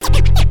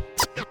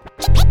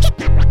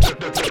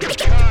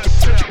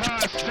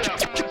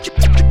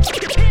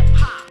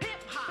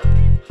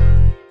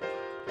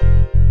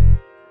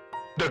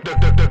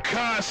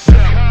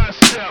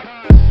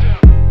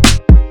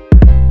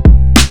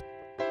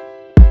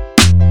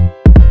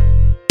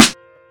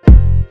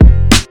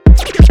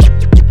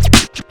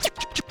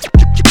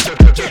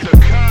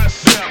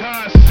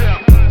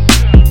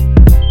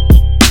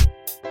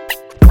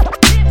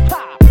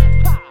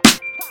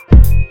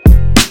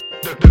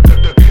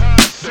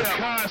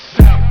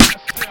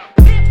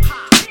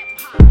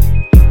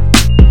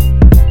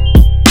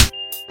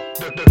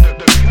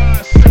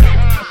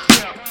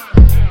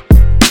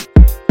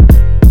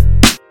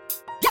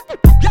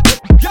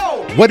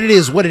What it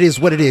is.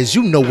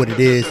 You know what it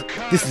is.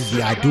 This is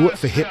the I Do It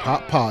for Hip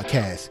Hop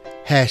podcast.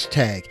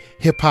 Hashtag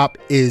Hip Hop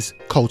is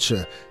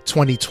Culture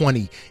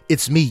 2020.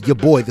 It's me, your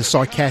boy, the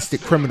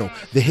sarcastic criminal,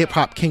 the hip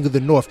hop king of the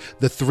north,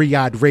 the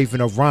three-eyed raven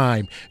of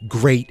rhyme,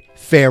 Great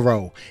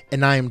Pharaoh.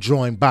 And I am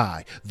joined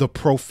by the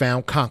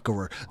profound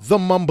conqueror, the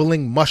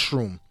mumbling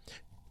mushroom,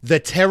 the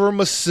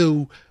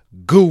tiramisu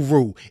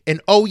guru. And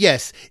oh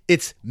yes,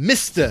 it's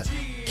Mr.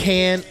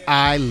 Can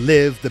I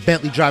Live, the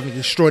Bentley driving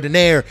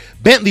extraordinaire.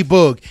 Bentley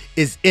Boog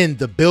is in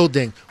the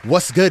building.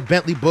 What's good,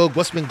 Bentley Boog?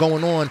 What's been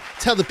going on?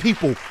 Tell the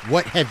people,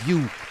 what have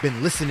you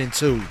been listening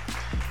to?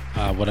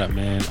 What up,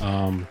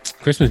 man?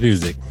 Christmas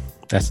music.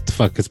 That's the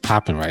fuck is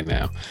popping right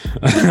now.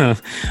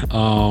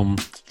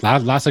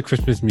 Lots of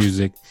Christmas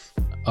music.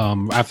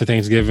 After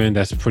Thanksgiving,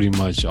 that's pretty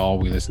much all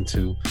we listen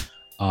to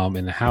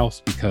in the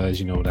house, because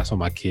you know that's what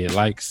my kid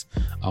likes.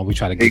 We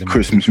try to get him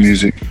Christmas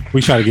music.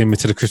 We try to get him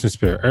into the Christmas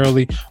spirit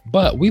early,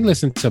 but we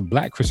listen to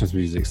Black Christmas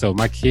music. So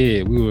my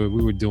kid, we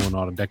were doing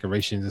all the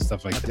decorations and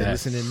stuff like that.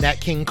 Listening to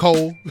Nat King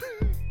Cole,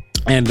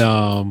 and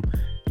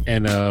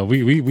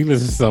we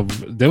listen to some.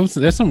 There's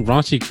some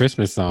raunchy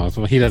Christmas songs,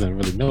 but he doesn't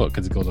really know it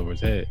because it goes over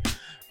his head.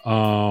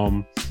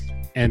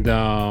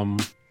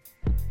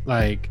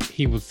 Like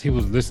he was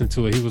listening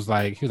to it. He was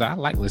like, I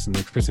like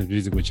listening to Christmas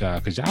music with y'all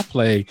because y'all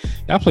play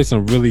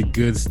some really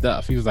good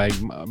stuff. He was like,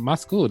 my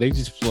school, they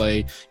just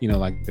play, you know,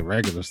 like the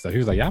regular stuff. He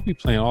was like, y'all be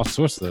playing all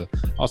sorts of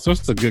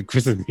good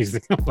Christmas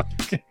music. I'm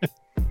like,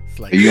 it's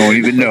like, you don't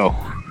even know.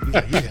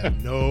 You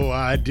have no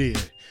idea.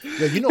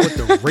 Yo, you know what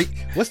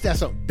what's that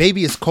song?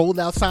 Baby It's Cold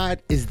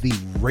Outside is the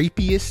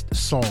rapiest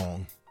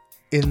song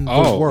in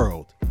the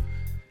world.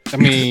 I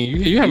mean,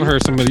 you haven't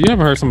heard some of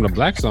the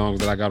Black songs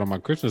that I got on my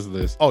Christmas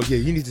list. Oh yeah,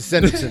 you need to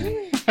send it to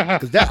me,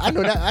 because I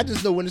know that. I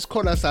just know when it's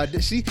cold outside.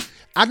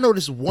 I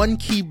noticed one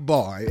key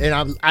bar,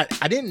 and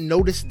I didn't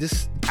notice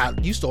this. I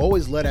used to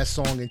always love that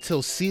song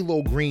until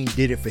CeeLo Green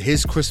did it for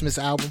his Christmas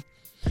album.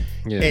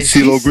 Yeah,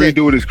 CeeLo Green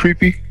do it as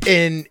creepy,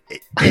 and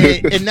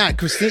not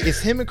Christina.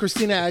 It's him and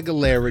Christina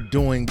Aguilera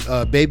doing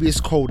 "Baby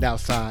It's Cold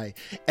Outside,"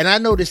 and I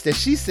noticed that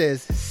she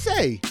says,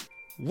 "Say,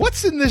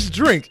 what's in this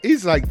drink?"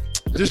 He's like,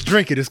 just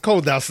drink it. It's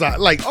cold outside.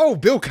 Like, oh,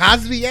 Bill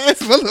Cosby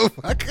ass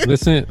motherfucker.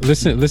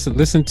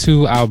 Listen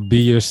to "I'll Be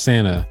Your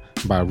Santa"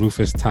 by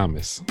Rufus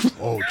Thomas.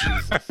 Oh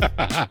Jesus!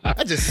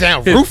 That just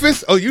sound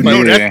Rufus. Oh, you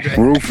know that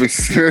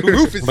Rufus.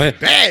 Rufus is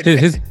bad.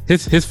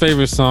 His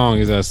favorite song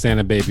is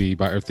 "Santa Baby"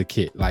 by Eartha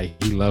Kitt.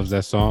 Like, he loves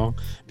that song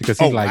because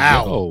he's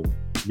yo,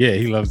 yeah,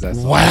 he loves that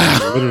song.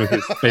 Wow, literally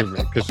his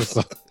favorite Christmas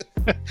song.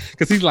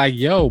 Because he's like,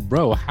 yo,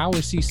 bro, how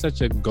is she such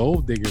a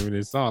gold digger in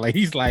this song? Like,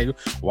 he's like,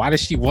 why does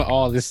she want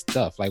all this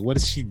stuff? Like, what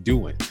is she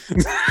doing?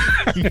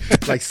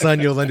 Like, son,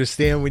 you'll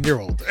understand when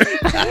you're older.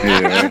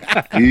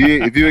 Yeah.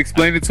 If you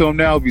explain it to him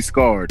now, he'll be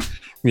scarred.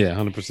 Yeah,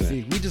 100%.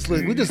 See, we just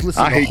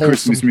listen. I hate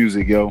Christmas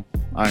music, yo.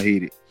 I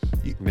hate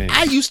it. Man.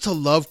 I used to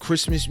love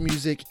Christmas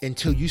music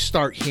until you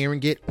start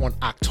hearing it on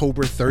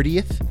October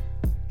 30th.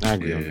 I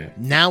agree on that.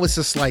 Now it's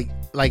just like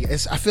I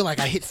feel like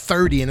I hit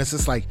 30 and it's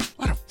just like,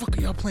 why the fuck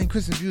are y'all playing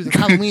Christmas music?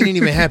 Halloween ain't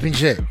even happened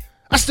yet.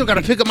 I still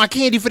gotta pick up my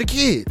candy for the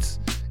kids,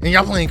 and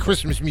y'all playing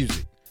Christmas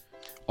music.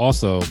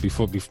 Also,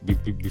 before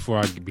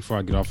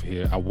I get off of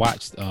here, I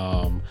watched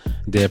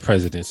Dead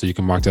President, so you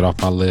can mark that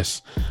off my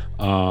list.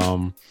 You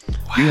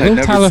had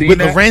never seen with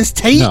that? Lorenz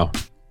Tate? No,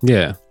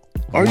 yeah.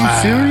 Are you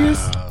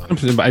serious?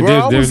 Bro,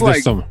 I was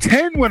like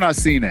 10 when I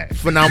seen that.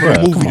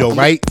 Phenomenal movie though,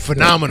 right?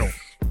 Phenomenal.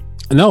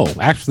 No,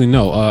 actually,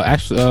 no.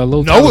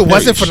 No, it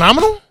wasn't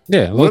phenomenal.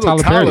 Yeah, Little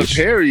Tyler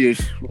Perry.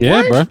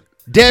 Yeah, bro.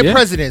 Dead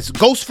Presidents,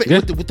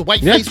 Ghostface with the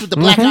white face with the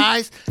black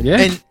eyes.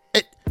 Yeah,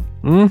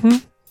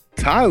 and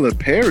Tyler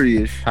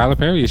Perry-ish,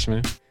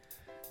 man.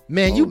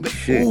 Man,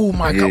 oh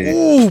my God.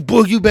 Oh,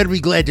 Boog, you better be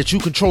glad that you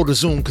control the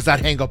Zoom, because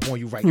I'd hang up on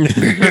you right now.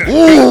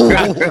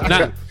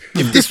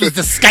 If this was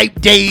the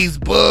Skype days,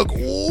 Boog.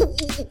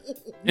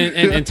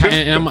 And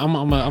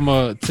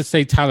I'm to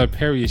say Tyler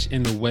Perry-ish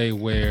in the way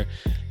where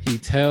he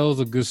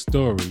tells a good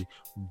story,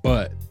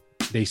 but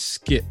they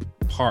skip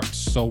parts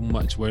so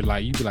much where,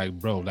 like, you be like,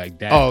 bro, like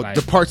that. Oh, like,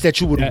 the parts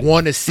that you would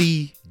want to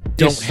see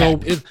don't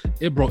happen.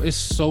 Bro, it's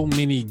so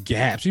many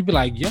gaps. You be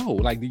like, yo,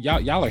 like,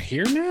 y'all are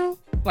here now?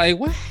 Like,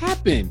 what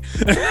happened?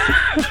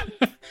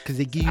 Because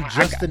they give you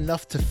just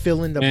enough to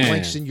fill in the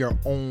blanks in your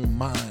own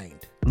mind.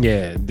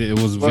 Yeah, it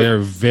was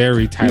very,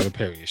 very Tyler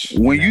Perry-ish.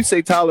 When you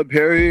say Tyler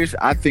Perry-ish,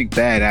 I think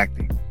bad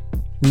acting.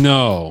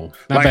 No,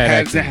 not like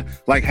bad acting.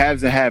 Like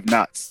haves and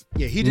have-nots.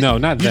 Yeah,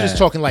 not that. You're just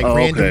talking like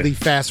randomly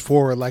fast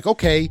forward, like,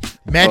 okay,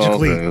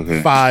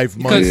 magically 5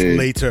 months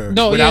later,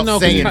 without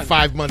saying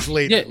 5 months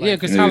later. Yeah,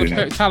 because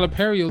Tyler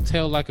Perry will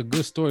tell like a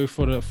good story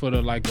for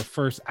the like the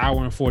first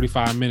hour and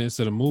 45 minutes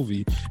of the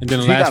movie, and then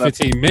the last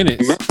 15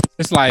 minutes,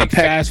 it's like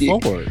fast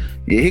forward.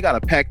 Yeah, he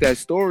got to pack that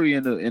story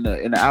in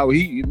an hour.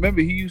 He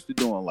used to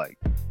doing like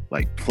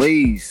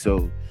plays,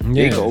 so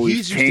they can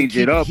always change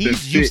it up.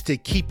 He's used to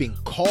keeping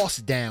costs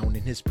down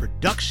in his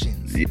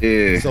productions.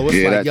 Yeah, so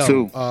it's like, that yo,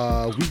 too.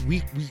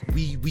 we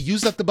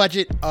used up the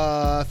budget.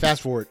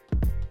 Fast forward.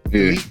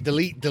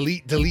 delete.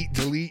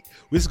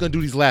 We're just gonna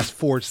do these last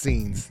 4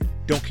 scenes.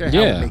 Don't care how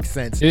it makes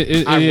sense.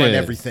 I run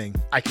everything.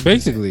 I can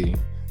basically.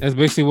 That's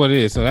basically what it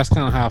is. So that's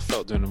kind of how I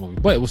felt during the movie.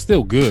 But it was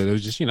still good. It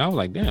was just, I was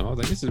like, damn. I was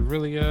like, this is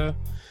really,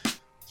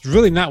 it's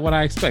really not what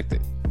I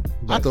expected.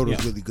 But, I thought it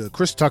was really good.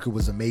 Chris Tucker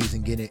was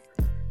amazing in it.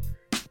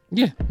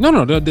 Yeah.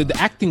 No. The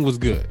acting was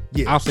good.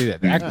 Yeah. I'll say that.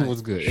 The acting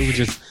was good. It was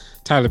just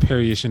Tyler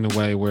Perry-ish in a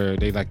way where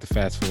they like to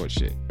fast forward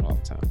shit all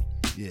the time.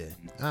 Yeah.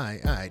 All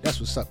right. That's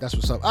what's up.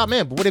 Oh,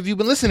 man. But what have you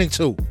been listening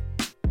to?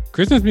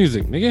 Christmas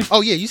music, nigga.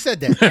 Oh, yeah. You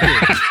said that.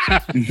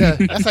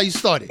 That's how you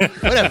started.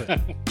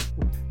 Whatever.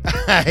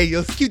 Hey, yo,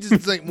 let's keep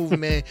this thing moving,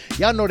 man.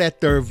 Y'all know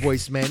that third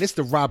voice, man. It's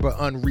the Robert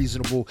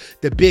Unreasonable,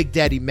 the Big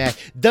Daddy Mac,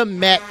 the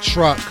Mac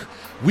Truck.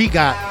 We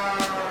got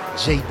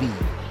JB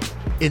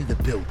in the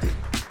building.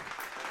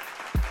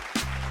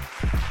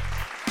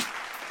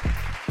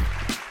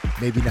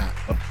 Maybe not.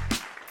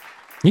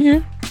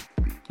 Yeah,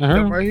 I heard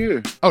him right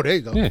here. Oh, there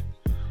you go. Yeah.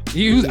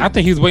 I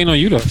think he's waiting on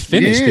you to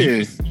finish.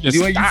 Yeah.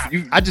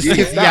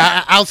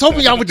 I was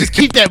hoping y'all would just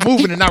keep that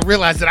moving, and I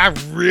realized that I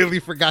really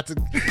forgot to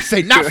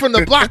say not from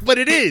the block, but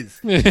it is.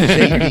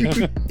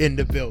 JB in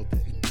the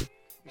building.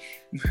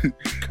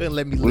 Couldn't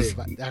let me live.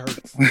 That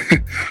hurts.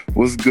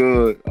 What's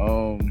good?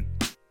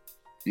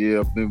 Yeah,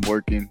 I've been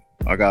working.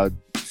 I got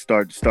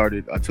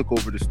started. I took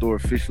over the store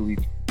officially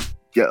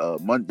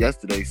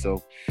yesterday,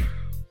 so I'm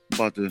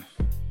about to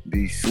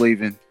be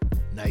slaving.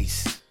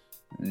 Nice.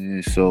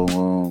 And so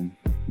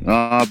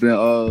I've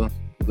been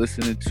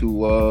listening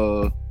to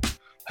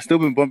I still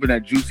been bumping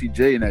that Juicy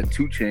J and that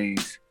 2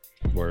 Chainz.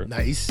 Word.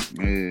 Nice.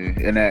 Yeah,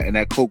 and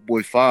that Coke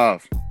Boy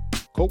 5.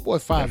 Coke Boy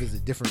 5 is a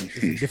different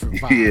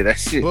vibe. Yeah, that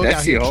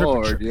shit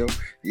hard, yo.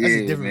 Yeah,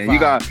 that's a different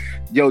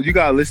vibe. You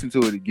gotta listen to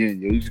it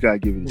again, yo. You just gotta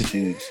give it a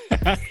chance.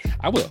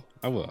 I will.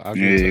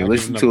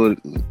 Listen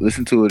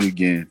to it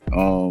again.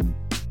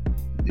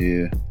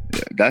 Yeah,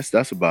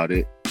 that's about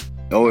it.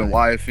 Oh, and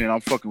YFN, I'm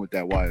fucking with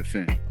that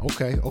YFN.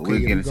 Okay. We're gonna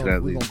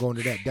go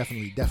into that.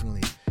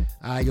 Definitely.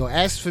 Yo,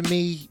 as for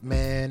me,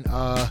 man,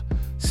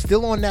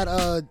 still on that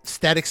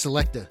Static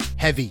Selector,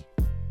 heavy.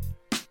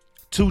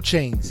 2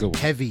 Chainz,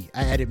 heavy.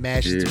 I added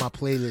Mash to my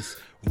playlist.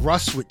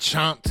 Russ with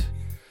Chomped,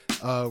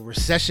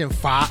 Recession 2,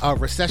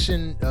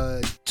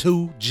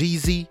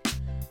 Jeezy,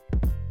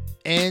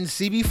 and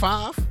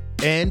CB5,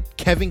 and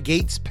Kevin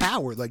Gates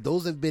Power. Like,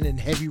 those have been in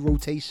heavy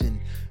rotation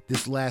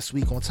this last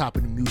week on top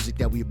of the music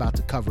that we about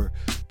to cover.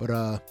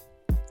 But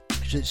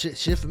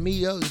shit for me,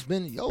 yo, it's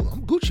been,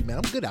 I'm Gucci, man.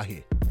 I'm good out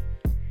here.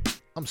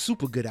 I'm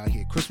super good out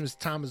here. Christmas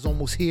time is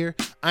almost here.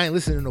 I ain't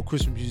listening to no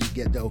Christmas music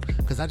yet though,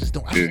 because I just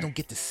don't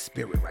get the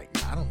spirit right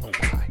now. I don't know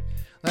why.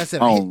 Like I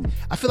said,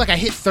 I feel like I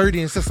hit 30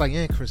 and it's just like,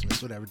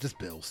 Christmas, whatever, just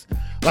bills.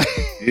 Like,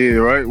 yeah,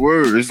 right.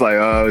 Word. It's like,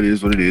 it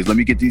is what it is. Let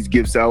me get these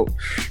gifts out.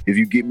 If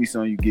you get me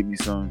some, you get me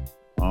some.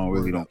 I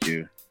don't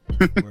care.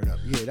 Word up.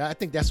 Yeah, I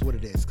think that's what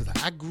it is. Because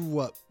I grew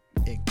up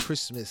and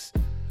Christmas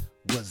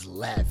was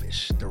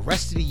lavish. The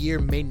rest of the year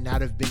may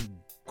not have been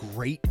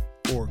great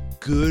or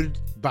good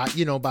by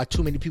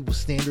too many people's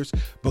standards,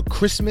 but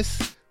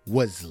Christmas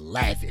was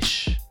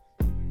lavish.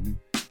 And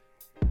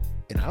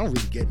I don't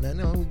really get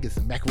nothing. We get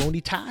some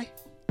macaroni tie.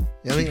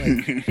 You know what I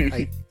mean?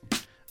 Like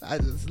I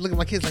just look at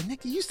my kids like,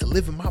 Nick, you used to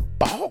live in my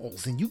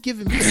balls and you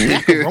giving me a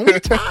macaroni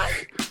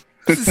tie?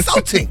 This is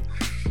insulting.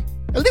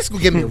 At least go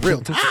give me a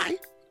real tie.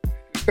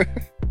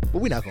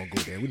 But we're not gonna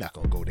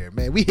go there,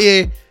 man. We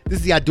here. This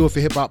is the I Do It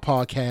for Hip Hop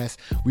podcast.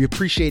 We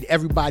appreciate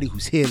everybody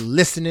who's here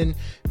listening.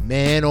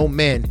 Man, oh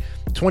man,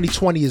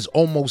 2020 is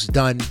almost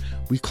done.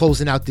 We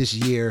closing out this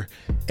year,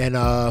 and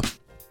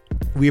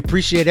we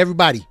appreciate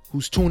everybody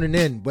who's tuning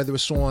in. Whether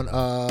it's on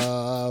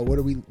what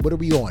are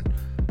we on?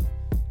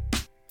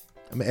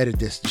 I'm gonna edit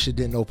this. This shit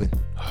didn't open.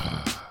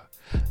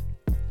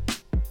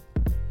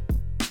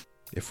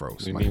 It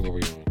froze.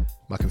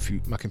 My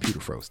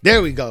computer froze.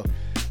 There we go.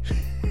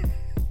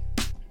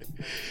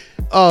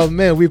 Oh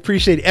man, we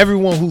appreciate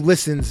everyone who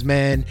listens,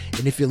 man.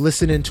 And if you're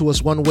listening to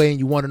us one way and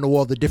you want to know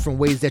all the different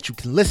ways that you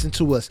can listen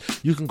to us,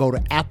 you can go to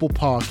Apple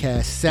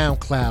Podcasts,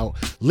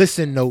 SoundCloud,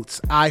 Listen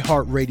Notes,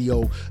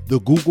 iHeartRadio,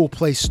 the Google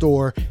Play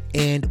Store,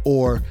 and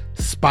or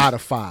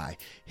Spotify.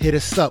 Hit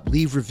us up,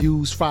 leave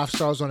reviews, 5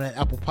 stars on that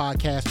Apple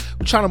Podcast.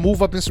 We're trying to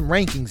move up in some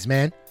rankings,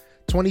 man.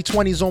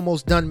 2020 is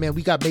almost done, man.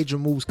 We got major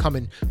moves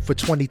coming for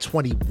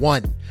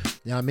 2021. You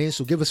know what I mean?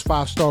 So give us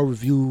 5-star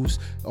reviews,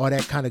 all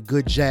that kind of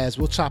good jazz.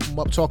 We'll chop them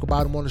up, talk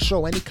about them on the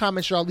show. Any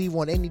comments y'all leave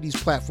on any of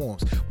these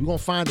platforms, we're going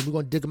to find them. We're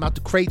going to dig them out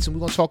the crates, and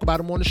we're going to talk about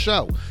them on the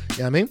show. You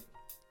know what I mean?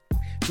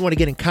 If you want to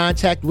get in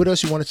contact with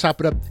us, you want to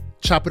chop it up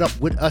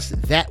with us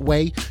that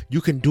way,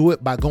 you can do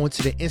it by going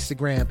to the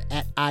Instagram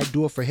at I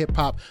Do It For Hip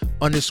Hop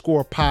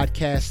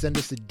 _podcast. Send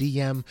us a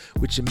DM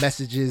with your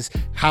messages.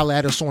 Holla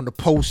at us on the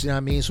post, you know what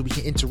I mean? So we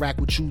can interact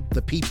with you,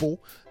 the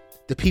people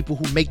the people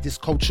who make this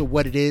culture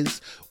what it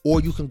is,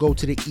 or you can go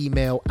to the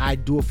email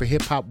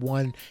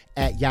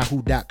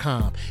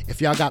idoitforhiphop1@yahoo.com. If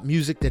y'all got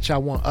music that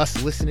y'all want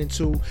us listening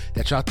to,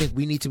 that y'all think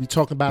we need to be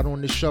talking about on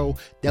the show,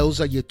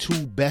 those are your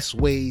two best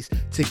ways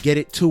to get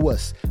it to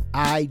us.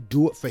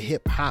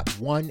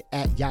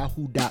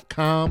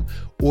 idoitforhiphop1@yahoo.com,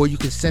 or you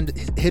can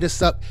hit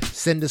us up,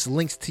 send us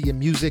links to your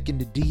music in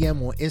the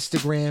DM on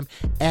Instagram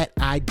at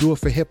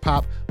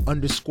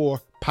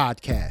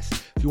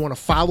idoitforhiphop_podcast. If you want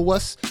to follow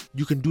us,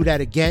 you can do that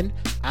again.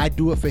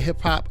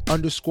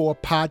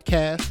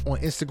 idoitforhiphop_podcast on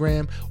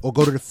Instagram, or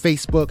go to the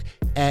Facebook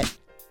at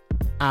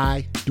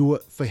I Do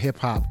It For Hip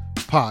Hop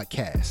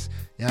Podcast.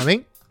 You know what I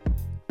mean?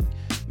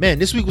 Man,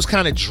 this week was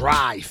kind of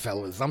dry,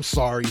 fellas. I'm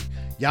sorry.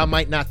 Y'all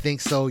might not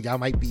think so. Y'all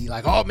might be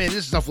like, oh man,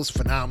 this stuff was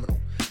phenomenal.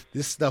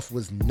 This stuff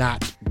was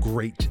not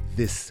great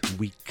this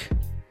week.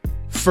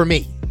 For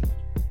me.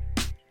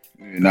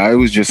 No, it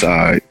was just all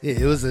right. Yeah,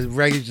 it was a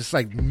regular, just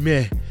like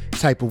meh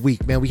type of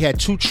week, man. We had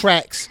 2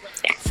 tracks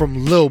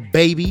from Lil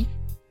Baby.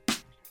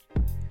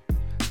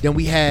 Then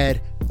we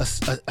had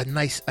a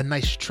nice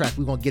track.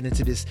 We're gonna get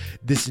into this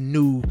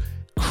new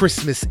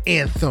Christmas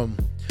anthem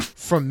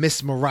from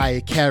Miss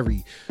Mariah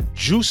Carey.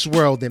 Juice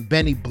WRLD and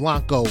Benny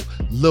Blanco.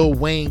 Lil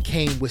Wayne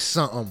came with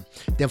something.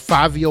 Then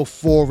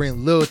 504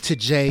 and Lil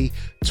Tjay.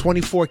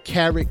 24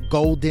 Karat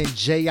Golden,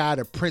 J.I.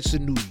 the Prince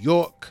of New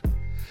York.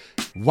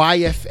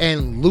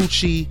 YFN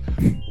Lucci,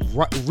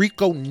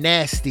 Rico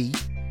Nasty,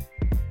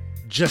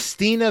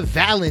 Justina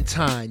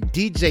Valentine,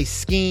 DJ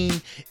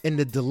Scheme, in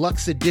the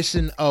deluxe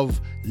edition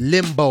of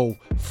Limbo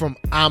from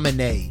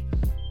Amine.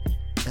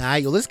 All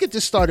right, let's get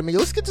this started, man.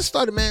 Let's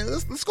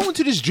go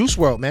into this Juice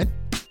WRLD, man.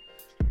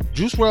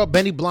 Juice WRLD,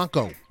 Benny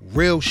Blanco,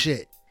 real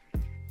shit.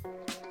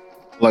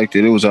 Liked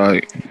it. It was all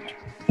right.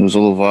 It was a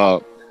little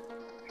vibe.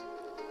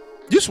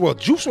 Juice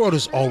WRLD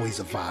is always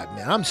a vibe,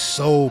 man. I'm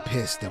so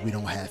pissed that we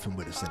don't have him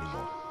with us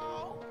anymore.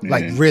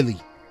 Like, really.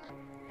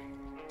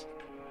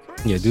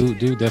 Yeah, dude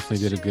definitely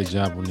did a good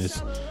job on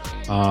this.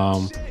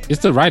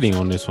 It's the writing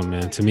on this one,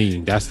 man. To me,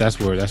 that's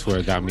where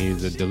it got me.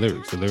 The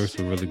lyrics. The lyrics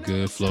were really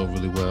good, flowed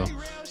really well.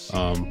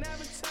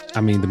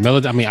 I mean, the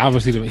melody. I mean,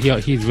 obviously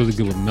he's really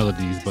good with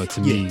melodies, but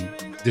to me,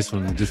 this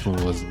one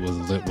was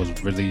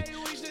really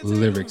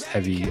lyrics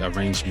heavy,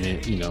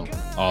 arrangement. You know,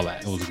 all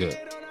that. It was good.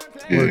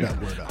 Word up.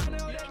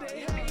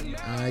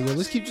 Yo,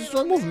 let's keep this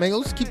joint moving, man.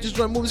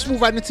 Let's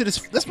move right into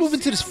this. Let's move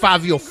into this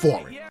 5-year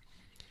foreign.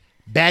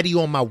 Baddie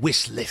on my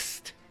wish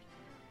list.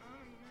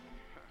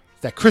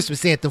 It's that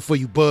Christmas anthem for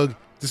you, Bug.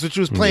 This what you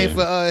was playing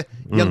for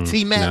young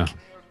T-Mac?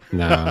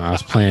 No, I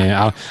was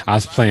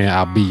playing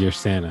I'll Be Your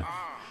Santa.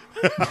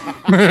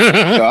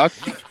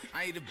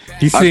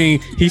 He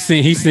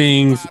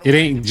sings It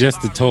Ain't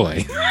Just a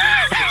Toy.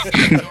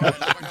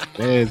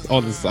 It's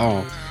on the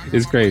song.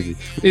 It's crazy.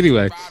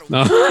 Anyway,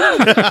 no.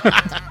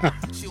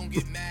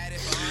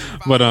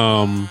 But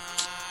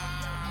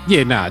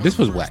this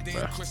was whack,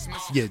 bro.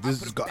 Yeah,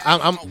 this is.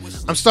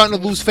 I'm starting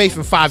to lose faith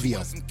in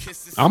Fabio.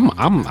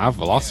 I've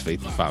lost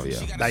faith in Fabio.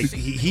 Like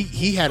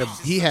he had a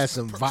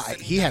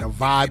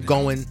vibe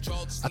going.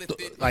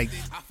 Like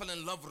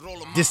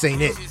this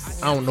ain't it.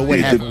 I don't know what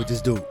happened with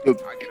this dude.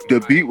 The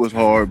beat was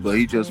hard, but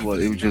it just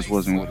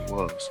wasn't what it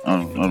was. I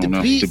don't know. The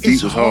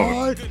beat was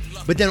hard.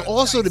 But then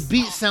also the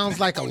beat sounds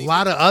like a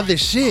lot of other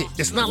shit.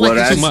 It's not like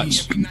it's too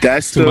much.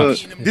 That's too the.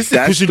 Much. This is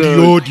pushing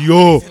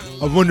Dior.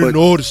 I want to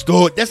know the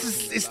store.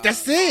 That's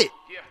it.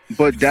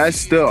 But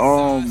that's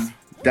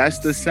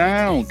the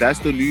sound. That's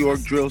the New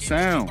York drill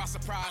sound.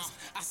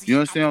 You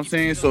understand what I'm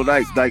saying? So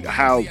like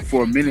how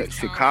for a minute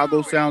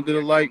Chicago sounded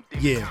alike.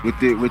 Yeah. With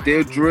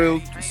their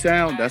drill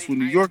sound, that's what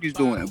New York is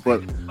doing.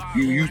 But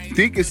you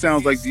think it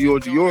sounds like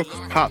Dior.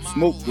 Pop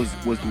Smoke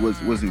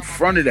was in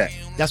front of that.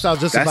 That's what I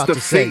was just about to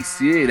say.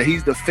 Face. Yeah,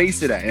 he's the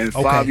face of that. And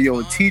Fabio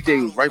and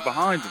TJ was right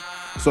behind him.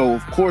 So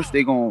of course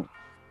they gonna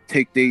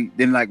take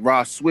then like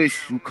Ross Swish,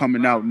 who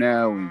coming out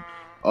now, and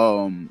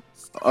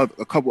a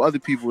couple other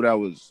people that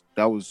was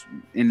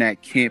in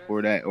that camp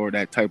or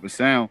that type of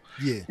sound.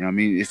 Yeah. You know what I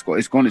mean? It's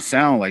going to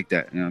sound like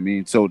that. You know what I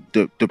mean? So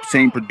the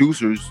same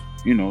producers,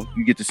 you know,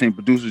 you get the same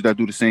producers that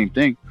do the same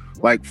thing.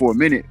 Like for a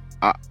minute,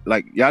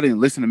 y'all didn't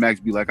listen to Max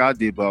B like I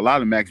did, but a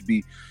lot of Max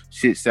B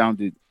shit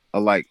sounded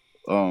alike.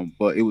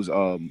 But it was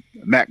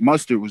Mac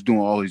Mustard was doing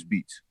all his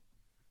beats.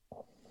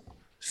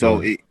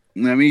 So you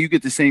know what I mean? You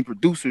get the same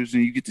producers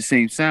and you get the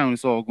same sound.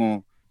 It's all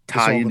going to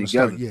tie in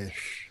together.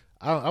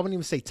 I wouldn't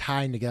even say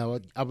tying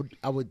together.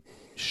 I would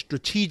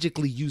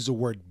strategically use the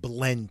word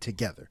blend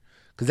together,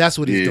 because that's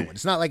what he's doing.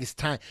 It's not like it's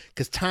tying,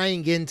 because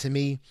tying in to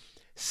me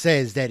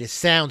says that it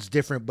sounds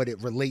different, but it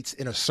relates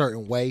in a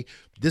certain way.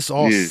 This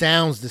all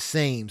sounds the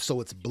same, so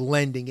it's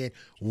blending it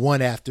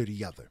one after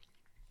the other.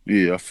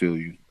 Yeah, I feel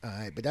you. All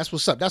right, but that's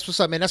what's up. That's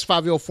what's up, man. That's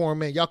 504,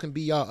 man. Y'all can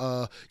be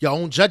your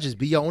own judges,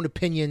 be your own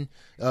opinion,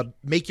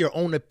 make your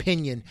own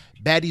opinion.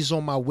 Baddie's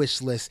on my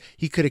wish list.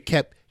 He could have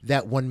kept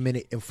that 1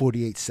 minute and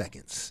 48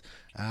 seconds.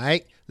 All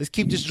right, let's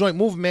keep this joint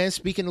moving, man.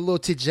 Speaking of Lil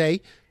Tjay,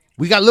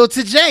 we got Lil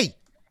Tjay.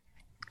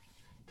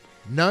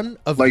 None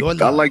of your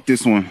love. I like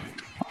this one.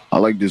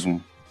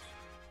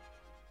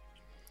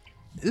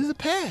 This is a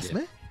pass,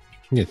 man.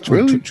 Yeah,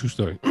 true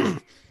story.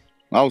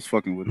 I was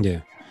fucking with him. Yeah,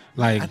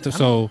 like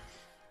so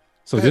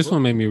this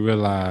one made me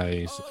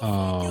realize,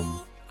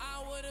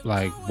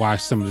 like why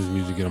some of this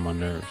music get on my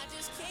nerves,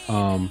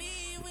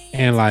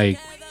 and like,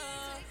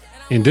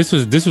 and this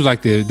was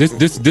like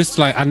this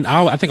like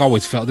I think I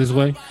always felt this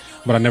way,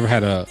 but I never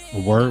had a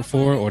word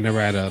for it or never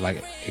had a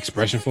like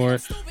expression for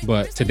it.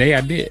 But today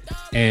I did,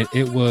 and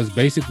it was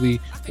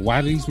basically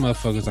why do these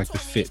motherfuckers like to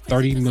fit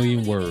 30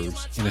 million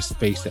words in a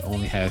space that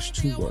only has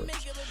 2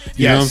 words?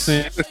 You know what I'm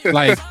saying?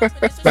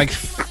 Like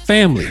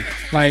family.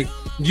 Like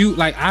you,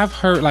 like I've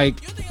heard,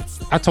 like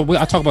I talk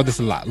about this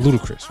a lot.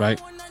 Ludacris, right?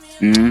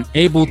 Mm-hmm.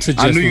 Able to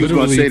just I knew you was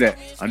gonna say that.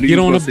 get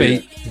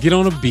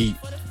on a beat,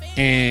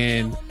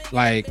 and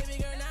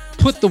like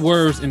put the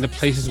words in the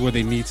places where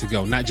they need to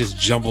go, not just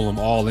jumble them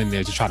all in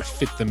there to try to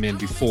fit them in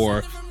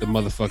before the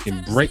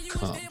motherfucking break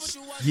comes.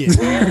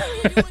 Yeah,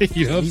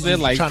 you know what I'm saying?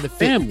 Like trying to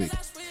family.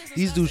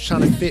 These dudes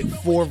trying to fit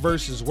 4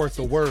 verses worth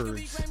of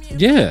words,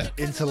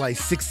 into like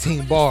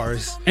 16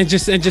 bars, and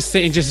just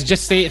say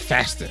it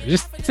faster.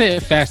 Just say it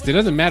faster. It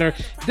doesn't matter.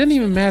 It doesn't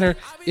even matter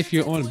if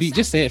you're on a beat.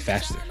 Just say it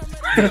faster.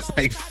 It's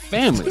like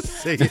family.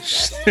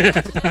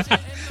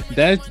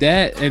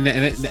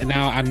 and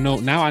now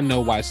I know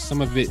why some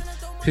of it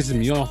pisses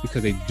me off,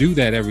 because they do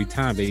that every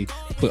time. They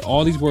put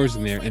all these words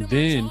in there, and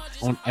then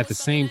at the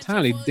same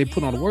time they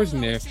put all the words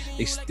in there,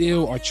 they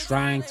still are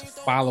trying to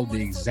follow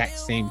the exact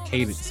same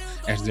cadence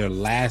as their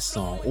last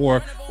song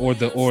or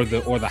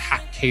the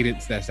hot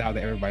cadence that's out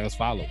that everybody else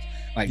follows.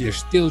 Like they're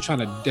still trying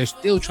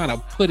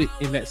to put it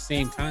in that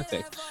same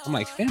context. I'm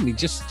like, family,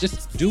 just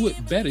do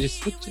it better.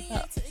 Just switch it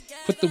up.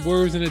 Put the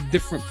words in a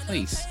different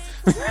place,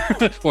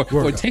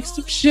 or take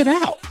some shit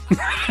out.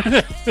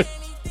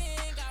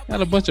 Got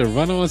a bunch of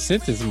run-on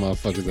sentence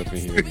motherfuckers up in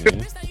here,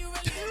 man.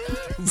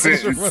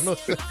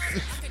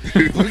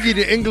 We get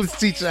the English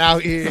teacher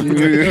out here.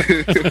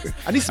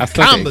 I need some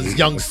commas,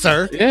 young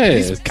sir.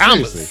 Yeah, some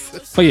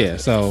commas. But yeah,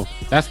 so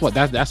that's why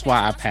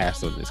I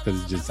passed on this,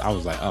 because I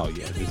was like, oh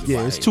yeah, this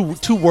is it's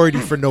too wordy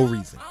for no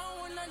reason.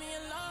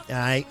 All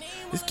right,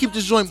 let's keep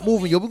this joint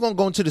moving, yo. We're gonna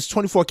go into this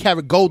 24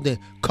 karat golden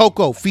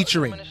Coco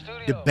featuring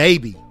the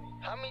baby.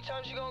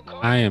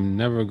 I am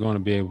never going to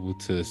be able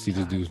to see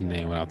this dude's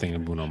name without thinking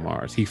of Bruno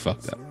Mars. He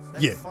fucked up.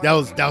 Yeah, that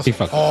was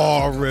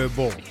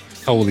horrible.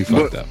 Totally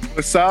fucked up.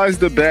 Besides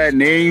the bad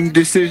name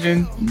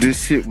decision,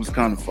 this shit was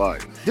kind of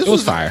fire. It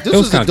was fire. This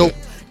was kind of dope.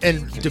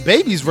 And the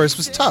baby's verse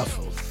was tough.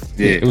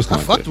 Yeah, it was. I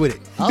fucked with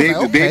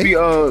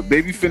it.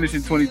 Baby finished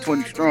in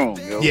 2020 strong.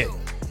 Yo.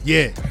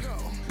 Yeah.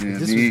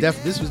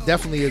 This was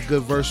definitely a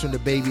good verse from the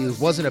baby. It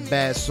wasn't a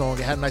bad song.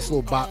 It had a nice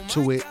little bop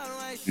to it.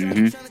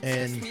 Mm-hmm.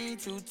 And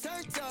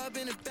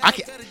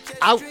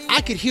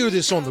I could hear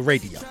this on the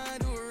radio.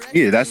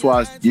 Yeah, that's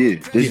why.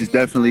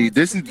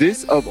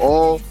 This of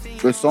all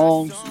the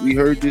songs we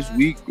heard this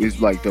week is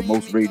like the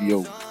most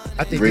radio.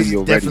 I think this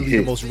is definitely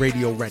the most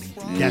radio ready.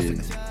 Yeah.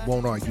 Definitely,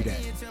 won't argue that.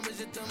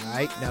 All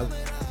right, now,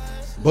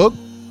 Boog.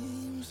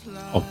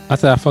 Oh, I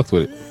said I fucked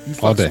with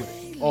it all day.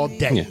 All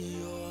day. Yeah.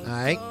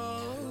 All right.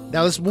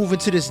 Now let's move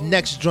into this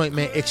next joint,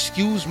 man.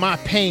 Excuse My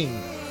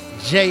Pain,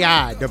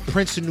 J.I., the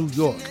Prince of New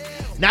York.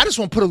 Now, I just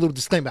want to put a little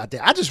disclaimer out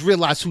there. I just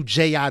realized who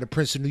J.I., the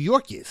Prince of New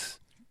York is.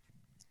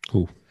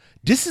 Who?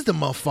 This is the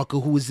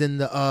motherfucker who was in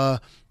the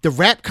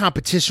rap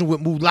competition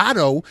with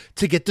Mulatto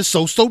to get the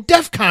So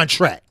Def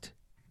contract.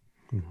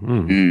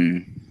 Mm-hmm.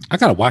 I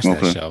gotta watch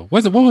that show.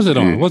 What was it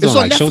on? Was it on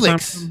like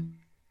Netflix.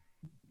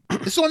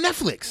 Showtime? It's on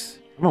Netflix.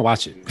 I'm gonna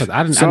watch it because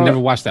I never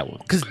watched that one.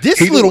 Because this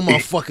little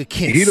motherfucker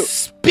can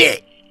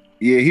spit.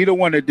 Yeah, he the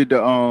one that did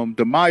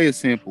the Maya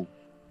sample.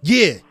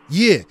 Yeah.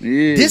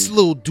 This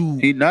little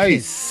dude can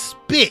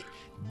spit.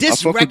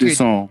 This record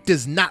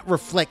does not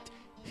reflect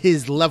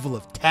his level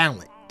of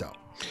talent, though.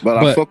 But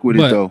I fuck with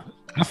it, though.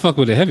 I fuck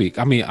with it heavy.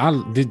 I mean,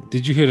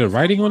 did you hear the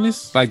writing on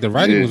this? Like the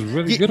writing was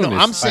really good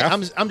on this.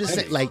 I'm just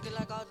saying, like,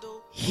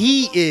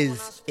 he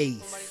is a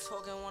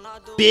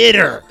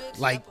spitter.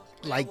 Like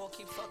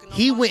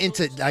he went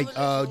into like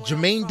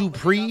Jermaine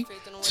Dupri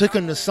took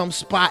him to some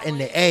spot in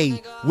the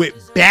A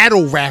with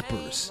battle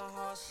rappers.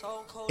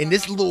 And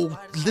this little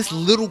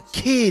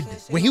kid,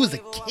 when he was a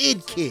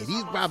kid,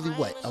 he's probably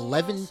what,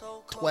 11,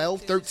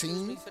 12,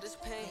 13,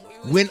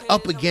 went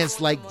up against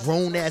like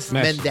grown ass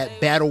men that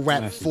battle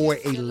rap for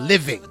a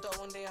living.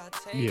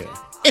 Yeah.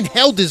 And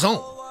held his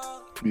own.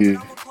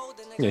 Yeah.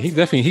 Yeah,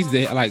 he's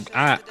there. Like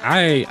I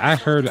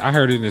heard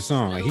it in the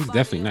song. Like he's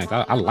definitely nice.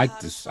 I like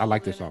this. I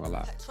like this song a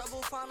lot.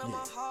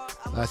 Yeah.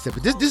 I said,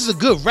 but this is a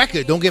good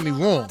record. Don't get me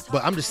wrong.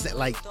 But I'm just saying,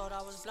 like,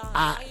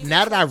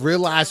 now that I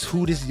realize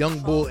who this young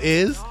bull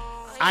is,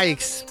 I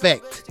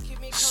expect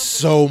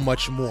so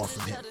much more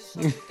from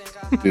him.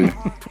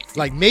 Yeah.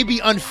 Like maybe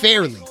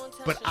unfairly,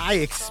 but I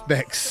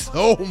expect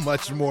so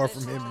much more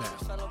from him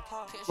now.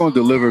 He's gonna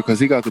deliver because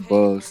he got the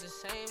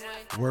buzz.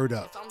 Word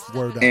up.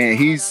 And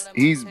he's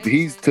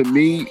to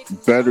me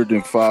better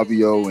than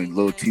Fabio and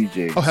Lil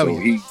TJ. Oh hell so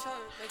yeah. He, you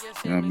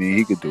know what I mean,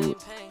 he could do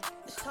it.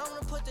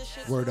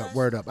 Word up.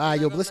 All right,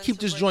 yo, but let's keep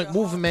this joint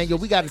moving, man. Yo,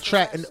 we got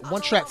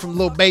one track from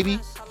Lil Baby,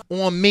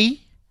 On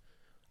Me.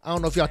 I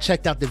don't know if y'all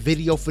checked out the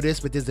video for this,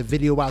 but there's a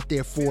video out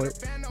there for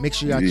it. Make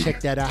sure y'all check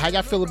that out. How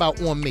y'all feel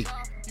about On Me?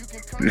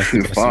 That's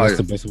That's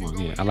the best one.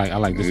 Yeah, I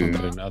like this one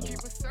better than the other one.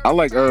 I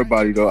like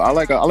everybody though. I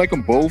like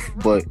them both,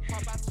 but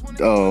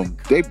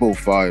they both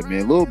fire,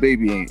 man. Lil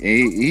Baby ain't.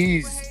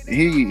 He's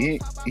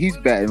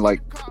batting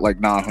like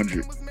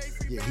 900.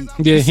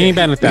 Yeah, he ain't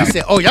batting 1,000. He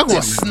said, "Oh, y'all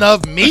gonna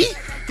snub me?"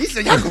 He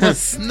said, "Y'all gonna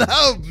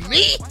snub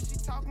me?"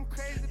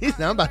 He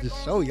said, "I'm about to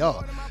show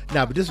y'all."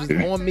 Nah, but this was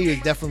On Me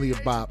is definitely a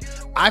bop.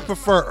 I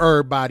prefer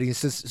Everybody, and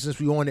since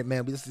we on it,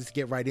 man, let's just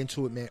get right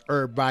into it, man.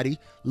 Everybody,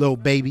 Lil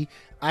Baby.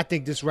 I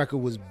think this record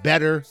was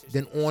better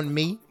than On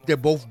Me. They're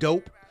both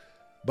dope,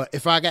 but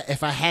if I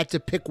had to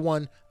pick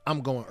one,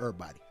 I'm going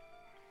Everybody.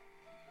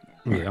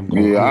 Yeah, I'm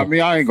going. Yeah, I mean,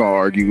 I ain't gonna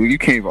argue. You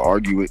can't even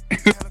argue it.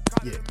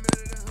 Yeah.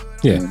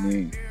 Yeah. You know what I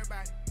mean?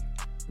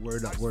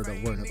 Word up. All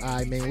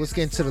right, man. Let's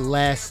get into the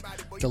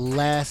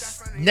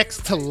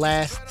next to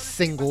last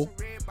single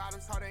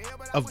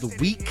of the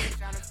week.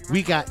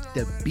 We got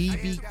the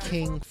BB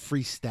King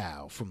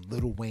freestyle from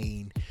Lil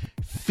Wayne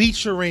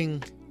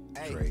featuring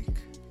Drake.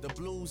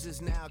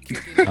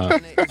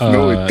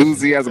 No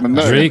enthusiasm or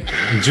nothing.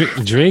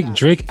 Drake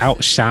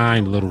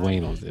outshined Lil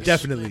Wayne on this.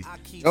 Definitely.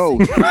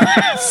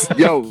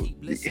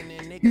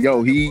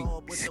 Yo, he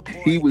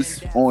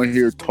was on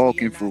here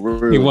talking for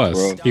real. He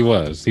was. Bro. He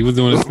was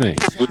doing his thing.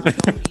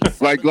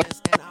 like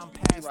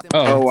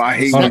Oh, I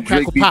hate Snap, when Drake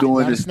crackle, be pop.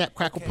 doing Gotta this. snap,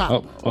 crackle,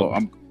 pop.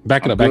 I'm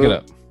back it I'm up.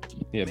 good.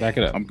 Yeah, back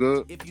it up. I'm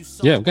good.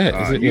 Yeah, go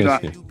ahead. You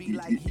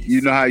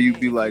know how you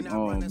be like,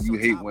 you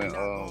hate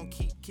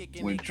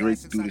when Drake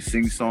do the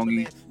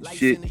sing-songy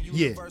shit,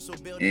 Yeah.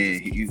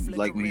 and you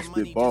like when he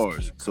spit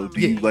bars. So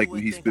do you like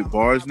when he spit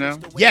bars now?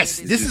 Yes,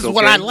 this is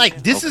what I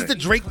like. This is the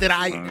Drake that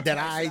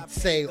I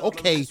say,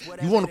 okay,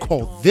 you want to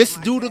call this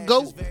dude a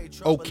GOAT?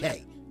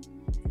 Okay.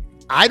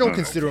 I don't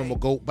consider him a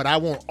GOAT, but I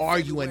won't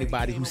argue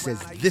anybody who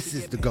says this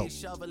is the GOAT.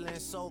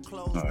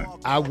 Right.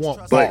 I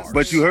want bars.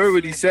 But you heard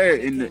what he said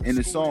in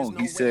the song.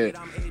 He said,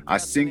 "I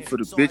sing for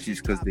the bitches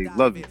because they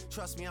love it."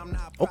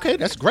 Okay,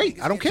 that's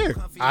great. I don't care.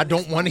 I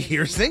don't want to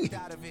hear singing.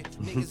 Yeah,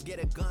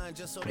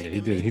 he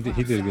did a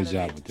good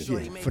job with this. Yeah,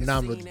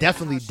 phenomenal.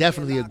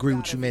 Definitely agree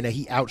with you, man, that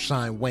he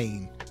outshined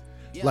Wayne.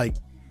 Like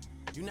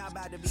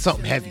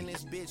something heavy.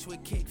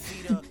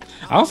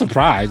 I was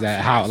surprised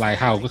at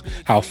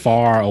how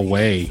far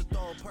away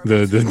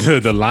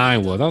the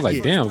line was. I was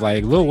like, damn,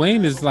 like Lil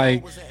Wayne is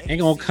like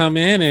ain't gonna come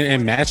in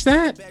and match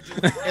that.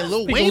 And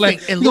Lil He Wayne gonna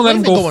been let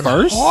him go going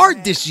first?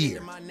 hard this year.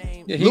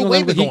 Yeah, Lil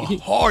Wayne been going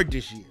hard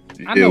this year.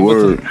 I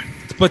know,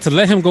 but to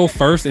let him go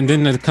first and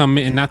then to come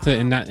in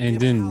and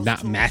then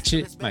not match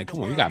it, like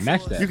come on, you gotta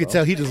match that. You can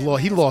tell he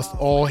lost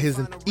all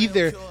his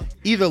either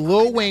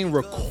Lil Wayne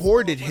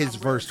recorded his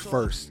verse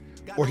first,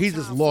 or he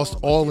just lost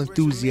all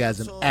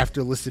enthusiasm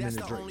after listening to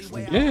Drake.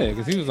 Yeah,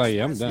 because he was like,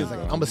 yeah, I'm done.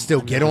 I'm gonna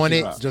still get on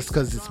it just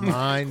because it's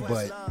mine,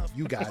 but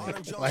you got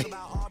it. Like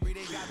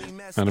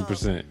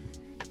 100%.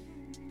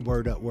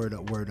 Word up,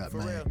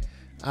 man.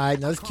 All right,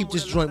 now let's keep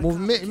this joint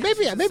moving.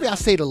 Maybe I'll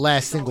say the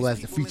last single as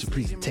the feature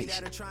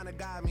presentation.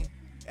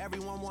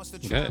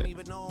 Okay.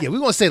 Yeah, we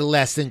want to say the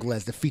last single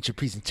as the feature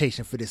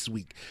presentation for this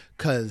week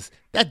because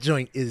that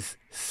joint is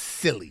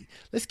silly.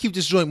 Let's keep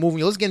this joint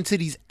moving. Let's get into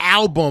these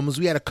albums.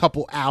 We had a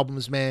couple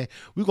albums, man.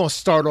 We're gonna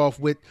start off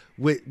with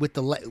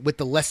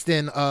the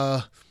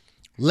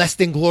Less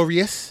Than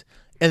Glorious,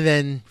 and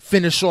then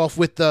finish off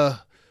with the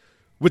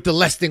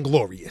Less Than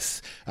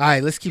Glorious. All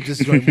right, let's keep this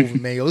joint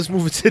moving, man. Yo, let's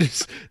move into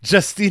this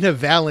Justina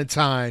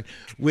Valentine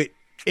with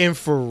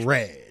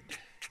Infrared.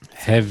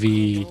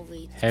 Heavy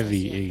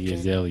Iggy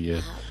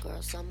Azalea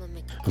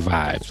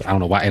vibes. I don't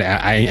know why.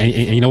 I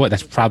you know what?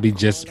 That's probably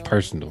just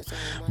personal.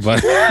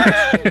 But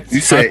you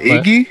said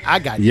Iggy? I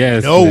got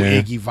man.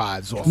 Iggy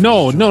vibes off.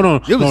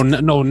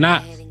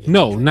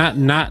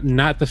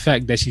 Not the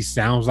fact that she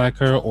sounds like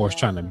her or is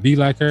trying to be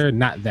like her.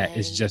 Not that.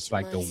 It's just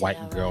like the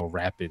white girl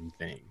rapping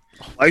thing.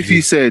 Like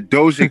he said,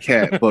 Doja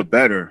Cat, but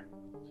better.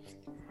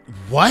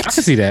 What? I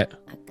can see that.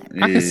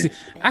 Yeah.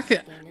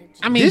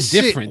 I mean, this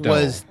different shit though.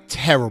 was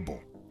terrible.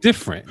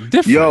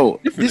 Different. Yo,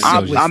 This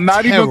I'm was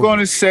not terrible. even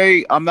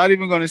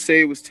gonna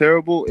say it was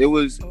terrible. It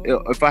was,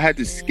 if I had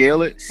to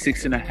scale it,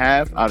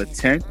 6.5 out of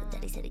 10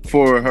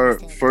 for her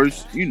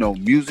first,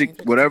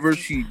 music, whatever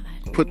she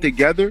put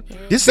together.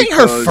 This ain't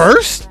her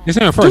first. This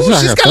ain't her first. Dude, This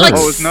she's not got her like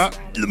first. Oh, it's not?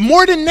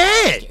 more than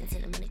that.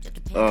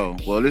 Oh,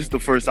 well, this is the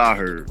first I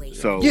heard.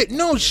 So Yeah,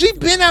 no, she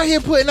been out here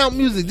putting out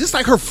music. This is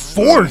like her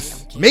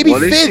fourth, maybe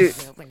Well, this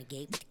fifth.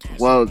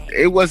 well,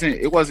 it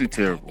wasn't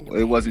terrible.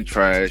 It wasn't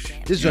trash.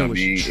 This You know joint what was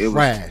I mean? It was-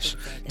 trash.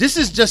 This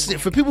is just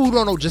for people who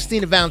don't know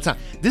Justina Valentine.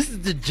 This is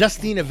the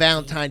Justina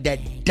Valentine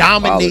that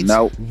dominates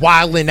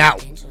Wildin'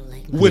 Out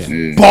with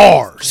Yeah.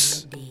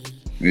 bars,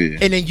 yeah.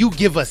 and then you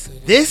give us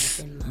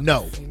this.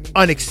 No,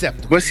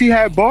 unacceptable. But she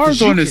had bars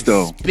You on this can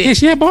though. spit. Yeah,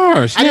 she had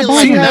bars. I didn't bars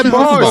like She on had that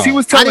bars. basketball. She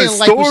was I telling didn't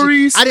like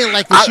stories. I didn't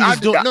like what she was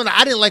I- doing. No,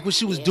 I didn't like what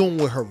she was doing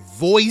with her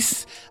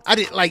voice. I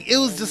didn't like. It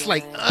was just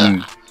like.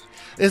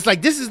 It's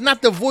like this is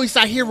not the voice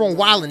I hear on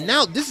Wild 'N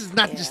Out. This is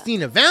not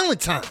Justina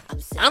Valentine.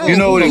 I don't You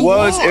know what it who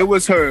was? are. It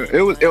was her.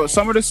 It was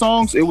some of the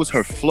songs. It was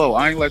her flow.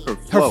 I ain't like her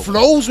flow. Her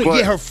flows were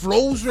but her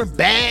flows were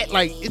bad.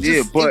 Like it Yeah,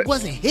 just but- it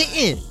wasn't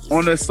hitting.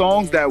 on the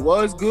songs that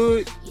was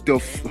good,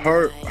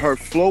 her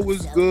flow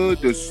was good.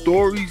 The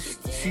stories,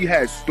 she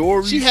had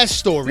stories. She has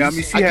stories. You know what I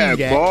mean, she give had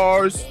you that.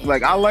 bars.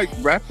 Like I like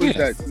rappers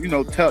Yeah.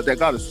 that tell that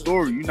got a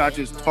story. You're not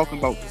just talking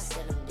about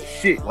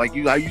shit like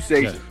how you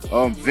say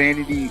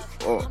vanity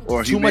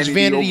or Too much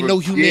vanity, over, no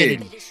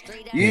humanity.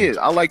 Yeah,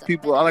 I like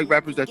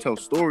rappers that tell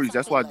stories.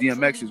 That's why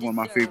DMX is one of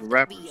my favorite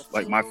rappers.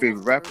 Like my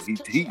favorite rapper.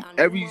 He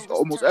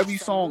almost every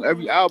song,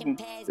 every album,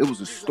 it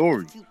was a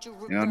story. You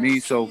know what I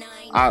mean? So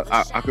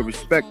I could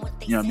respect,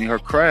 you know what I mean, her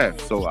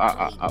craft. So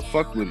I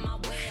fucked with it.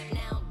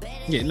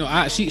 Yeah,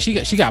 no,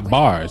 she got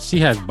bars. She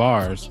has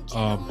bars.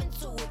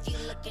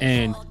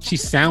 And she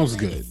sounds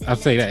good. I'll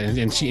say that.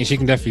 And she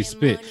can definitely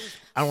spit.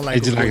 I don't like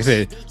It just her like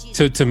I voice.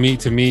 said, to me,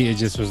 it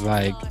just was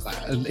like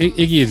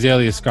Iggy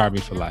Azalea scarred me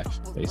for life,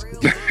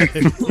 basically.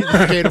 You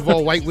scared of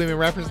all white women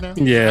rappers now?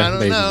 Yeah, I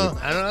don't know.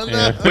 I don't know.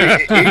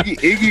 Yeah.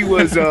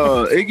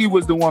 Iggy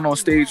was the one on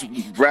stage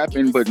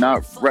rapping, but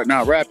not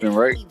rapping,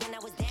 right?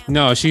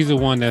 No, she's the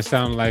one that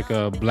sounded like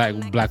a black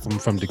woman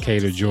from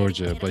Decatur,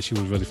 Georgia, but she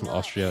was really from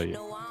Australia.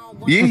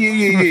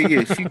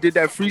 Yeah. She did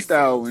that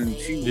freestyle and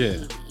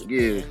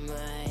Yeah.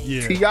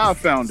 Yeah. T.I.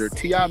 found her.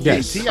 T.I.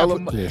 Yes.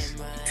 Yes.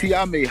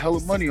 T.I. made hella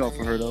money off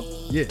of her though.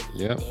 Yeah.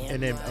 Yep.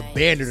 And then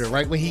abandoned her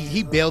right when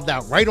he bailed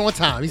out right on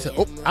time. He said,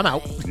 "Oh, I'm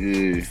out."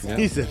 Yeah. Yep.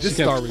 He said, "This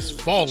She kept- star is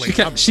falling."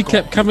 She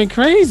kept coming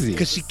crazy.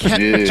 because she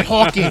kept Yeah.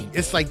 talking.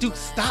 It's like, dude,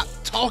 stop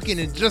talking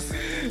and just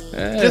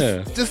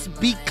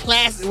be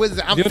classy. What is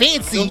it? I'm You-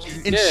 fancy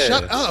and yeah.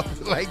 shut up.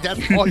 Like that's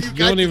all you You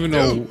got don't to even do.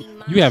 know.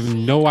 You have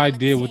no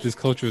idea what this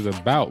culture is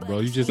about, bro.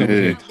 You just over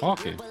here Yeah.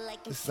 talking.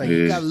 It's like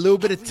you got a little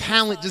bit of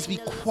talent. Just be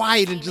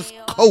quiet and just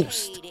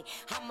coast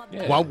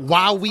Yeah.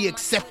 while we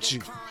accept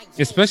you.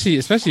 Especially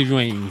if you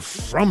ain't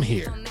from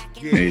here.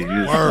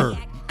 Yeah. Word.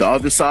 The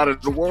other side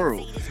of the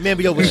world. Man,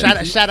 but yo, but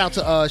shout out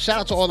to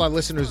all our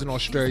listeners in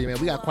Australia, man.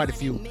 We got quite a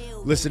few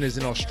listeners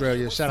in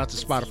Australia. Shout out to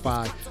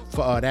Spotify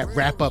for that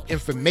wrap up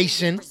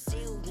information,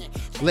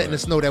 letting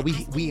us know that we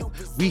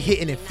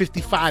hitting in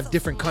 55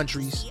 different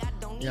countries.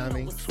 You know what I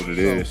mean? That's what it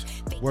is.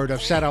 Word up.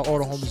 Shout out all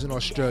the homies in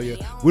Australia.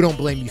 We don't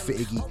blame you for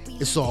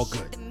Iggy. It's all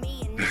good.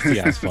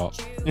 T.I.'s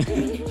fault.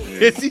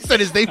 He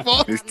said it's their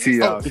fault. It's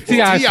T.I.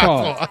 T.I.'s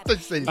fault. I thought you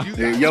said you.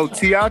 Yeah, yo,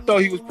 T.I. thought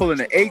he was pulling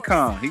an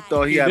Akon. He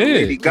thought he had a did.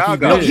 Lady He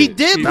Gaga. No, he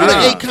did He pull did.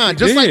 an Akon.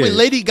 Just He like when did.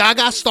 Lady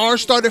Gaga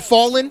stars started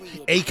falling,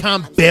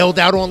 Akon bailed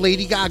out on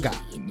Lady Gaga.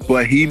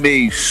 But he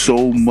made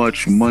so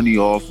much money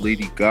off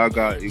Lady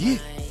Gaga. It was Yeah.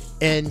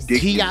 And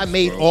ridiculous, T.I.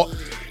 made bro. all.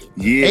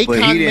 Yeah, but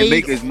Akon he didn't made-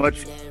 make as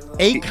much.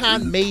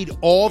 Akon made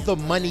all the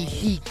money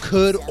he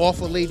could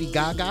off of Lady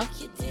Gaga.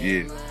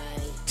 Yeah.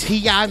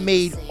 T.I.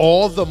 made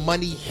all the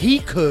money he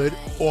could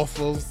off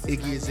of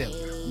Iggy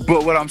Azalea.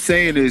 But what I'm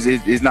saying is,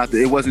 it's not.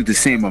 It wasn't the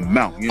same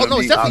amount. You know Oh no,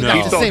 what it's I mean? definitely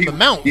No. not the same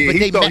amount. Yeah, but he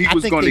they, thought he I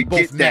was think gonna they both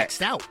get that.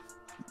 maxed out.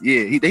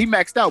 Yeah, he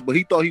maxed out, but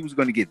he thought he was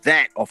going to get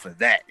that off of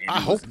that. and I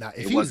it hope wasn't- not.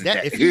 it If he was wasn't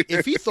that,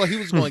 if he thought he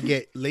was going to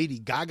get Lady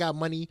Gaga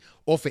money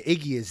off of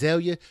Iggy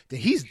Azalea, then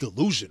he's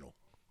delusional.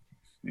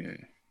 yeah.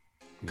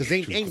 Because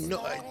ain't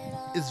no,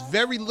 it's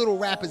very little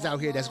rappers out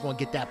here that's going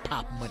to get that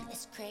pop money.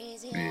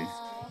 Yeah.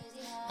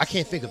 I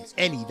can't think of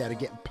any that are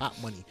getting pop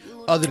money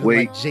other than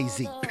Wait. like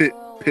Jay-Z.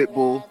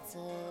 Pitbull.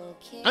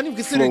 I don't even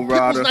consider Flo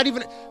Pitbull's Rida. not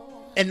even,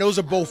 and those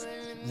are both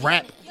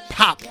rap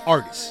pop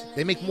artists.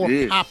 They make more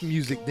Yeah. pop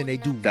music than they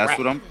do That's rap.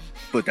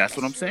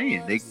 what I'm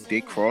saying.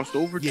 They crossed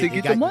over Yeah, to you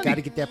get got, the money. got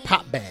to get that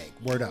pop bag.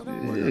 Word up.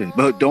 Word Yeah. up.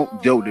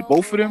 But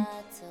both of them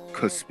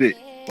could spit.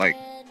 Like,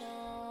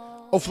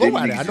 Oh, Flo Them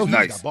Rida, I niggas know is he's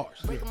nice. got bars.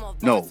 Yeah.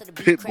 no,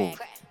 Pitbull.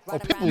 Oh,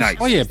 Pitbull's Nice.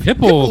 Oh yeah,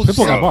 Pitbull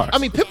got bars. I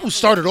mean, Pitbull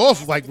started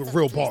off like with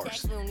real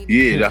bars.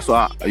 Yeah, that's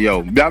why. I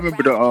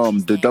remember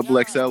the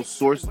double XL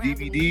Source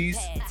DVDs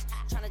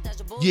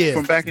Yeah.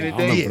 from back in the Yeah, I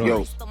day. remember Yo,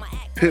 those.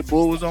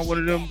 Pitbull was on one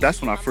of them.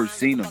 That's when I first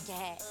seen him.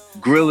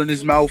 Grill in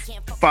his mouth,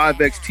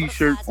 5X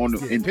T-shirt on the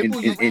Yeah,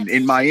 Pitbull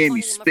in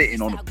Miami,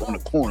 spitting on the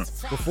corner.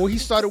 Before he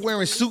started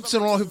wearing suits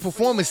and all his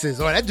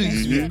performances. Oh, that dude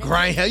used to be a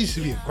grind. He used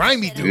to be a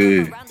grimy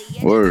dude. Mm-hmm.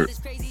 Yeah, word.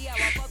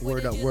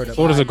 Word up, word up.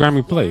 So does a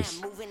Grammy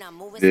place?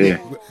 Yeah,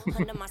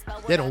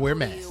 They don't wear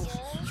masks.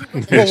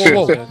 Whoa,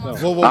 whoa, whoa, whoa,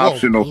 whoa, whoa.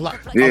 Optional. A lot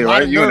Yeah, of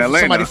right, you in nerve for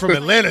somebody Atlanta. from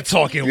Atlanta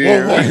talking.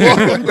 Yeah.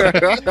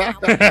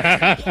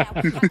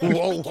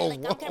 Whoa, whoa,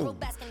 whoa, whoa.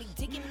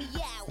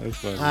 That's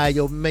funny. All right,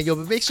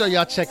 but make sure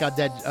y'all check out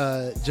that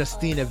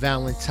Justina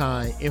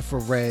Valentine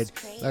Infrared.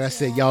 Like I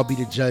said, y'all be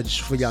the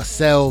judge for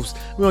yourselves.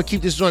 We're gonna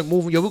keep this joint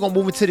moving. We're gonna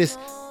move into this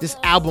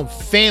album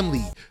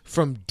Family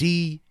from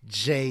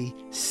DJ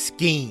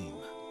Scheme.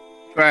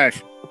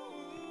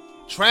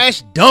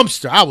 Trash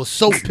Dumpster. I was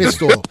so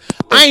pissed off.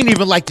 I ain't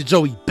even like the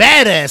Joey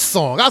Badass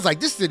song. I was like,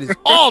 this shit is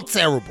all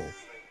terrible.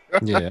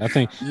 Yeah, I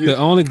think the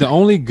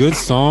only good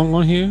song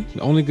on here,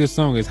 the only good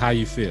song is How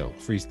You Feel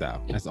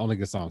freestyle. That's the only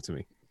good song to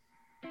me.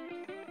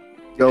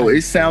 Yo,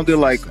 it sounded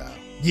like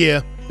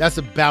Yeah, That's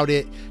about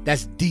it.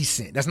 That's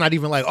decent. That's not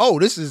even like,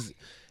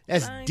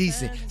 that's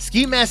decent.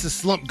 Ski Mask and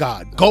Slump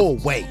God, go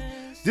away.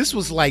 This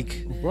was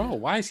like, bro,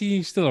 why is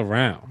he still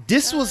around?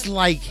 This was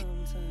like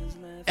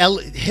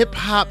hip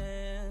hop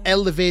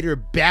elevator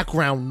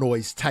background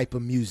noise type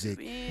of music.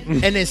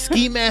 And then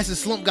Ski Mask and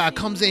Slump God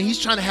comes in, he's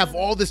trying to have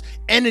all this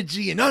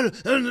energy and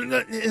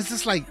it's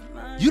just like,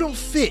 you don't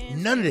fit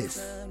none of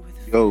this.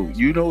 Yo,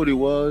 you know what it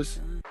was?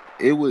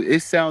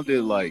 It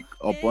sounded like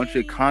a bunch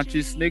of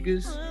conscious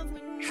niggas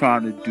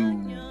trying to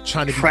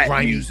be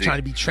grimy, music. trying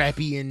to be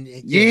trappy and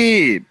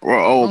yeah,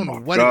 bro. Oh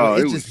my god,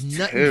 it just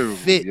nothing terrible,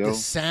 fit. Yo. The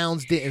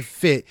sounds didn't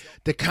fit.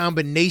 The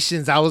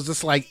combinations, I was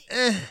just like,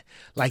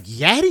 like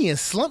Yachty and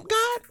Slump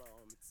God.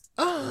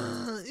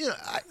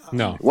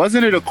 No,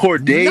 wasn't it a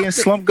Corday and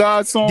Slump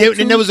God song?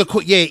 And there was a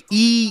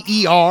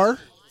EER.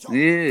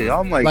 Yeah,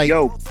 I'm like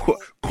yo,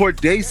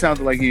 Corday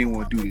sounded like he didn't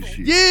want to do this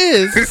shit.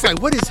 Yeah, it's just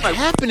like, what is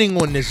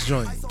happening on this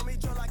joint?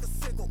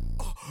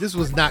 This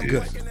was not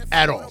good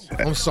at all.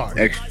 I'm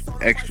sorry.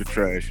 Extra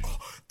trash.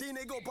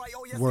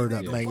 Word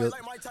up, man. Yo,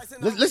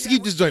 let's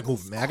keep this joint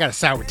moving, man. I got a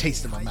sour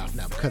taste in my mouth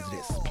now because of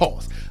this.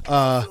 Pause.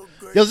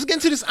 Let's get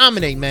into this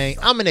Amine, man.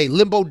 Amine,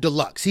 Limbo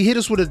Deluxe. He hit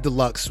us with a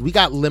deluxe. We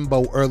got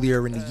Limbo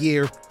earlier in the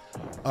year.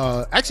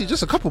 Actually,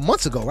 just a couple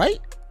months ago, right?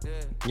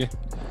 Yeah.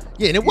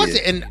 Yeah, and it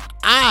wasn't. And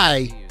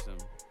I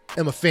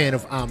am a fan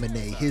of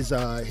Amine. His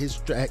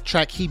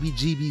track Heebie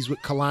Jeebies with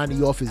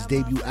Kalani off his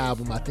debut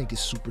album, I think is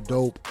super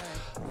dope.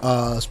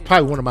 It's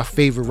probably one of my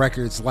favorite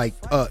records, like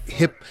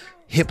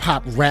hip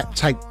hop rap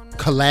type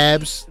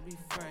collabs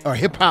or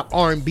hip hop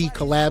R&B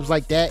collabs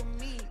like that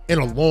in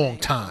a long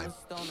time.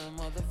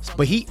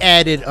 But he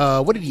added,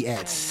 what did he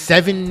add?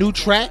 7 new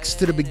tracks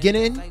to the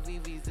beginning.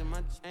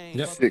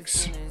 Yep.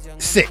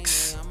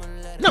 6.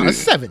 No, it's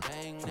 7.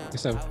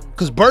 It's 7.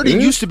 Because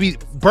Burden used to be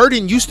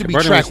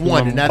track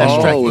 1, and now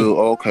that's track 8.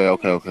 Okay.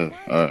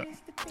 All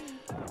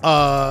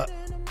right.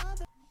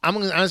 I'm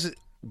gonna honestly,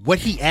 what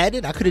he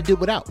added, I could have did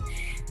without.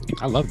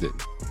 I loved it.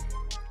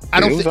 I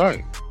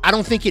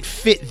don't think it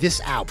fit this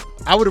album.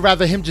 I would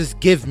rather him just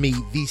give me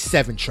these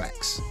 7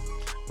 tracks.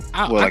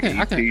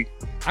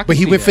 But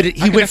he went for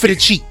the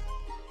cheat.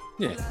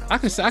 Yeah, I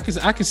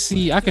can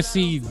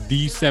see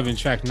these 7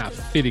 tracks not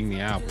fitting the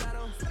album,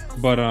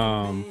 but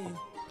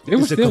it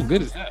was still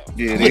good as hell.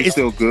 Yeah, it's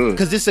still good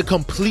because it's a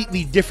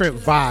completely different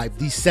vibe.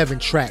 These 7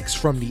 tracks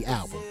from the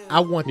album, I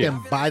want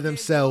them by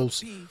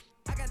themselves.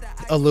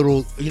 A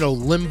little,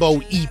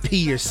 Limbo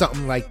EP or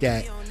something like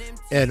that.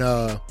 And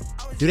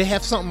do they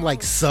have something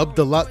like sub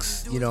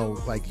deluxe?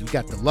 Like you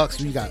got deluxe,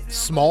 you got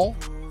small,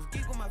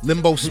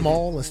 Limbo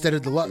small instead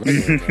of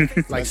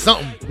deluxe, like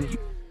something.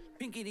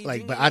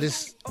 Like, but I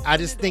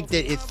just think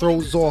that it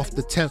throws off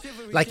the temp.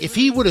 Like if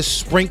he would have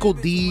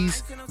sprinkled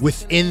these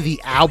within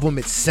the album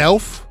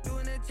itself,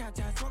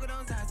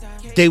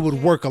 they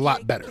would work a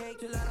lot better.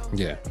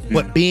 Yeah.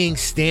 But being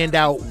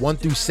standout 1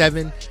 through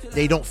 7,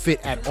 they don't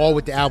fit at all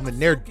with the album, and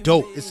they're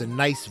dope. It's a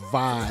nice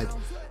vibe,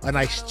 a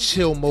nice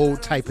chill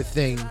mode type of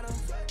thing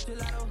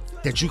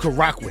that you can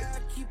rock with.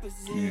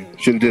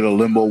 Should have did a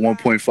Limbo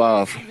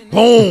 1.5.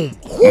 Boom.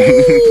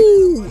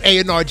 Woo!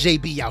 A&R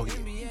JB out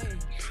here.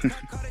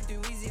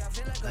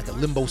 Like a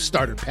Limbo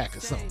starter pack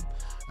or something.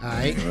 All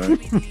right.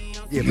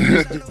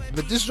 Yeah,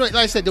 but this like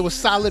I said, there was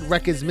solid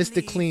records.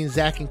 Mr. Clean,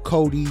 Zach and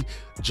Cody,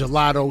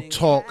 Gelato,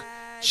 Talk,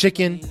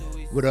 Chicken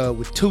with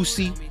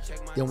Tusi.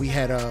 Then we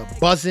had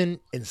Buzzin'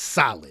 and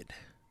Solid.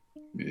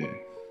 Yeah.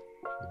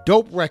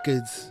 Dope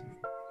records.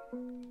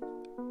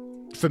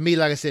 For me,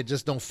 like I said,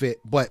 just don't fit.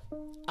 But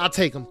I'll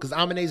take them because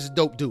Amine's a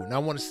dope dude, and I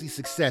want to see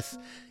success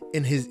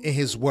in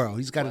his world.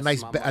 He's got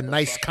a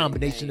nice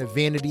combination of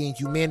vanity and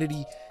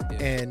humanity,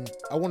 and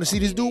I want to see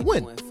this dude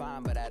win.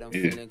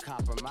 Yeah.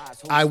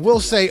 I will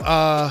say,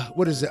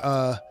 what is it?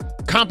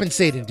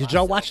 Compensating. Did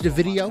y'all watch the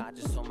video?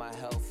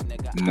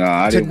 No,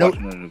 I didn't watch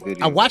none of the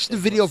video. I watched the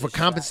video for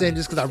Compensating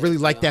just because I really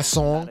like that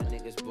song.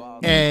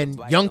 And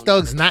Young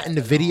Thug's not in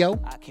the video.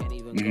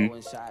 Mm-hmm.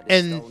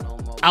 And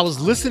I was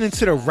listening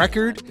to the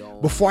record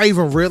before I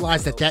even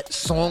realized that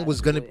song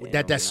was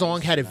that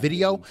song had a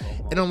video.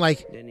 And I'm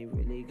like,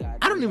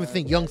 I don't even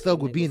think Young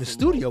Thug would be in the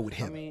studio with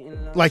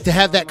him. Like to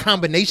have that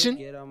combination.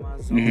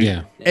 Mm-hmm.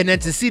 Yeah. And then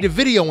to see the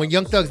video when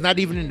Young Thug's not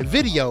even in the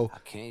video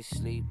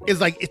is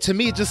like, to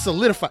me, it just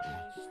solidified.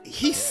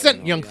 He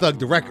sent Young Thug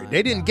the record.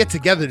 They didn't get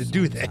together to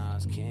do that.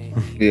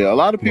 Yeah, a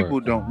lot of people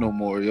don't know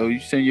more. Yo, you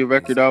send your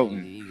record out,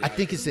 and I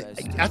think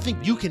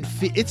you can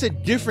fit. It's a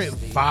different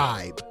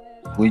vibe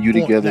when you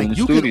together in the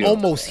studio. You can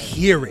almost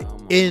hear it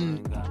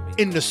in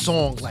the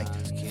song. Like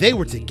they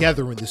were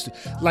together in this.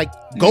 Like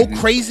Go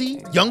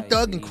Crazy, Young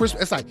Thug and Chris.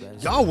 It's like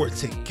y'all were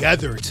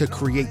together to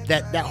create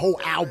that whole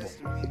album.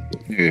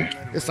 Yeah,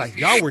 it's like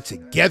y'all were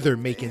together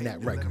making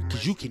that record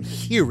because you can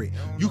hear it,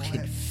 you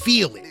can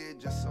feel it.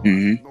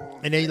 Mm-hmm.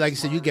 And then, like I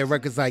said, you get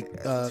records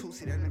like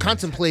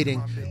Contemplating,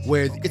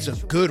 where it's a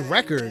good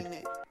record,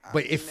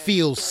 but it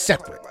feels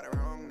separate.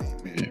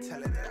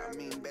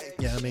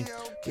 Yeah, I mean,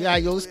 yeah,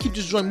 yo, let's keep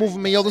this joint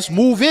moving, man. Yo, let's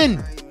move in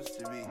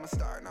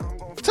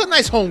to a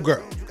nice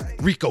homegirl,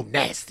 Rico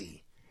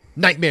Nasty,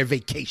 Nightmare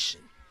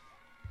Vacation.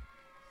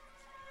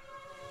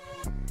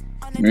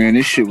 Man,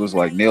 this shit was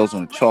like nails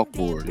on a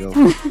chalkboard, yo.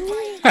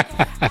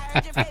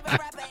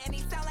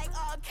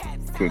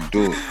 Couldn't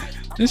do it.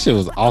 This shit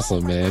was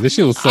awesome, man. This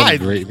shit was so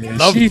great, man.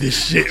 Love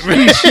this shit,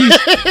 man.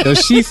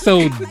 She's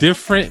so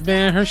different,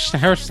 man.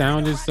 Her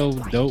sound is so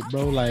dope,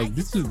 bro. Like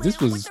this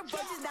was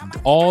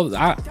all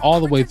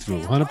the way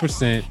through,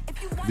 100%.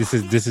 This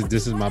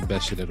is my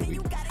best shit of the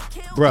week,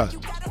 bruh.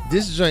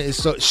 This joint is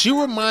so. She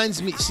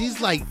reminds me. She's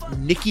like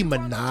Nicki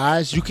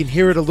Minaj. You can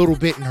hear it a little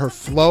bit in her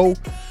flow,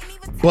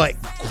 but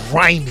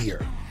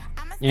grimier.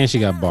 And she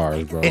got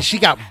bars, bro. And she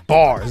got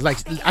bars. Like,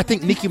 I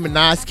think Nicki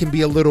Minaj can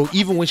be a little,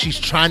 even when she's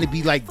trying to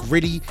be like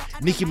gritty,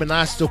 Nicki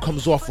Minaj still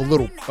comes off a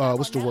little,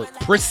 what's the word?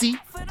 Prissy.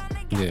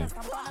 Yeah.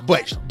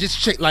 But this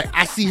chick, like,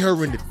 I see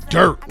her in the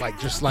dirt, like,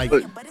 just like.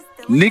 But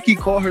Nicki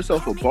called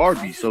herself a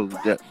Barbie, so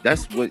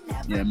that's what.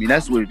 Yeah, I mean,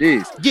 that's what it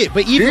is. Yeah,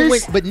 but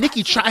but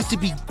Nicki tries to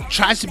be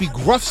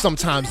gruff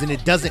sometimes, and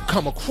it doesn't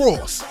come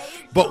across.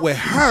 But with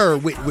her,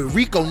 with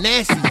Rico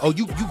Nasty, oh,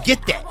 you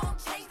get that.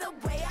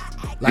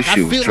 Like, I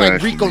feel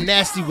like Rico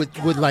Nasty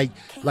would like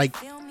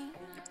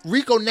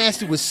Rico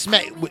Nasty would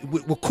smack would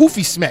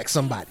Koofy smack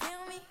somebody.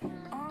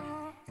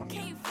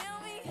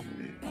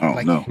 I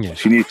don't know. Yeah.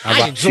 She needs.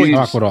 I enjoy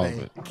rock with all of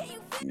it.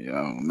 Yeah,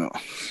 I don't know.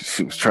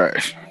 She was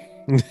trash.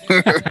 And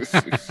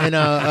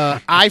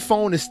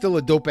iPhone is still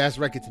a dope ass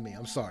record to me.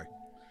 I'm sorry.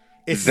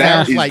 It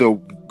That sounds is like the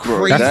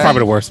crazy. That's probably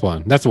the worst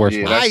one. That's the worst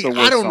Yeah, one. that's the worst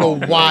I don't know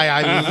song. why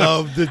I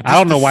love the. I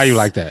don't know why you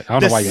like that. I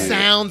don't the know why you like that.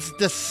 sounds,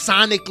 the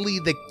sonically,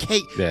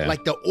 Yeah.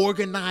 like the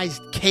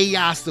organized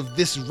chaos of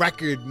this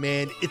record,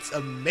 man. It's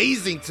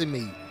amazing to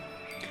me.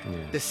 Yeah.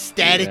 The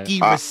staticky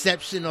Yeah.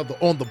 reception of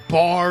on the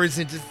bars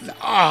and just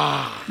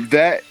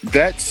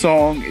That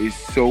song is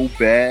so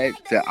bad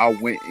that I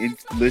went in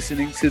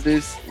listening to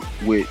this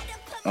with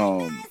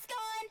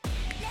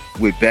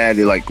bad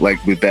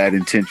with bad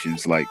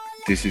intentions. Like,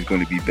 this is going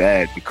to be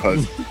bad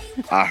because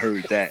I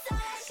heard that,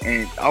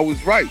 and I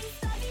was right.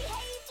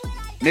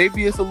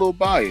 Maybe it's a little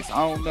biased.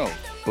 I don't know,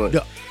 but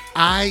No,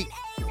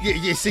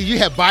 yeah. See, you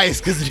have bias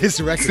because of this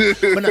record.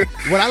 But no,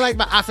 what I like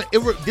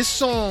about this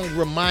song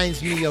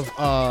reminds me of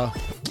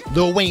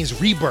Lil Wayne's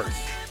Rebirth.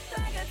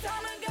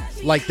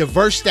 Like the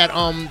verse that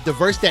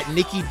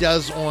Nicki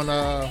does on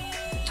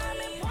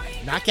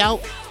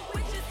Knockout.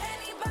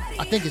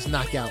 I think it's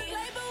Knockout.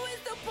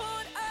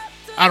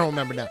 I don't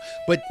remember now,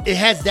 but it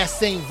has that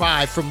same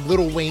vibe from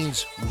Lil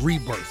Wayne's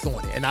Rebirth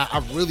on it, and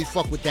I really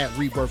fuck with that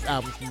Rebirth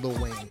album from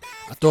Lil Wayne.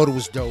 I thought it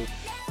was dope,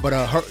 but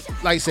her,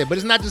 like I said, but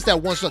it's not just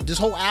that one song. This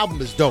whole album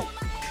is dope,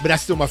 but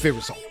that's still my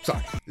favorite song.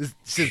 Sorry,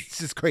 it's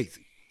just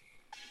crazy.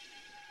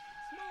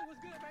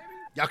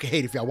 Y'all can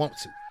hate if y'all want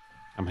to.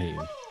 I'm hating.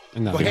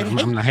 No, Go ahead.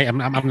 I'm not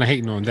hating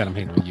on that. I'm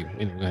hating on you.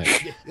 Anyway, go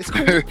ahead. Yeah, it's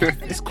cool.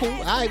 It's cool.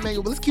 All right, man.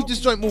 Well, let's keep this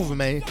joint moving,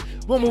 man.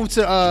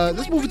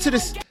 Let's move into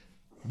this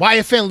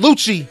YFN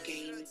Lucci.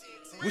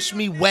 Wish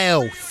Me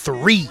Well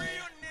 3.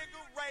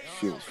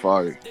 shit was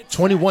fire.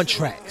 21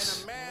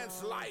 tracks.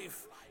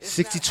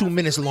 62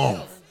 minutes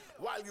long.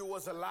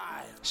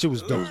 Shit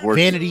was dope. It was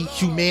Vanity,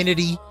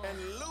 Humanity,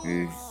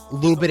 Yeah. a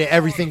little bit of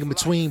everything in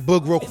between.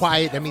 Boog real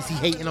quiet. That means he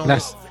hating on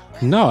us.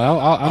 No,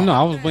 I know.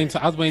 I was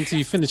waiting till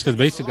you finish because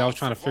basically I was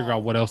trying to figure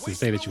out what else to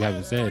say that you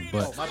haven't said.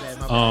 But My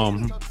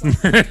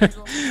bad.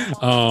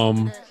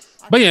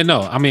 but yeah,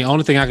 no. I mean,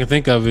 only thing I can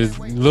think of is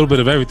a little bit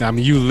of everything. I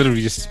mean, you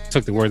literally just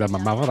took the words out of my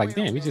mouth. I was like,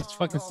 damn, he just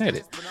fucking said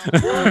it.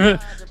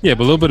 Yeah, but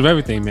a little bit of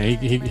everything, man.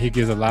 He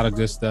gives a lot of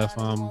good stuff.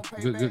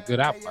 Good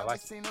album. I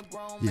like it.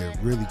 Yeah,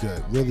 really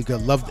good. Really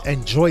good.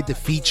 Enjoyed the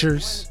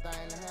features.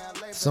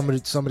 Some of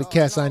the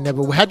cats I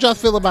never. How'd y'all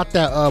feel about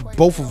that?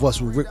 Both of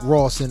us with Rick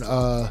Ross and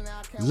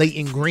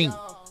Leighton Green.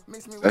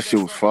 That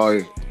shit was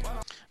fire.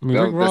 I mean,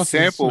 Rick The Ross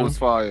sample is, was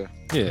fire.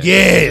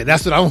 Yeah.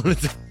 That's what I wanted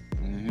to.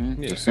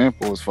 Mm-hmm. Yeah. The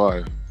sample was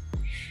fire.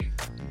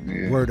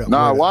 Yeah. Word up,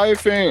 Nah, word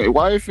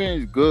YFN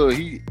is good.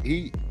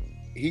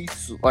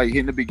 He's like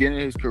in the beginning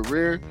of his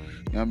career. You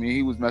know what I mean,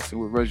 he was messing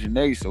with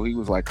Regine, so he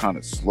was like kind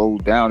of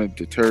slowed down and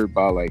deterred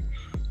by like,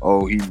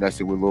 oh, he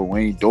messing with Lil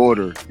Wayne's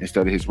daughter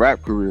instead of his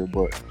rap career.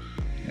 But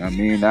you know what I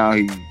mean, now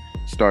he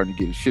starting to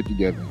get his shit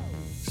together.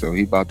 So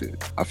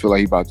I feel like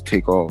he about to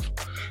take off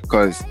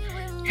because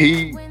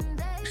he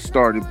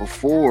started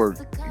before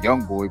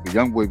YoungBoy, but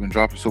YoungBoy been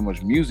dropping so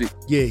much music.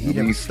 Yeah, he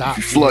never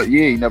stopped.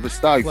 He never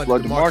stopped. He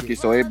flooded the market,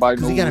 so everybody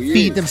knows Because he gotta who he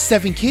feed is. them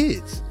 7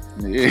 kids.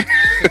 Yeah.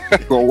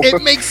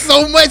 It makes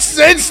so much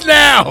sense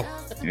now.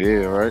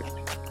 Yeah, right.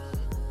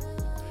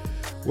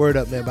 Word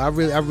up, man. But I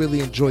really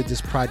enjoyed this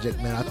project,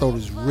 man. I thought it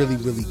was really,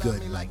 really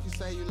good. Like,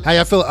 how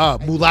y'all feel?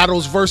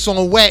 Mulatto's verse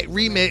on Wet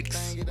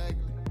remix.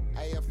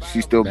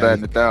 She's still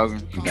batting 1,000.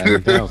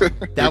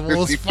 That one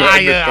was She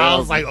batting fire. I 1,000.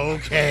 was like,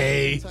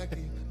 okay.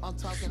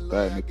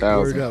 Batting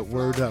 1,000.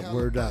 Word up.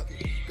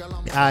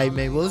 All right,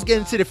 man. Well, let's get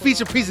into the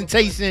feature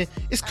presentation.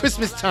 It's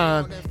Christmas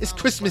time. It's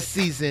Christmas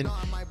season.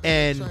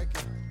 And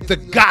the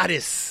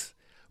goddess,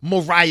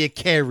 Mariah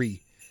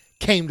Carey,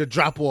 came to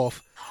drop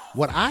off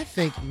what I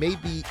think may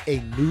be a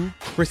new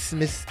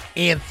Christmas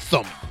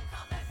anthem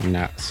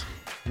Nuts.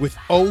 with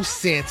Oh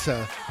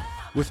Santa,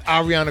 with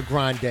Ariana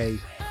Grande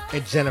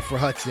and Jennifer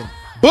Hudson.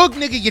 Boog,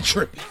 nigga, you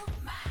tripping.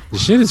 The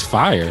shit is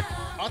fire,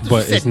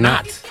 but it's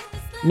not.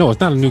 No,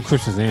 it's not a new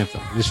Christmas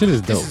anthem. This shit is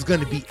dope. This is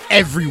gonna be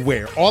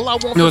everywhere. All I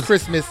want for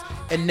Christmas,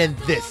 and then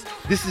this.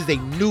 This is a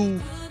new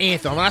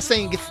anthem. I'm not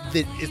saying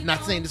it's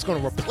not saying it's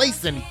gonna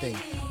replace anything,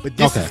 but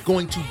this is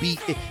going to be.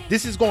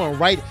 This is going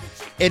right.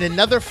 In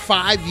another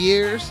 5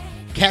 years,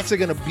 cats are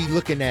gonna be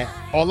looking at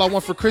All I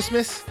Want for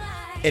Christmas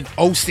and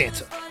Oh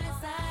Santa.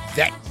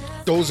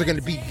 Those are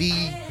gonna be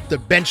the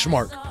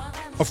benchmark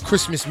of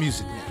Christmas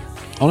music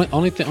now.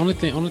 Only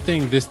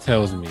thing this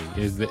tells me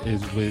is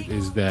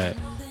that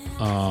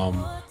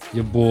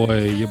your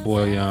boy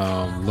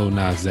Lil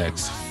Nas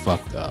X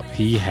fucked up.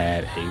 He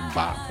had a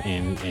bop,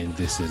 and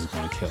this is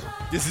gonna kill him.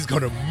 This is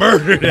gonna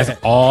murder that. That's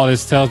all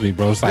this tells me,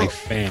 bro. It's like,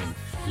 fam,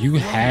 you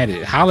had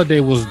it. Holiday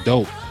was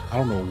dope. I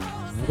don't know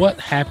what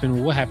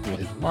happened. What happened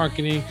with his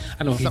marketing?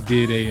 I know he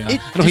did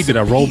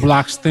a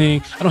Roblox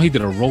thing.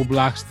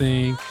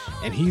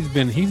 And he's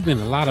been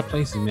a lot of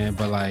places, man.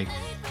 But like,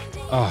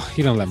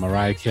 he don't let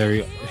Mariah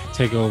Carey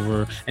take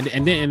over,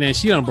 and then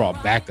she done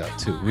brought backup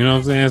too. You know what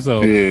I'm saying?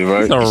 So yeah,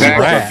 right.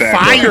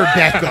 Fire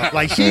backup.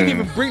 Like she didn't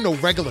even bring no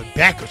regular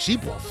backup. She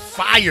brought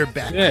fire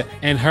backup. Yeah,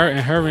 and her and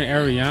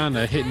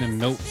Ariana hitting them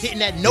notes, hitting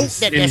that note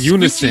that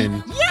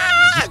unison.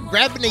 Yeah,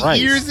 grabbing the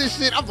ears and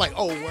shit. I'm like,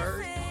 oh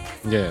word.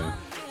 Yeah.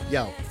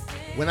 Yo,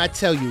 when I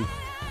tell you,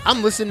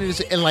 I'm listening to this,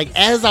 and like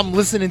as I'm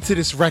listening to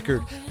this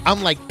record,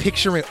 I'm like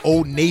picturing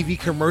Old Navy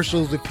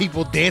commercials with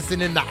people dancing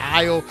in the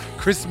aisle,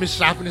 Christmas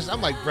shopping.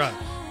 I'm like, bruh,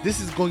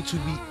 this is going to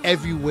be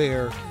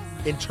everywhere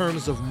in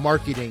terms of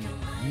marketing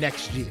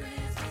next year.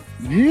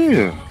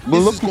 Yeah,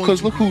 well, look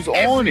who's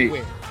on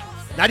it.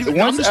 Not even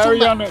once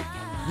Ariana.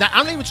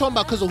 I'm not even talking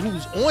about because of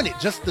who's on it.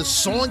 Just the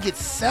song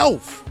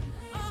itself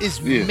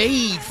is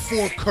made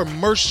for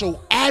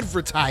commercial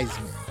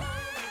advertisement.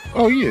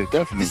 Oh yeah,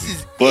 definitely. This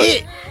is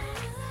it.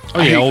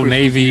 Oh yeah, Old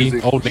Navy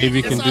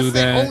can do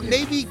that. Old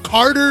Navy,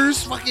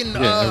 Carter's, fucking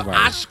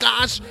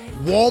Oshkosh,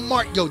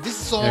 Walmart. Yo, this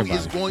song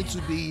is going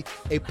to be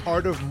a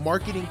part of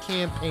marketing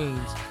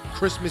campaigns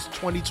Christmas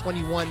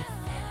 2021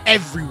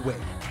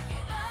 everywhere.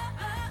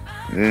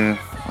 Yeah,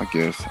 I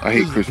guess. I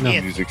hate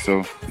Christmas music,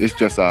 so it's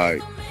just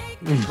alright.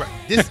 Right.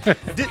 This,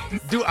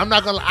 dude, I'm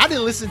not gonna lie. I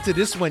didn't listen to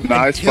this one.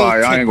 Nah, it's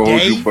fire. I ain't gonna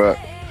hold you, but.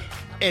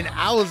 And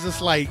I was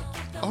just like,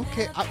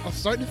 okay, I'm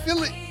starting to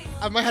feel it.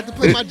 I might have to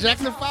play my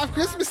Jackson 5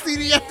 Christmas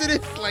CD after this.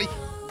 Like,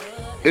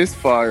 it's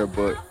fire,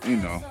 but you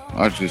know,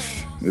 it is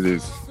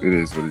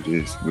what it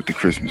is with the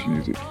Christmas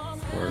music.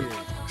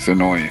 Yeah. It's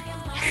annoying.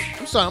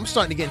 I'm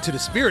starting to get into the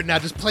spirit now,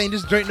 just playing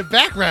this joint in the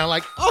background.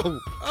 Like,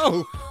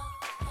 oh,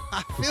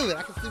 I feel it.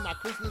 I can see my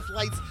Christmas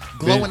lights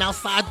glowing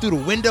outside through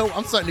the window.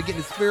 I'm starting to get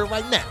in the spirit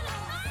right now.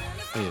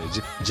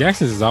 Yeah,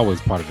 Jackson's is always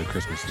part of the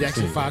Christmas.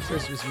 Jackson 5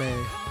 Christmas,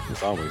 man.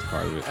 It's always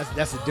part of it.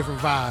 That's a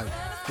different vibe.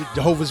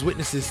 Jehovah's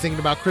Witnesses singing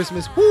about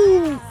Christmas.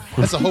 Woo!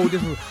 That's a whole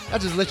different.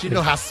 That just lets you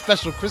know how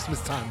special Christmas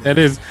time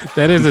is.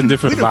 That is a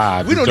different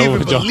vibe. We don't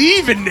even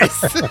believe in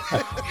this.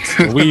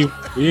 we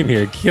in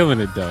here killing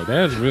it though.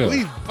 That's real.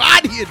 We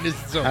bodying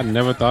this joke. I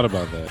never thought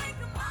about that.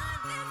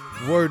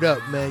 Word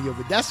up, man. Yo,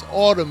 but that's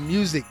all the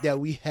music that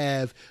we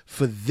have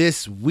for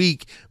this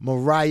week.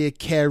 Mariah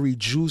Carey,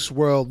 Juice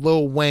WRLD,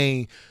 Lil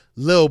Wayne,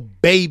 Lil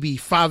Baby,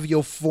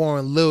 Fivio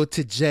Foreign, Lil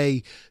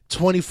Tjay,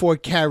 24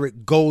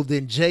 Karat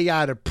Golden, Jay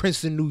out of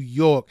Princeton, New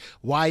York,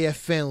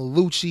 YFN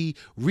Lucci,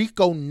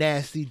 Rico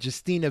Nasty,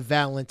 Justina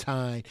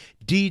Valentine,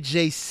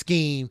 DJ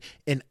Scheme,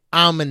 and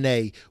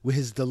Amine with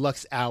his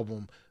deluxe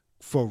album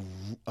for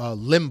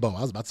Limbo.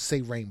 I was about to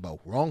say Rainbow.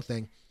 Wrong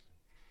thing.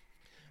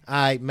 All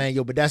right, man.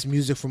 Yo, but that's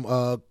music from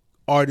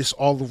artists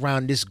all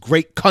around this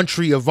great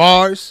country of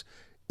ours.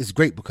 It's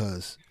great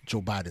because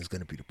Joe Biden is going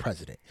to be the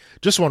president.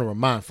 Just want to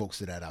remind folks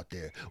of that out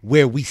there,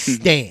 where we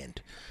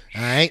stand.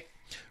 All right.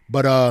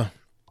 But,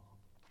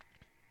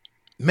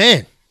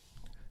 man,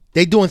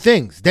 they doing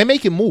things. They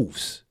making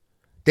moves.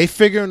 They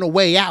figuring a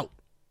way out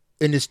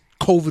in this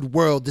COVID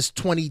world, this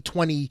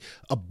 2020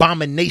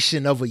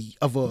 abomination of a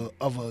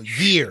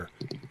year.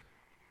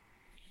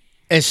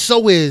 And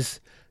so is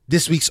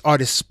this week's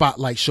Artist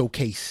Spotlight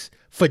Showcase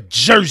for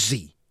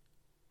Jersey.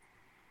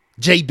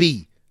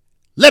 JB,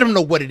 let them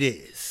know what it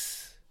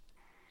is.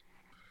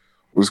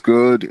 What's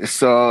good? It's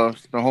the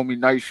homie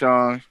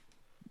Nightshine.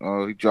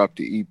 He dropped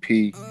the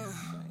EP.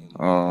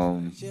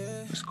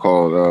 It's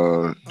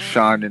called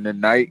Shine in the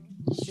Night.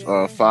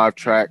 5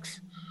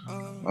 tracks.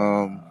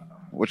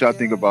 What y'all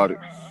think about it?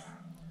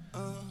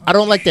 I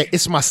don't like that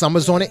It's My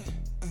Summers on it.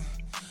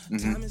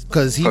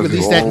 Because he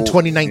released that in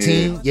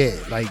 2019. Yeah,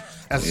 like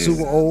that's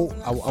super old.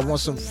 I want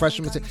some fresh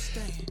material.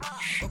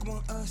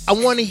 I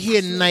want to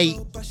hear Knight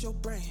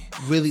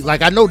really,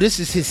 like, I know this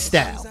is his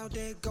style.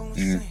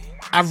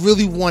 I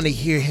really want to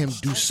hear him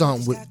do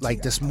something with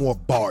like this more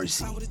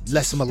barsy,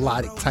 less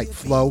melodic type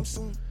flow,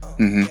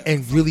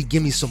 and really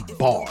give me some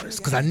bars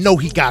because I know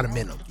he got them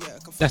in him.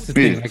 That's the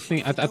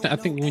thing. I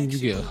think when you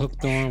get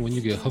hooked on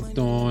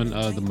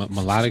the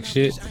melodic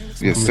shit,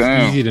 it's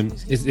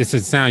a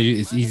sound.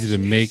 It's easy to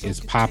make.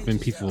 It's popping.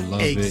 People love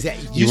it.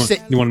 You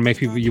want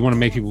to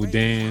make people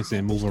dance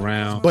and move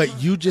around.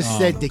 But you just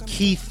said the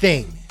key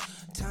thing.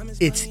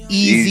 It's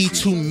easy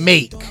to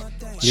make.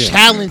 Yeah.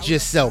 Challenge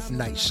yourself,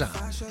 Night Shine,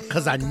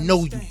 because I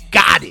know you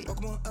got it.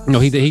 No,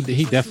 he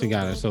definitely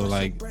got it.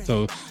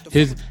 So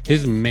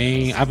his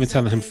main, I've been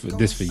telling him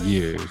this for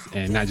years,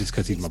 and not just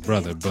because he's my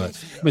brother,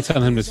 but I've been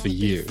telling him this for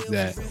years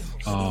that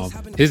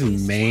his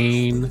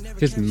main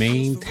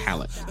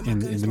talent in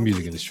the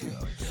music industry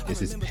is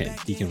his pen.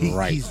 He can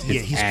write.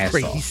 He's ass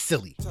crazy. off. He's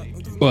silly,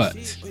 but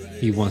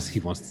he wants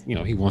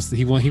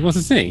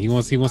to sing. He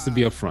wants to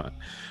be up front.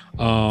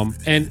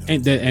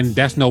 And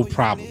that's no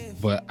problem.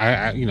 But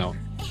I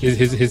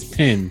his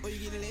pen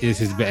is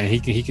his best, and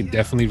he can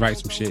definitely write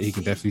some shit. He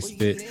can definitely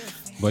spit.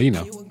 But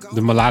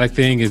the melodic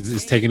thing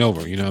is taking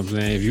over. You know what I'm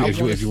saying?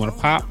 If you want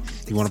to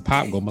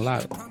pop, go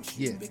melodic.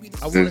 Yeah,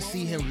 I want to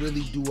see him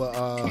really do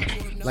a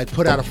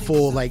put out a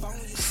full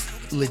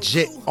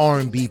legit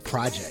R&B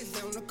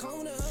project.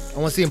 I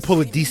want to see him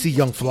pull a DC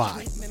Young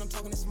Fly.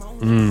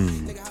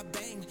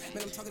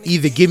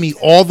 Either give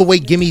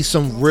me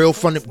some real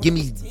fun, give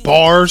me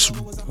bars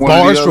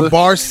for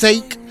bars'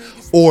 sake,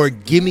 or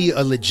give me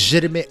a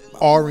legitimate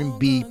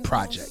R&B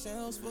project.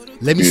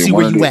 Let me see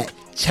where you at.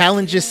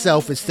 Challenge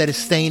yourself instead of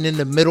staying in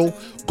the middle.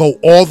 Go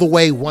all the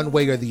way, one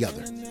way or the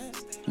other.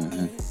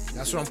 Mm-hmm.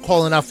 That's what I'm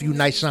calling out for you,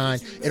 Night Shine,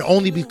 and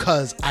only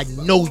because I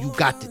know you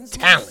got the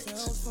talent,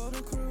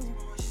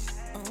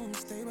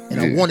 and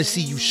I want to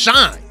see you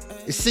shine.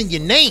 It's in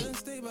your name.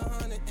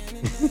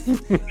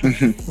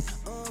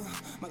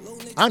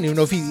 I don't even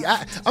know if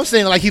I'm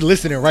saying like he's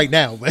listening right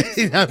now, but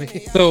you know what I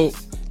mean?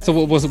 So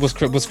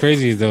what's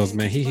crazy though is,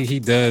 man, he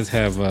does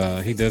have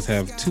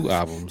 2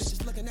 albums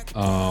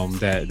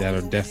that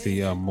are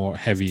definitely more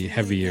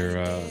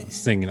heavier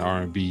singing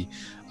R&B.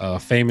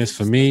 Famous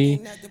for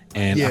Me,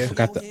 and I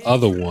forgot the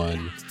other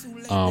one.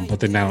 But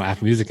they're not on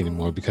Apple Music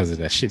anymore because of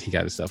that shit he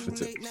got himself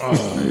into.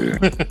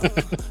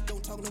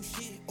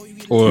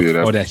 Or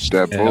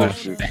that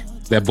bullshit.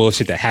 That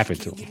bullshit that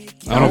happened to him.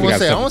 I don't want to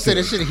say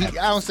that shit.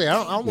 I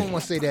don't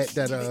want to say that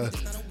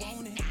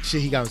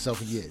shit he got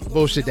himself in. Yeah,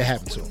 bullshit that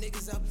happened to him.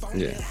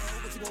 Yeah.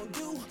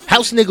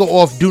 House Nigga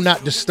off Do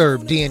Not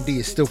Disturb D&D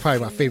is still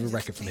probably my favorite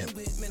record from him.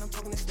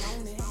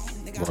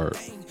 Word.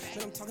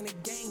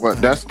 Well,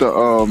 that's the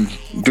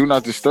Do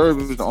Not Disturb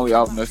is the only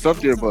album that's up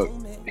there, but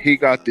he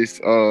got this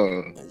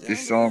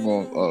song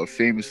on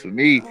Famous for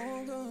Me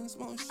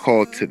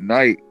called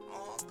Tonight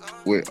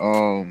with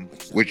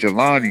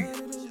Jelani.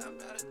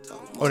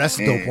 Oh, that's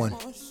a dope one.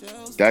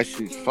 That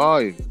shit's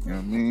fire. You know what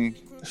I mean?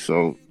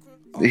 So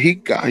he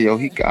got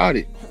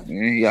it.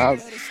 Man.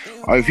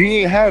 If he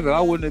ain't have it,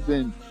 I wouldn't have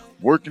been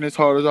working as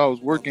hard as I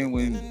was working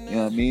when, you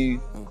know what I mean,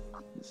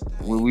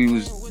 when we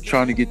was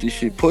trying to get this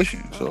shit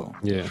pushing. So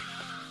yeah.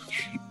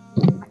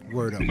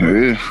 Word up.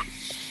 Yeah.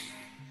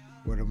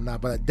 Word up.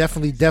 Not, but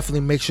definitely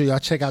make sure y'all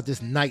check out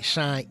this Night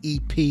Shine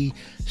EP,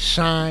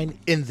 Shine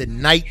in the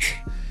Night.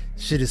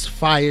 Shit is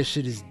fire.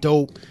 Shit is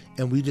dope.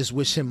 And we just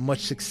wish him much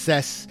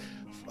success.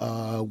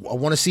 I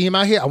want to see him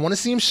out here. I want to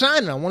see him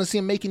shining. I want to see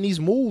him making these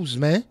moves,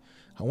 man.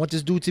 I want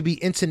this dude to be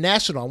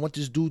international. I want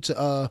this dude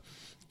to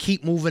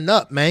keep moving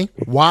up, man.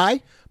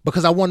 Why?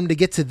 Because I want him to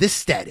get to this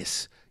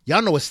status.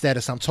 Y'all know what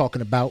status I'm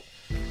talking about.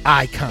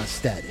 Icon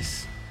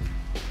status.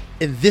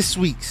 And this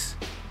week's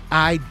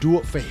I Do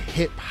It for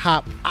Hip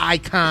Hop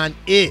icon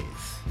is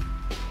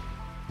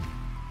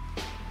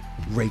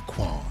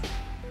Raekwon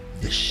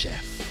the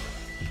Chef.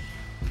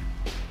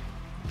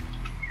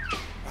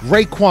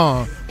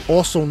 Raekwon,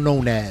 also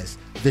known as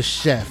the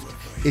Chef,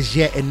 is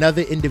yet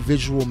another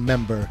individual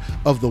member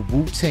of the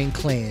Wu-Tang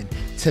Clan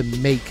to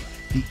make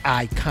the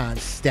icon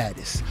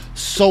status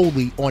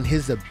solely on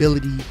his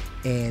ability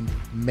and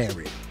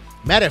merit.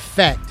 Matter of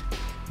fact,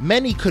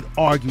 many could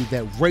argue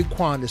that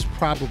Raekwon is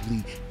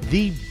probably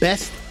the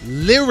best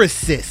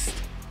lyricist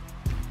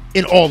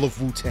in all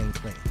of Wu-Tang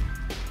Clan.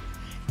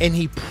 And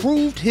he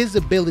proved his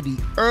ability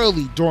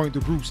early during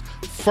the group's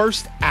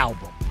first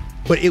album.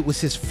 But it was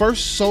his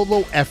first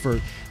solo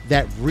effort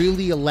that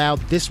really allowed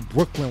this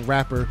Brooklyn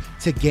rapper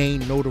to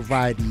gain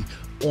notoriety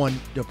on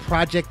the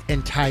project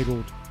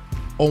entitled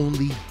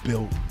Only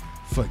Built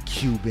for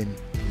Cuban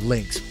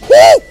Links.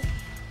 Woo!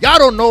 Y'all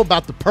don't know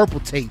about the Purple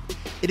Tape.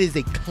 It is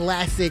a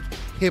classic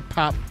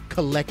hip-hop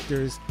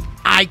collector's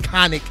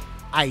iconic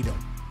item.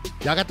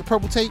 Y'all got the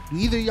Purple Tape? Do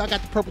either of y'all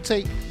got the Purple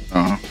Tape?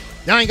 Uh-huh.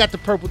 Y'all ain't got the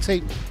Purple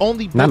Tape.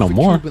 Only Not Built no for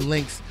more. Cuban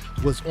Links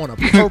was on a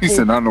purple He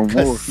said, "Not no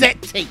more."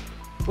 cassette tape.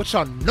 What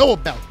y'all know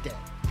about that?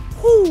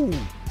 Whoo,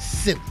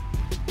 silly.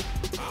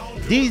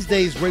 These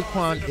days,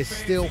 Raekwon is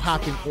still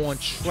hopping on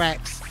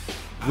tracks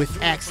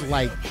with acts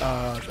like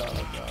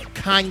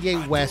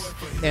Kanye West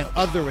and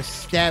other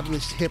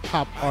established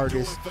hip-hop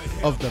artists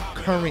of the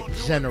current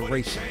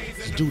generation.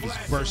 This dude is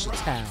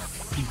versatile.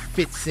 He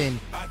fits in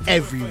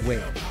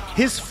everywhere.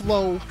 His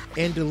flow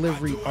and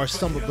delivery are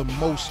some of the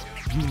most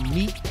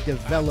unique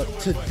developed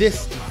to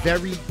this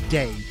very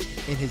day,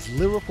 and his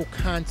lyrical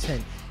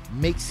content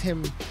makes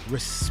him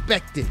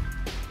respected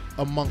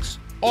amongst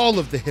all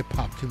of the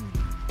hip-hop community.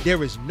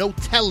 There is no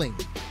telling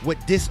what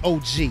this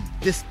OG,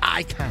 this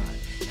icon,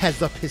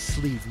 has up his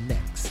sleeve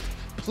next.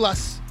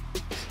 Plus,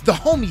 the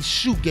homie's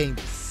shoe game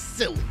is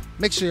silly.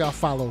 Make sure y'all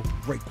follow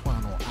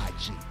Raekwon on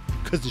IG,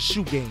 because the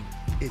shoe game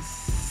is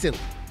silly.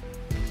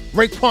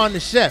 Raekwon the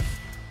Chef,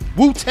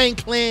 Wu-Tang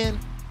Clan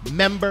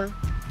member.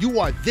 You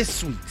are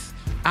this week's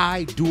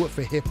I Do It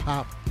for Hip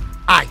Hop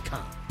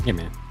icon. Yeah,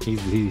 man.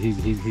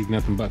 He's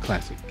nothing but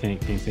classic.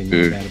 Can't say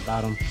nothing bad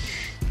about him.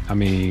 I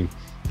mean,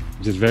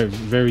 just very,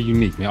 very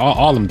unique, man.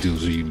 All them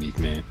dudes are unique,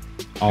 man.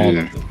 All of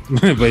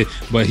them.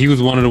 but he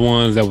was one of the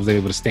ones that was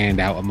able to stand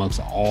out amongst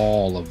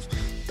all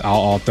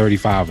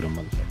 35 of them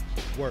motherfuckers.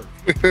 Word.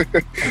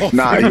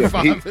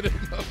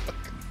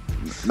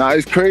 Nah,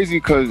 it's crazy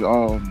because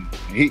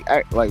he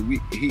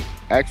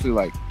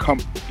actually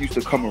used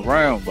to come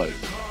around like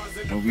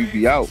when we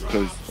be out,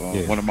 because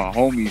one of my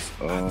homies,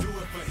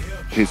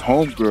 his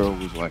homegirl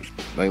was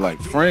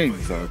like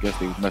friends. So I guess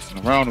they was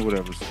messing around or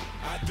whatever. So,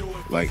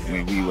 like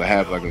when we would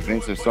have like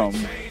events or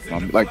something,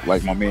 like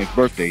my man's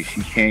birthday,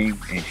 she came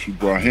and she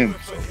brought him.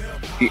 So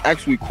he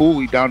actually cool.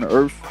 He down to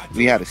earth.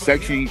 We had a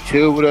section. He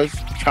chilled with us,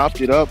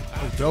 chopped it up.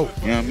 Oh, dope.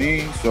 You know what I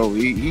mean? So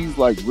he's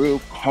like real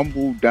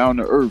humble, down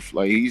to earth.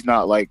 Like he's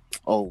not like,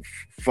 oh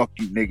fuck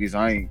you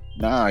niggas.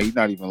 He's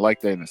not even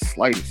like that in the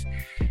slightest.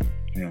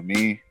 You know what I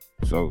mean?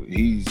 So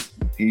he's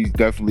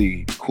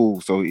definitely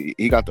cool. So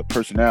he got the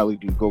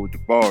personality to go with the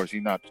bars.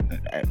 He's not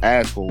an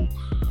asshole.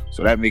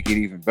 So that make it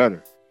even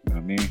better. You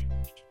know what I mean?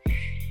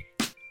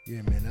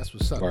 Yeah, man, that's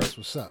what's up. Right. That's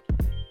what's up.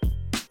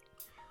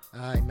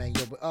 All right, man.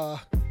 Yo, but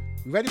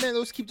you ready, man?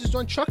 Let's keep this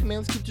joint trucking, man.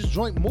 Let's keep this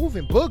joint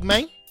moving. Boog,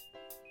 man.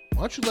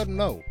 Why don't you let them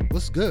know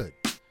what's good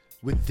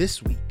with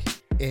this week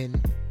in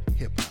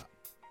hip hop?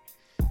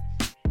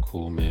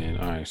 Cool, man.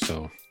 All right,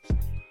 so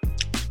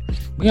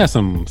we had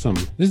some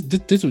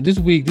this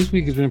week has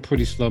been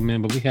pretty slow,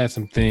 man, but we had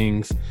some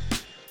things.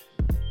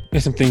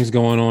 There's some things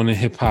going on in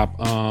hip hop.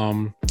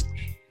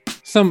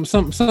 Some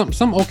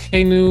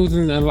okay news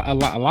and a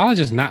lot of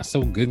just not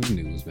so good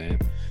news, man.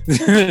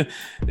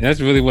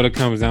 That's really what it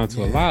comes down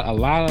to. Yeah. A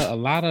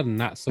lot of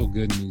not so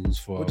good news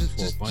for a bunch of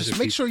people. Just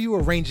make sure you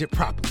arrange it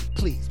properly,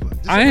 please.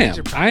 I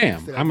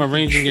am. I'm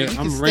arranging it.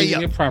 I'm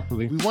arranging it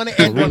properly. We want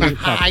to end on a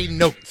high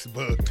note,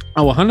 but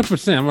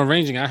 100%. I'm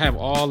arranging. I have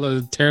all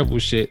the terrible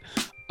shit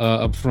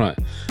up front.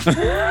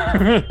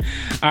 All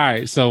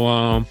right.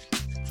 So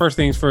first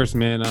things first,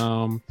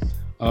 man.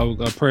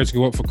 Prayers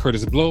go up for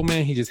Curtis Blow,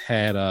 man. He just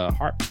had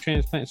heart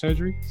transplant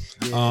surgery.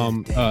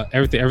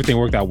 Everything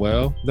worked out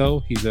well,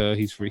 though. He's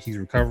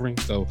recovering,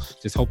 so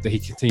just hope that he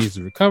continues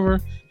to recover.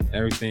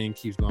 Everything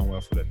keeps going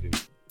well for that dude.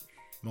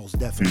 Most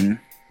definitely.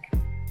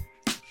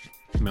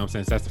 You know what I'm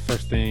saying? So that's the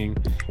first thing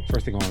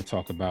I want to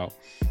talk about.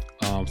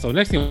 So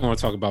next thing I want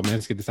to talk about, man,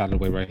 let's get this out of the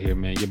way right here,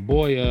 man. Your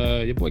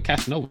boy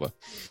Casanova.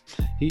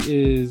 He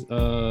is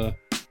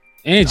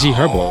and G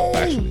Herbo,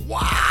 actually.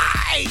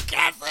 Why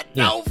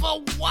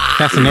Casanova? Why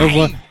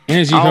Casanova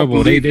and G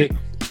Herbo? They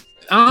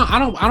I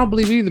don't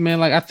believe either, man.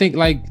 Like I think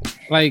like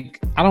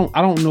I don't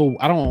know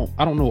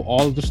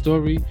all of the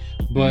story,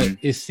 but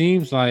it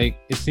seems like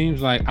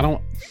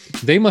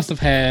they must have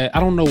had I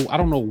don't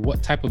know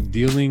what type of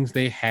dealings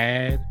they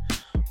had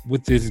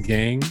with this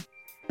gang.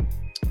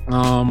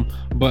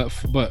 But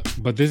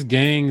this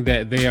gang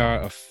that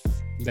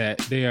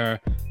they are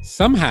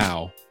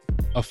somehow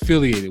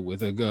affiliated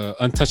with a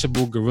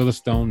untouchable Gorilla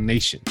Stone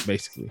Nation,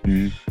 basically.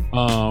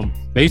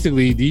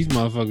 Basically these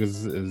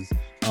motherfuckers is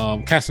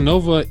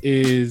Casanova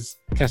is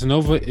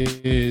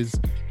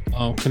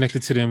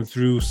connected to them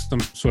through some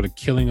sort of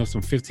killing of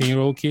some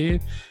 15-year-old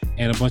kid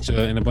and a bunch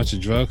of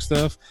drug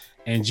stuff,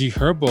 and G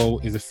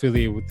Herbo is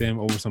affiliated with them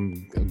over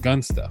some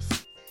gun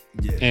stuff.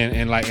 Yeah.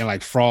 And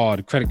like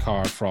fraud, credit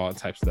card fraud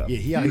type stuff.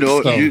 Yeah,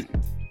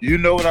 you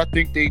know what I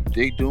think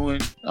they doing?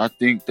 I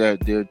think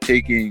that they're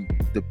taking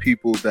the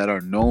people that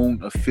are known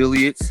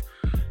affiliates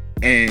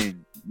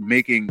and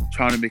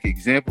trying to make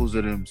examples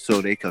of them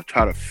so they can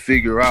try to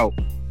figure out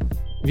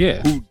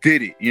who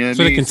did it. You know what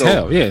I mean? So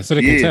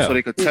they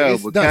can tell.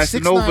 But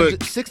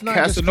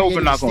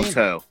Casanova not gonna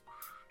tell.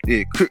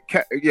 Yeah,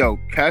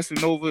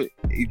 Casanova.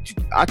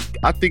 I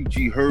think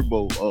G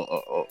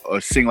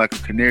Herbo sing like a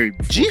canary.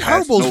 G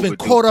Herbo's been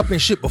caught up in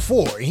shit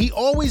before, and he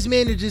always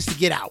manages to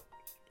get out.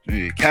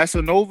 Yeah,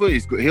 Casanova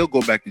he'll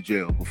go back to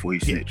jail before he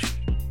snitch.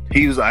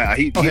 He was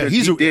he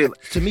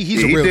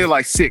did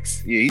like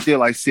 6. Yeah, he did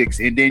like 6,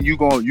 and then you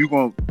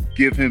gonna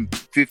give him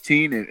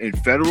 15 in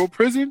federal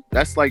prison?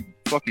 That's like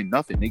fucking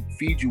nothing. They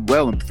feed you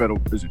well in federal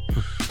prison.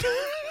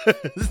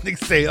 This nigga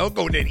say, "I'll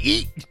go there and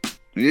eat."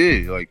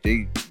 Yeah, like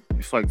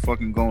it's like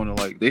fucking going to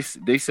like they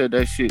said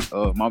that shit.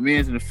 My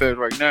man's in the Fed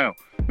right now.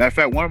 Matter of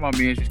fact, one of my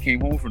mans just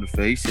came home from the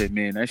Fed. He said,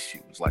 "Man, that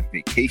shit was like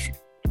vacation."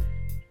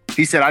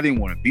 He said, "I didn't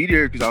want to be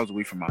there because I was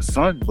away from my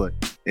son, but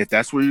if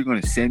that's where you're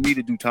going to send me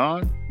to do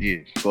time, yeah,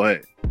 go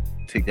ahead,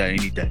 take that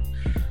any day."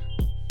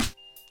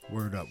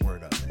 Word up,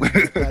 man.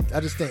 I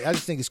just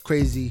think it's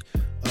crazy.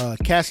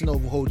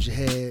 Casanova, hold your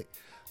head,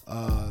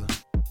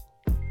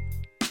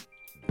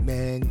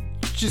 man.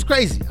 It's just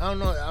crazy. I don't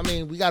know. I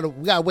mean, we gotta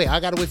wait. I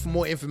gotta wait for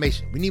more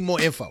information. We need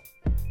more info.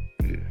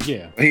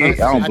 Yeah. I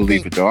don't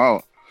believe it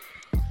though.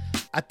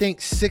 I think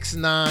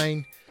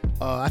 6ix9ine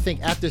I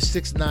think after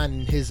 6ix9ine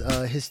and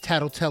his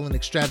tattletailing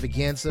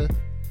extravaganza,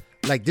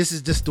 like this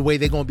is just the way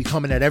they're gonna be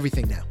coming at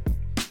everything now.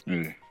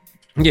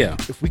 Yeah.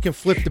 If we can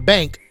flip the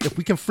bank,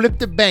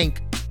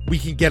 we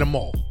can get them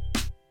all.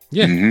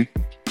 Yeah.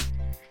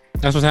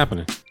 That's what's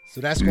happening.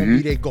 So that's gonna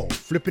be their goal,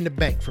 flipping the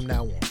bank from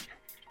now on.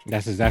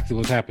 That's exactly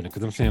what's happening.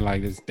 Because I'm saying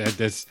like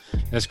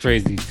that's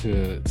crazy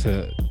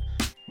to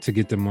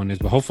get them on this.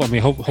 But hopefully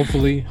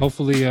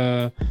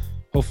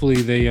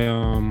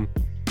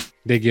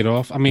they get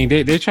off. I mean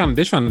they're trying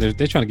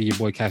to give your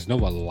boy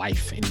Casanova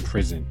life in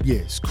prison. Yeah,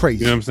 it's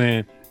crazy. You know what I'm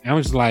saying? And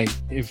I'm just like,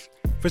 if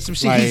for some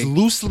shit he's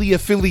loosely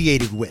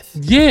affiliated with.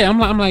 Yeah, I'm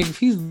like if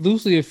he's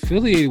loosely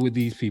affiliated with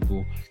these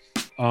people,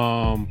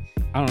 I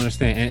don't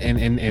understand.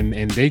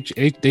 And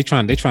they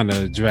trying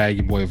to drag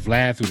your boy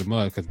Vlad through the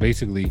mud because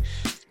basically,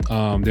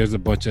 there's a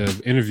bunch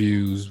of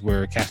interviews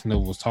where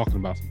Casanova was talking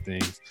about some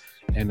things,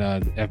 and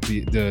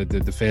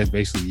the feds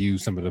basically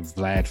used some of the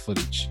Vlad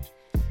footage.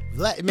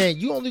 Vlad, man,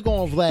 you only go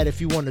on Vlad if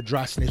you want to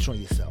dry snitch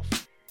on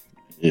yourself.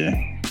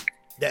 Yeah.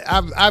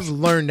 I've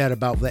learned that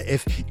about Vlad.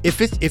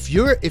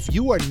 If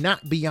you are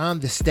not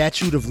beyond the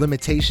statute of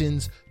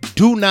limitations,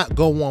 do not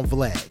go on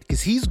Vlad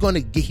because he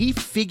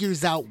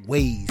figures out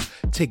ways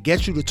to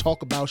get you to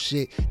talk about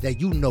shit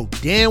that you know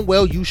damn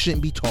well you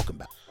shouldn't be talking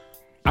about.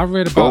 I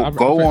read about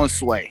go on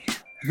Sway.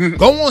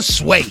 Go on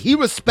Sway. He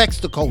respects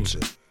the culture.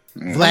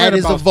 Vlad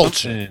is a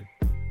vulture.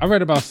 I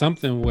read about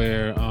something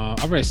where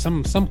I read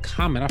some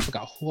comment. I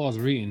forgot who I was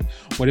reading,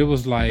 but it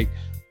was like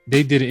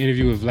they did an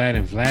interview with Vlad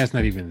and Vlad's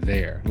not even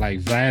there.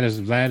 Like Vlad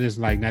is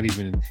like not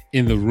even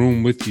in the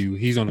room with you.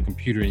 He's on the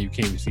computer and you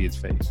can't even see his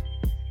face.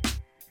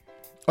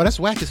 Oh, that's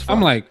whack as fuck.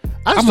 I'm like,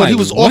 I thought he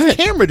was off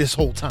camera this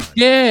whole time.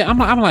 Yeah, I'm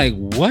like,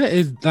 what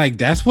is like?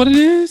 That's what it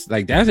is.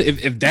 Like that's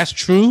if that's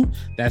true,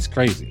 that's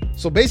crazy.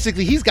 So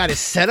basically, he's got it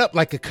set up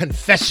like a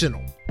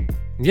confessional.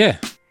 Yeah.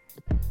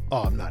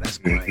 Oh no, that's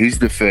great. He's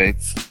the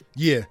feds.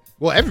 Yeah.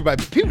 Well,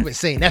 people been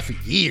saying that for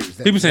years.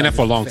 People been saying that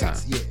for a long time.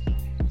 Yeah.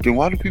 Then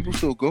why do people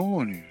still go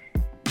on here?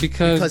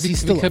 Because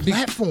he's still a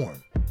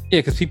platform. Yeah,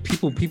 because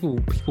people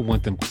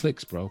want them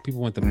clicks, bro.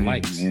 People want them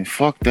likes. Man,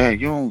 fuck that.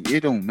 It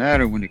don't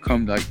matter when it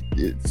comes like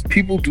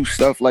people do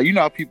stuff like you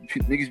know how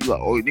niggas be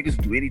like, oh,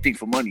 niggas do anything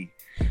for money.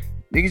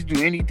 Niggas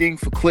do anything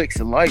for clicks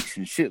and likes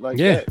and shit like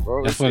that,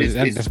 bro. That's what it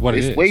is.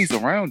 There's ways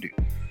around it.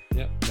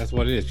 Yeah, that's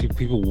what it is.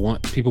 People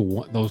want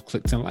those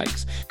clicks and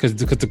likes because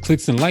the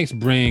clicks and likes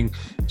bring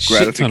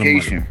shit ton of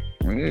money.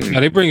 Yeah. No,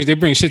 they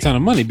bring shit ton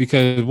of money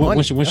because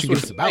once you get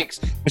the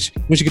likes,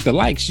 once you get the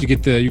likes, you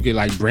get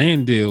like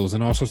brand deals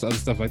and all sorts of other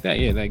stuff like that.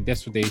 Yeah, like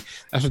that's what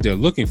they're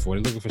looking for.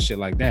 They're looking for shit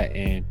like that,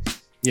 and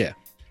yeah,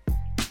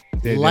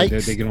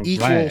 likes they get on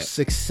equal Vlad.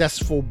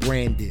 Successful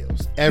brand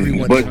deals.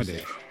 Everyone knows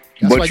that.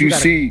 But you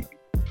see,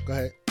 go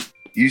ahead.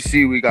 You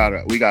see, we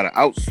gotta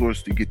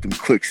outsource to get them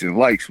clicks and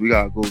likes. We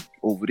gotta go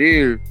over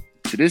there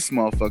to this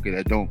motherfucker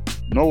that don't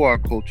know our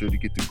culture to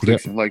get them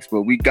clicks and likes.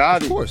 But we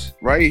got it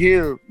right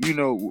here, you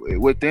know,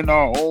 within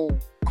our own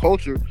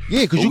culture.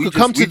 Yeah, because you could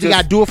come to the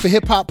I Do It for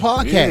Hip Hop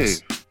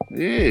podcast.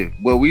 Yeah.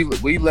 Well, we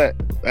let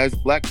as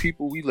black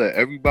people, we let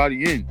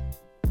everybody in,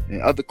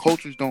 and other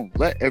cultures don't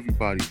let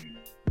everybody in.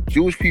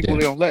 Jewish people,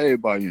 they don't let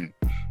everybody in.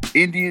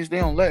 Indians, they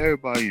don't let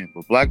everybody in.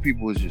 But black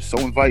people is just so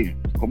inviting.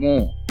 Come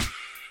on.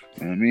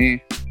 You know what I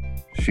mean?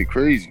 Shit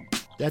crazy.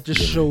 That just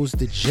shows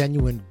the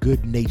genuine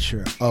good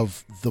nature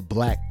of the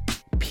black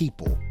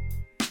people.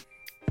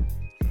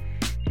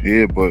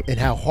 Yeah, but and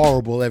how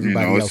horrible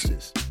everybody else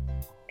is.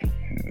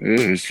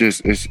 It's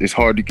just it's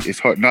hard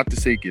not to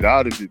say get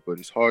out of it, but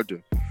it's hard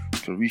to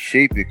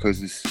reshape it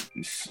because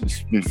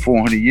it's been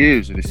 400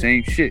 years of the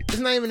same shit. It's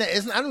not even that.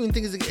 I don't even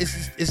think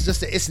it's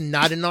just that it's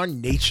not in our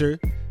nature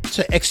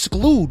to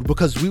exclude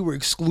because we were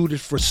excluded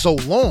for so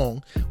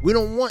long. We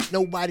don't want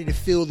nobody to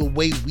feel the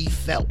way we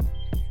felt.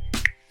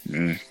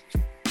 Yeah.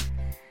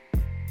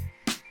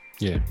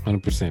 Yeah,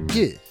 100%, man.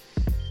 Yeah.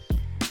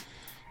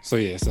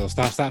 So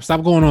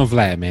stop going on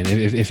Vlad, man.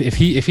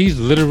 If he's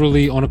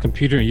literally on a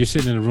computer and you're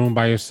sitting in a room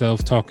by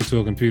yourself talking to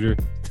a computer,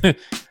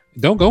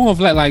 don't go on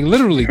Vlad. Like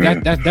literally,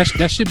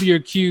 that should be your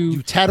cue.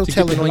 You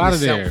tattletelling on yourself. Of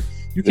there.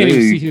 You can't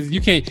even see his.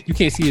 You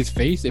can't see his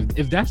face.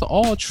 If that's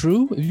all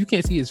true, if you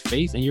can't see his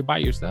face and you're by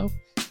yourself,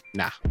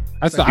 nah.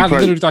 I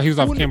literally thought he was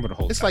off camera the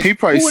whole time. Like, he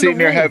probably sitting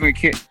there having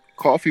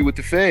coffee with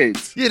the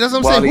feds. Yeah, that's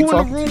what I'm saying. Who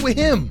in the room with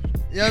him?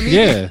 You know what I mean?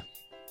 Yeah,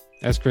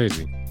 that's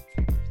crazy.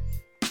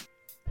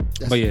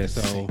 But yeah,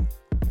 so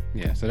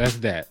that's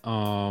that.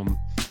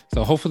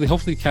 So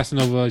hopefully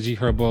Casanova, G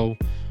Herbo,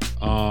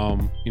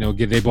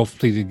 they both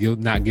pleaded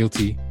not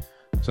guilty.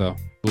 So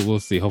we'll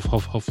see.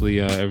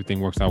 Hopefully everything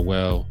works out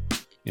well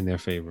in their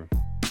favor.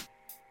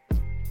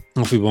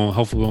 Hopefully we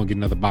won't get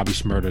another Bobby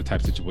Shmurda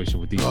type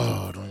situation with these.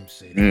 Oh, don't even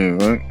say that.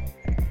 Yeah, right.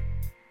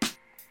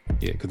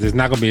 Yeah, because there's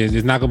not gonna be a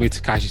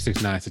Tekashi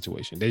 6ix9ine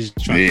situation. They just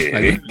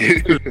trying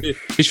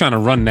he's trying to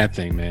run that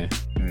thing, man.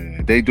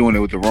 Yeah, they doing it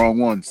with the wrong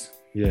ones.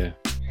 Yeah,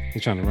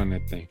 he's trying to run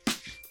that thing.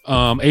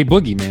 A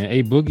Boogie, man.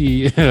 A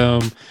Boogie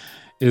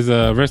is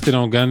arrested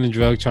on gun and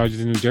drug charges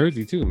in New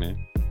Jersey too, man.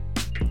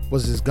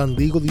 Was his gun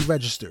legally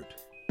registered?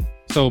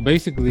 So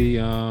basically,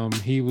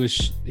 he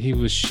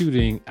was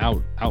shooting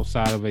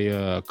outside of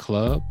a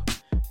club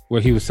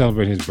where he was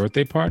celebrating his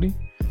birthday party.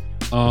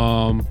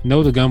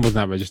 No, the gun was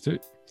not registered.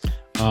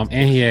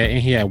 And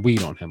he had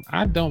weed on him.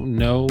 I don't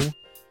know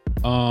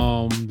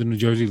the New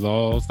Jersey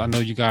laws. I know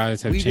you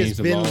guys have changed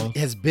the laws.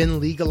 Has been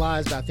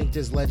legalized. I think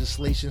there's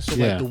legislation. So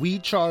like the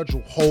weed charge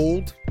will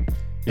hold.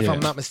 If I'm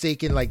not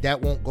mistaken, like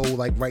that won't go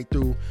like right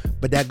through.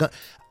 But that gun,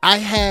 I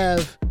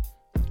have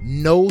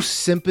no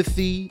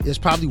sympathy. It's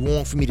probably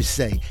wrong for me to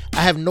say.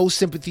 I have no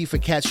sympathy for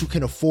cats who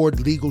can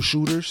afford legal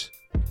shooters.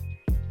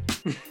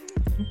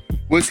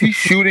 Was he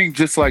shooting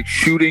just like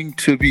shooting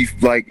to be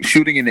like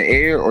shooting in the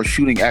air or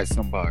shooting at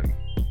somebody?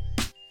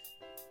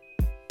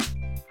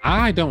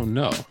 I don't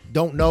know.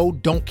 Don't know,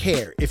 don't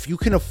care. If you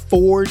can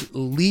afford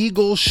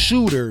legal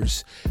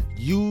shooters,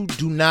 you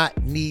do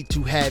not need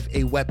to have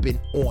a weapon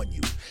on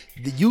you.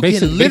 You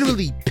can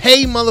literally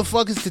pay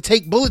motherfuckers to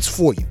take bullets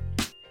for you.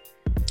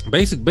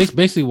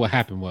 Basically what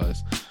happened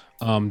was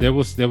there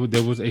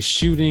was a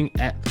shooting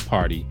at the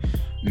party,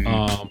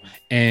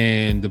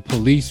 and the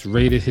police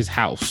raided his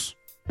house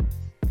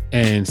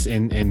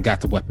and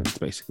got the weapons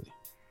basically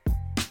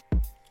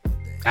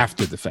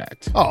after the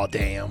fact. Oh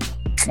damn.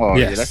 Oh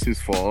yes. Yeah, that's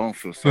his fault. I don't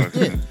feel sorry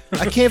for him.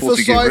 I can't feel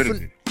sorry for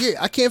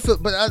I can't feel,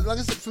 but like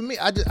I said, for me,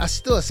 I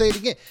still say it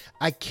again.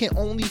 I can't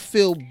only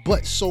feel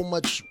but so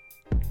much,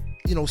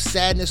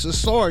 sadness or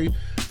sorry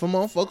for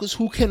motherfuckers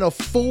who can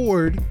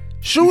afford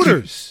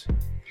shooters.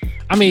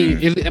 I mean,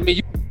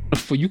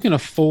 you can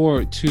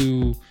afford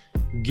to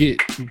get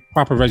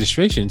proper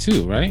registration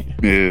too, right?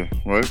 Yeah,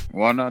 right.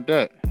 Why not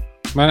that?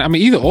 I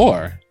mean, either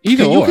or.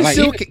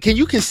 Can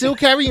you conceal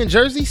carry in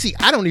Jersey? See,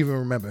 I don't even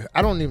remember.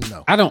 I don't even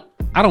know. I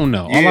don't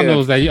know. Yeah. All I know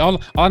is that all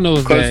I know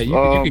is that you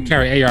can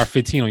carry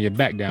AR-15 on your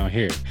back down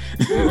here.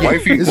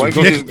 Wifey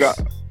just got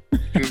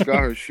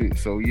her shit.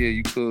 So yeah,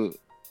 you could.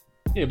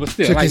 Yeah, but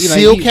still, to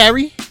conceal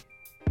carry.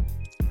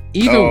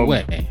 Either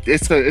way,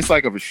 it's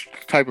like a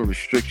type of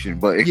restriction,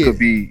 but it could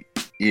be.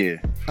 Yeah,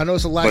 I know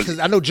it's a lot because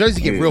I know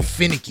Jersey get real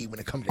finicky when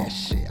it comes to that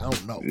shit. I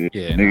don't know.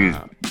 Yeah,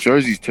 niggas,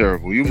 Jersey's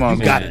terrible. You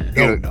might as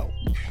well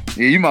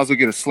you might as well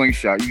get a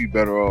slingshot. You'd be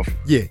better off.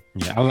 Yeah.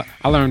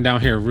 I learned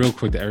down here real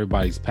quick that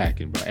everybody's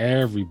packing, bro.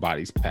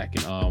 Everybody's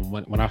packing.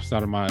 When I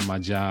started my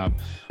job,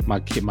 my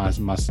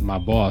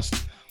boss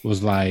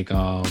was like,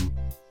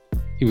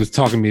 he was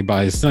talking to me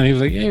about his son. He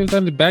was like, yeah, he was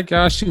in the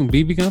backyard shooting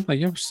BB guns. I'm like,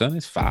 your son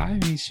is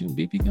 5. He's shooting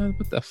BB guns.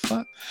 What the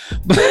fuck?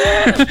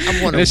 I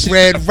want a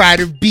Red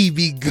Ryder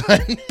BB gun.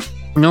 You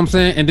know what I'm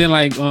saying? And then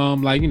I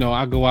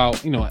go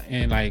out,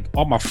 and like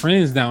all my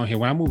friends down here,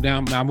 when I moved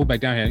back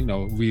down here,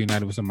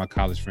 reunited with some of my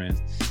college friends,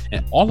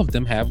 and all of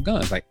them have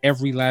guns, like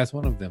every last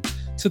one of them,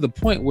 to the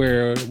point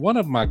where one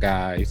of my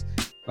guys,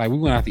 like we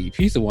went out to eat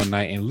pizza one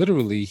night and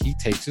literally he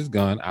takes his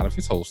gun out of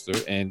his holster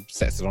and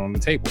sets it on the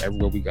table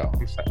everywhere we go. I'm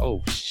just like,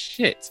 oh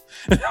shit.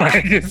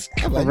 Like it's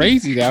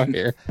crazy down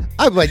here.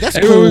 I'm like, that's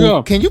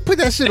cool. Can you put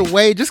that shit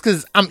away just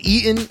because I'm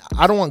eating?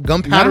 I don't want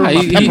gunpowder on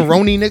my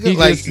pepperoni, nigga.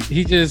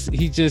 He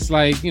just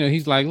like,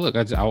 he's like, look,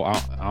 I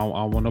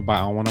don't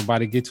want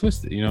nobody to get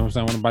twisted. You know what I'm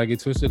saying? I want nobody to get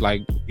twisted.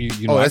 Like,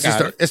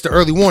 it's the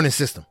early warning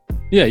system.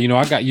 Yeah,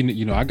 I got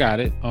I got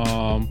it.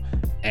 And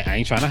I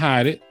ain't trying to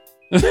hide it.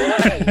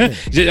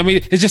 I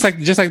mean, it's just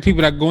like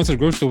people that go into the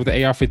grocery store with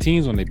the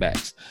AR-15s on their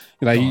backs.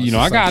 Like,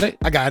 I got it.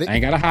 I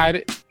ain't gotta hide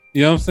it.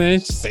 You know what I'm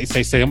saying?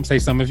 Say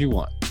something if you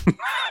want.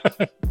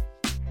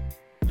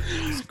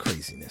 It's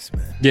craziness,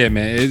 man. Yeah,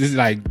 man. It's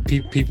like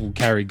people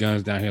carry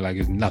guns down here like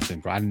it's nothing,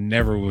 bro. I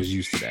never was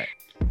used to that.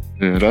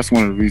 Yeah, that's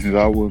one of the reasons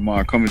I wouldn't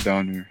mind coming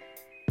down there.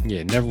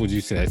 Yeah, never was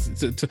used to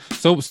that.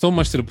 So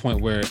much to the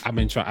point where I've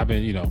been trying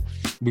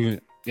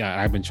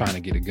to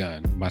get a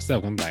gun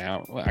myself. I'm like,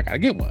 I gotta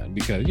get one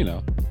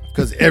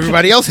because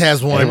everybody else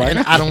has one, and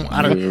I don't.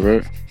 Yeah,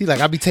 right. He's like,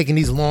 I'll be taking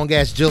these long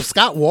ass Jill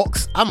Scott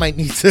walks. I might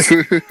need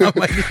to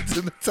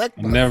protect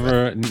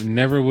myself.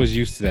 Never was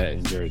used to that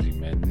in Jersey,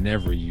 man.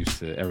 Never used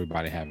to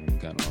everybody having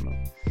a gun on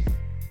them.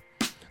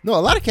 No,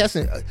 a lot of cats.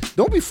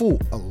 Don't be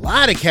fooled. A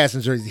lot of cats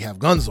in Jersey have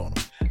guns on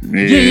them.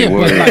 Yeah,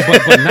 but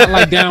not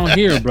like down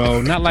here,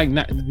 bro. Not like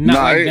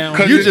down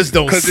here. You just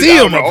don't see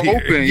them up here.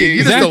 Open.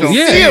 You just don't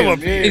see them up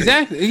here.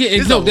 Exactly. Yeah,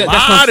 there's a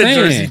lot of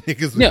Jersey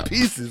niggas with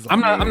pieces.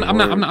 I'm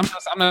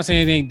not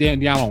saying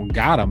y'all don't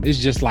got them. It's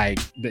just like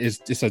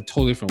it's a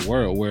totally different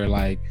world where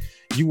like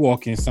you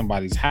walk in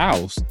somebody's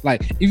house.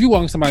 Like if you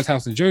walk in somebody's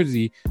house in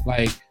Jersey,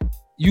 like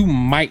you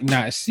might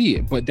not see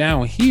it, but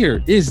down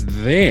here it's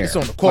there. It's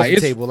on the coffee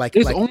table,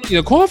 it's only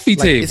a coffee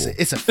table.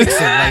 It's a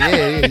fixing,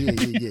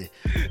 like yeah.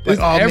 Like,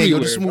 oh man, yo,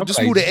 just move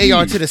the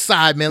AR to the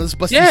side, man. Let's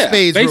bust these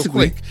spades real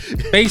quick.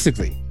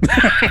 Basically,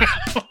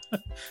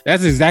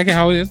 that's exactly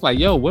how it is. Like,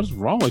 yo, what's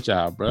wrong with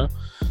y'all, bro? All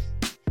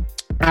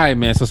right,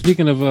 man. So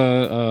speaking of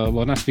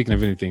well, not speaking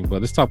of anything, but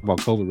let's talk about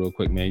COVID real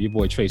quick, man. Your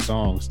boy Trey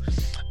Songz,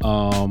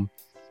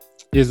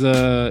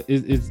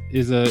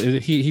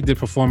 he did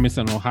performance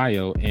in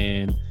Ohio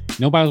and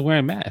nobody was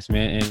wearing masks,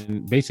 man,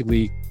 and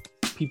basically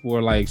people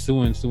were like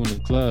suing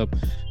the club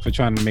for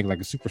trying to make like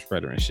a super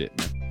spreader and shit,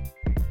 man.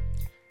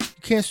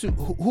 You can't sue.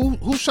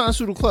 Who's trying to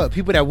sue the club?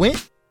 People that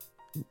went?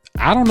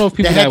 I don't know if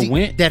people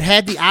that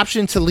had the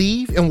option to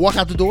leave and walk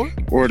out the door,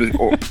 or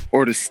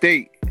the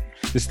state.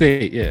 The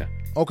state, yeah.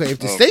 Okay, if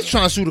the state's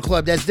trying to sue the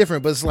club, that's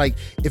different. But it's like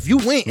if you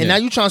went and now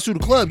you trying to sue the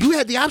club, you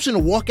had the option to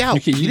walk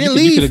out. You didn't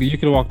leave. You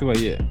could have walked away.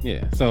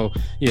 Yeah. So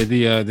yeah,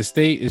 the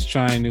state is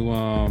trying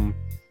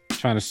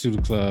to sue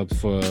the club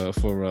for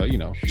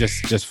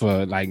just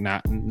for like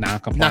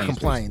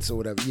non-compliance or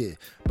whatever. Yeah,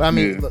 but I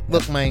mean,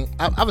 look, man,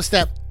 I was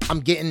step. I'm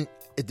getting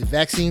if the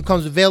vaccine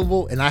comes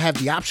available and I have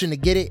the option to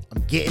get it,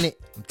 I'm getting it.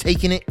 I'm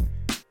taking it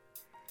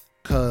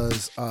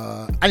because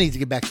I need to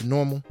get back to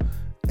normal,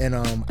 and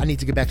I need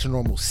to get back to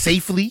normal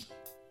safely.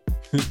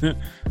 100%,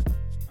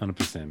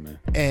 man.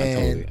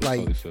 And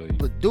totally feel you.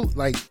 But dude,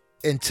 like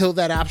until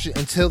that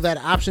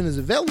option is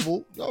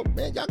available, yo,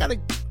 man, y'all gotta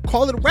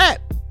call it a wrap.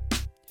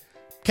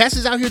 Cass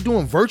is out here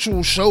doing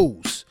virtual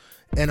shows,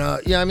 and you know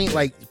what I mean,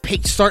 like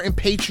starting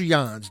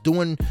Patreons,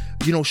 doing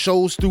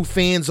shows through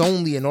fans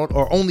only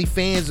or only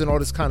fans and all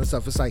this kind of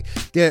stuff. It's like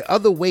there are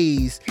other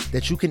ways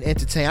that you can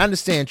entertain. I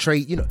understand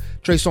Trey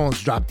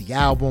Songz dropped the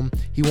album.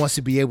 He wants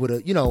to be able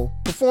to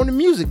perform the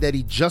music that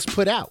he just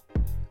put out.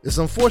 It's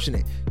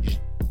unfortunate.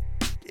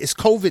 It's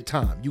COVID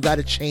time. You got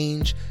to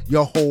change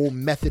your whole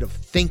method of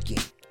thinking.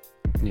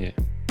 Yeah.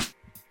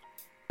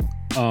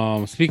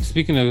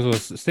 Speaking of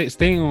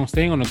staying on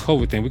the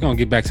COVID thing, we're gonna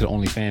get back to the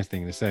OnlyFans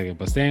thing in a second.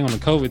 But staying on the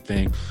COVID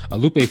thing,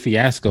 Lupe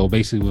Fiasco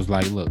basically was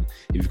like, "Look,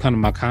 if you come to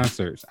my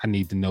concerts, I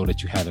need to know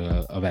that you had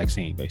a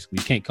vaccine. Basically,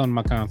 you can't come to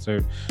my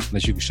concert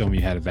unless you can show me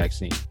you had a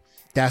vaccine."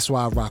 That's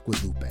why I rock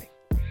with Lupe.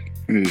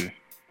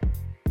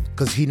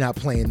 Because he not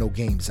playing no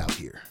games out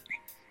here.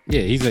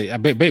 Yeah, he's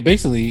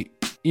basically,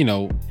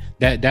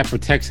 that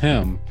protects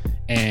him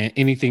and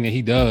anything that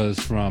he does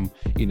from,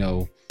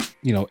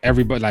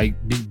 everybody like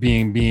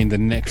being the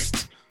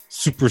next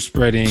super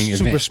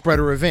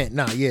spreader event.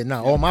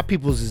 Nah. All my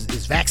peoples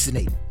is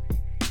vaccinated.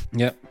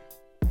 Yep.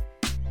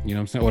 You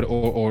know what I'm saying?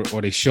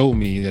 Or they show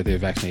me that they're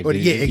vaccinated.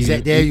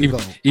 Exactly. There you go.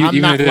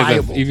 I'm not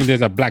liable. Even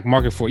there's a black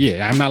market for it.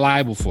 Yeah, I'm not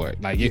liable for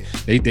it. Like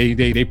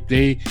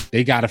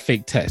they got a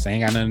fake test. I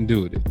ain't got nothing to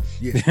do with it.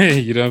 Yeah.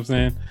 You know what I'm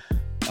saying?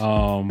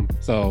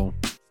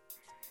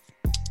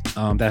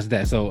 That's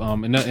that. So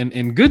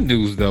in good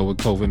news though with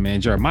COVID,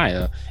 man,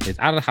 Jeremiah is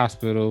out of the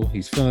hospital.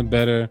 He's feeling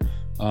better.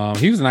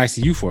 He was in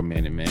ICU for a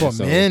minute, man.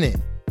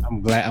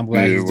 I'm glad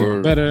he's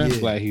doing better. Yeah. I'm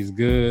glad he's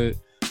good.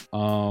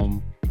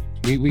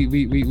 We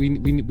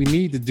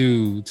need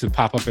to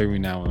pop up every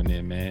now and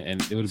then, man.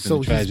 And it would have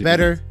been tragic. He's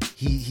better.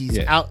 He's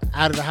out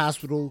of the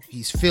hospital.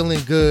 He's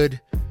feeling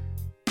good.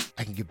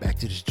 I can get back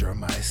to this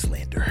Jeremiah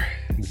slander.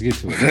 Let's get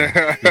to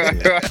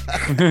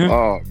it.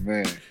 Oh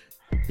man.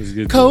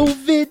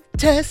 COVID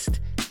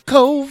test.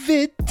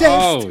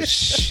 Oh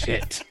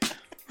shit.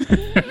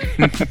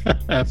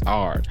 That's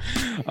hard.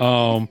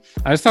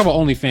 Let's talk about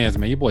OnlyFans,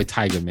 man. Your boy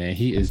Tiger, man.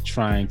 He is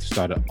trying to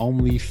start an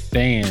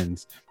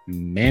OnlyFans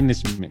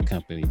management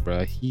company,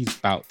 bro. He's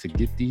about to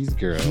get these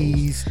girls.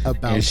 He's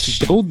about to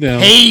show them.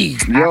 Hey,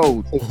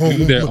 yo,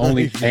 do their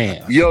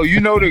OnlyFans. Yo, you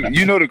know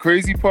the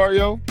crazy part,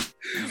 yo.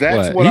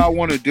 That's what I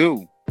want to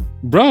do,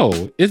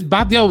 bro. It's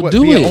about do it.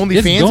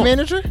 OnlyFans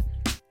manager.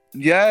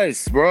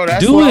 Yes, bro.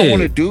 That's what I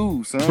want to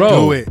do, son. Bro,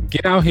 do it.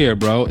 Get out here,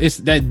 bro. It's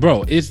that,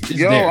 bro. It's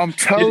yo. There. I'm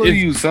telling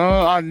you,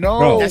 son. I know,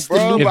 bro. That's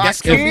the new, I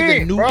can't,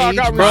 the new bro. age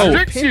I got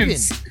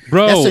restrictions,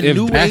 bro. That's a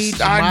new age,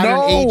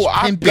 modern age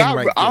pimping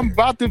right there. I'm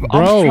about to.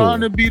 I'm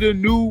trying to be the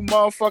new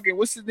motherfucking.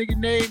 What's his nigga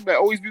name that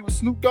always be with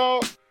Snoop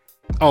Dogg?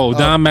 Oh,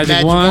 Don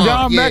Magic Wand.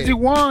 Don Magic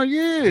Wand,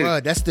 yeah. Bro,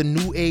 that's the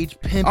new age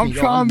pimping. I'm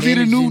trying to be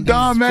the new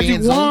Don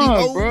Magic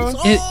Wand, bro.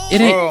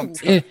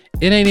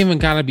 It ain't even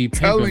gotta be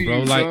pimping, bro.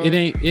 Like son. it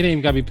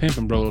ain't gotta be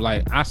pimping, bro.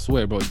 Like I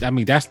swear, bro. I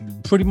mean, that's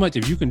pretty much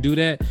if you can do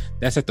that,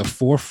 that's at the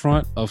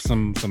forefront of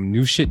some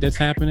new shit that's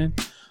happening.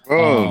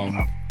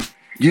 Bro,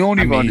 you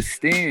don't even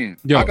understand.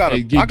 Yo, I got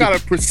a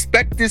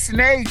prospectus and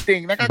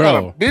everything. Like I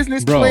got a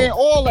business plan,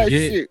 all that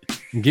shit.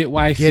 Get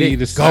wifey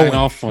to sign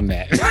off on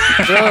that.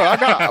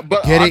 Bro,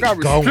 I got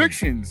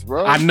restrictions,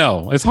 bro. I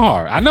know it's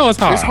hard.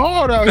 It's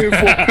hard out here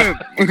for a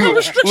pimp. What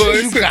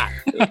restrictions you got?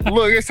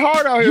 Look, it's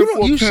hard out here for a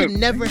pimp. You should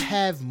never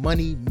have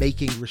money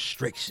making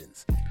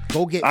restrictions.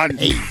 Go get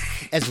paid.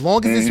 As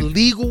long as it's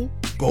legal,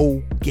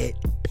 go get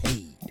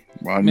paid.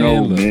 I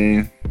know,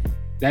 man.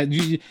 That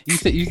you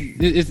said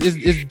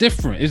it's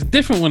different. It's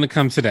different when it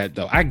comes to that,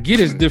 though. I get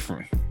it's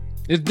different.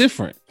 It's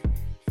different.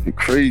 You're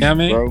crazy,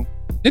 bro.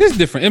 It is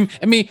different.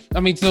 I mean,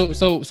 so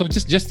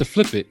just to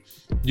flip it,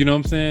 you know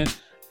what I'm saying?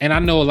 And I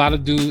know a lot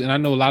of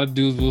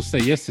dudes will say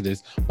yes to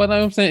this. But you know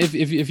what I'm saying,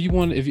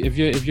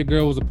 if your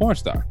girl was a porn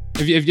star,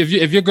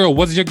 if your girl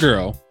was your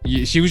girl,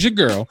 she was your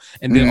girl,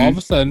 and then all of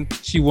a sudden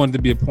she wanted to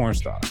be a porn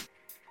star.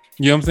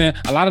 You know what I'm saying?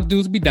 A lot of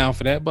dudes be down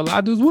for that, but a lot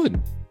of dudes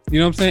wouldn't. You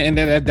know what I'm saying?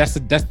 And that's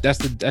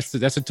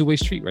a two-way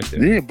street right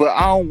there. Yeah, but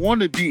I don't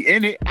want to be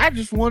in it. I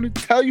just want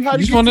to tell you how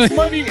to get this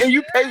money, and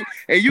you pay,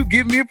 and you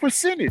give me a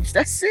percentage.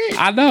 That's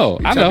it. I know.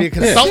 You trying to be a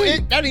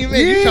consultant? That ain't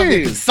mean you trying to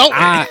be a consultant.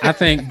 I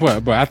think,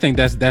 bro, I think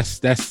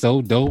that's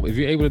so dope. If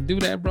you're able to do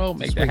that, bro,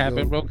 make that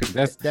happen, bro.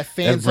 Because that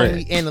fans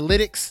only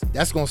analytics.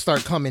 That's gonna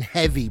start coming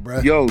heavy,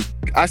 bro. Yo,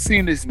 I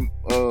seen this thing.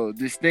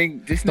 This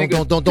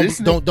nigga. Don't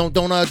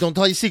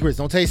tell your secrets.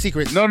 Don't tell your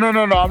secrets. No.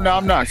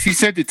 I'm not. She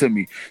sent it to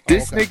me.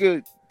 This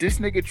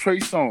nigga Trey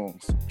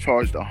Songz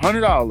charged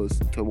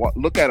 $100 to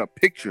look at a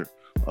picture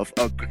of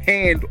a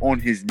hand on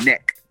his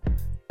neck.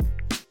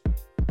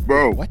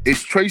 Bro, what?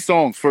 It's Trey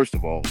Songz, first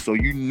of all. So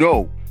you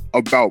know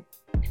about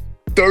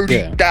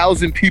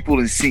 30,000 people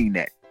have seen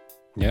that.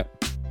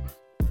 Yep.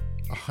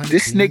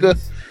 This nigga,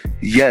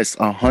 yes,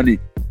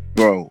 100.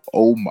 Bro,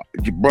 oh my,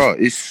 bro,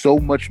 it's so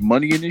much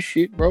money in this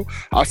shit, bro.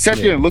 I sat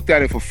there and looked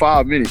at it for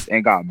 5 minutes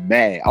and got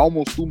mad. I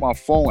almost threw my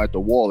phone at the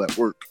wall at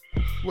work.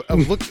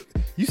 Look,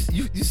 you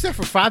sat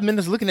for 5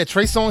 minutes looking at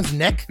Trey Songz's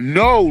neck?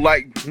 No,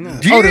 like, the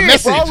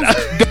message.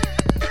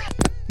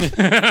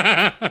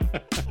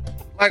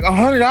 Like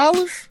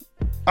 $100?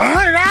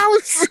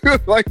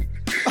 $100? Like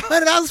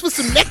 $100 for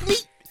some neck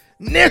meat?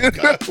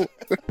 Nigga.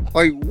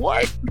 Like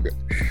what?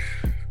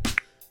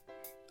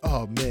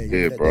 Oh man,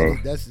 yeah, bro,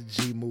 that's a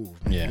G move.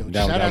 Man. Yeah,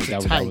 yo, shout out to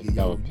Tiger.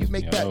 You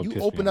make that,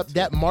 you open up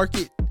that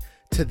market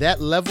to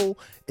that level,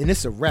 and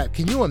it's a wrap.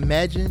 Can you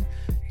imagine?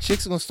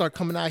 Chicks are gonna start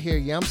coming out here.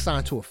 Yeah, I'm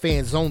signed to a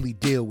fans only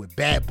deal with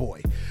Bad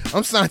Boy.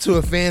 I'm signed to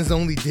a fans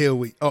only deal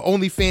with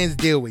OnlyFans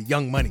deal with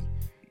Young Money.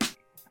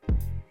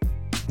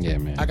 Yeah,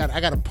 man. I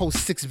got to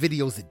post 6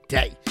 videos a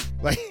day.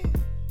 Like,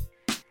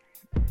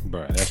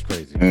 bro, that's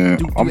crazy.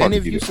 Do any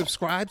of you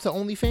subscribe to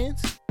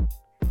OnlyFans?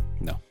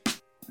 No.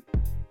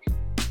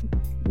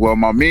 Well,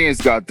 my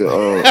man's got the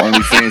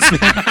OnlyFans.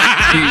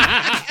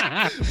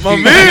 My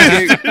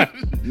man.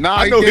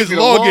 I know his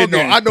login,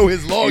 though. I know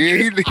his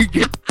login.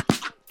 Yeah,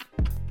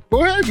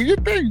 go ahead, do your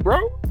thing, bro.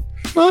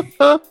 That's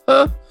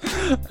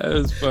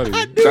funny.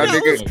 I knew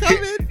that was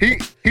coming.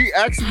 He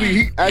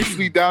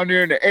actually down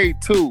there in the A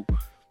too.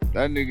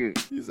 That nigga.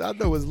 I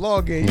know his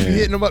login. You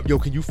hitting him up. Yo,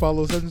 can you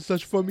follow such and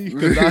such for me?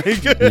 Because I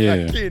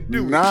can't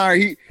do it. Nah,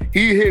 he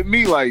hit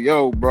me like,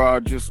 yo,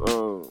 bro, just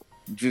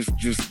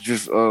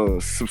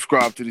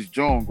subscribe to this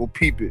joint. Go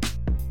peep it.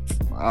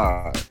 All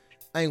right.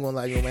 I ain't gonna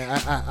lie to you, man.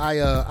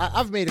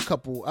 I've made a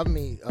couple.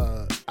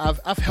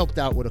 I've helped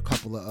out with a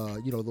couple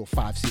of little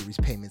 5 series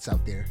payments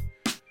out there.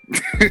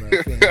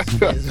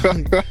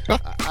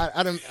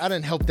 I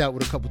done helped out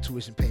with a couple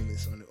tuition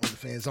payments on the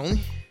fans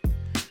only.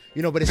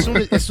 But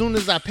as soon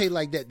as I pay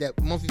like that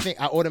monthly thing,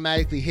 I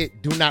automatically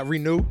hit do not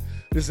renew.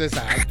 This is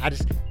I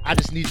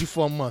just need you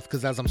for a month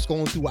because as I'm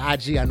scrolling through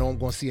IG, I know I'm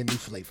gonna see a new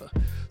flavor.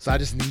 So I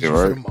just need you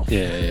for the month.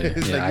 Yeah.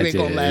 It's like you ain't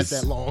gonna last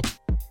that long.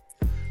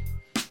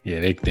 Yeah,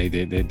 they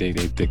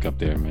thick up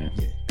there, man.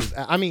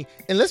 Yeah, I mean,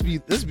 and let's be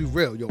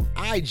real, yo.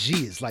 IG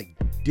is like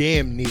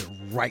damn near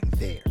right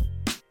there.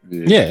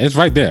 Yeah, it's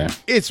right there.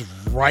 It's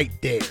right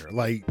there.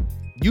 Like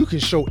you can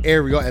show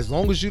Ariel as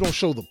long as you don't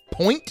show the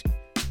point.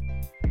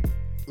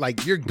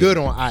 Like you're good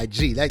on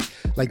IG. That's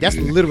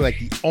literally like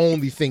the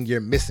only thing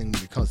you're missing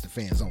when it comes to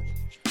fans only.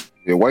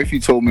 Yeah, wifey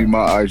told me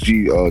my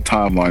IG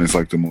timeline is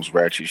like the most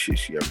ratchet shit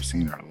she ever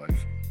seen in her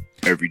life.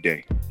 Every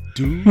day,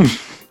 dude.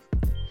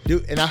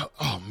 And I'm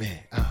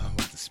about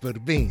to spill the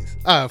beans.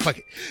 Fuck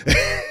it.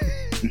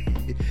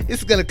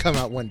 It's gonna come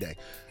out one day.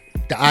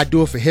 I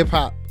do it for hip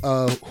hop.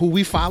 Who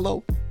we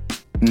follow.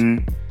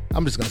 I'm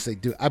just gonna say,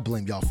 dude, I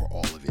blame y'all for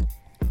all of it.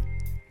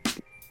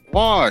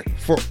 Why?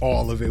 For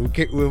all of it.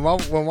 When my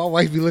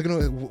wife be looking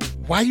at it,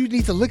 why you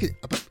need to look at it?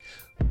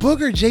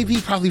 Booger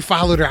JB probably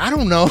followed her. I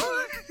don't know.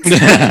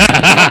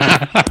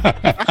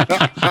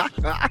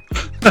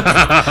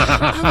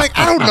 I'm like,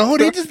 I don't know.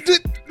 They just do.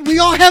 We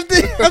all have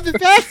the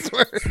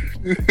password.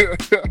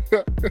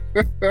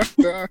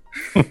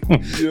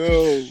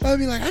 Yo. I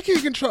mean, like, I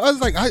can't control. I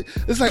was like,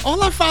 it's like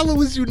all I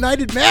follow is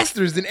United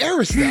Masters and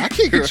Arista. I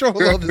can't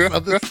control all this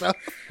other stuff.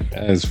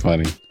 That is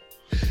funny.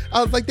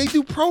 I was like, they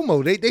do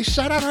promo. They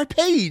shout out our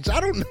page. I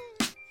don't know.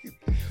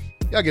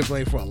 Y'all get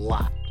blamed for a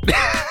lot.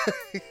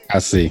 I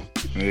see.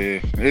 Yeah,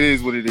 it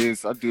is what it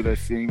is. I do that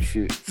same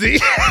shit. See?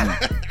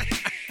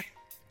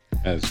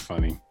 That's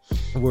funny.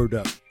 Word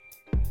up.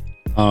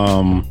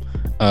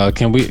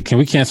 Can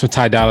we cancel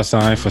Ty Dolla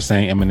 $ign for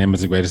saying Eminem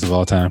is the greatest of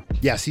all time?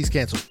 Yes, he's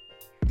canceled.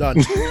 Done.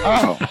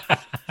 Wow.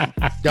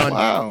 Done.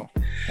 Wow.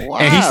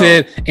 And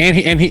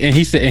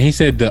he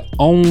said the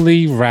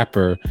only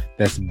rapper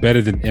that's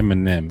better than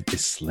Eminem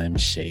is Slim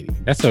Shady.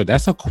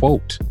 That's a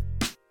quote.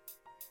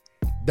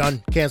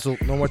 Done.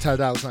 Canceled. No more Ty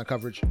Dolla $ign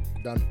coverage.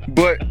 Done.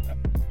 But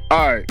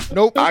all right.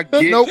 Nope. I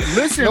get. Nope.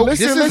 Listen.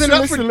 This isn't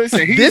up for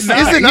debate. He's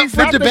not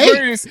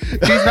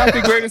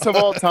the greatest of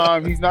all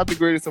time. He's not the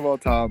greatest of all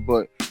time.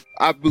 But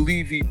I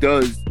believe he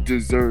does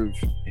deserve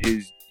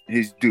his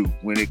due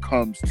when it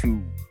comes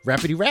to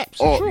Rappity Raps.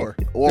 Sure.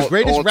 The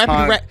greatest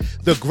Rappity Rap.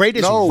 The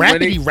greatest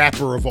Rappity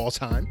rapper of all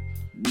time.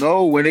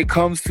 No, when it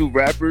comes to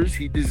rappers,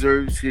 he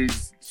deserves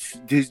his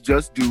his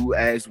just due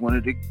as one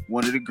of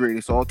the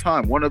greatest all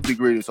time, one of the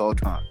greatest all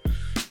time,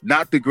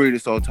 not the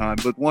greatest all time,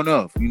 but one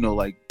of. You know,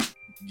 like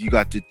you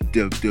got the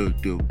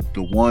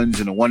ones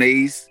and the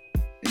 1As,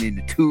 and then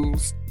the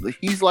twos.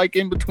 He's like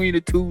in between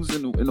the twos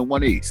and the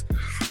 1As.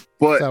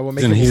 But So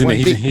he's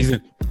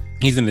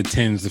in the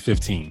 10s to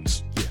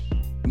 15s.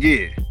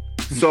 yeah,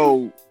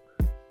 so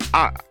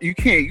you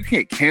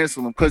can't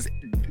cancel him because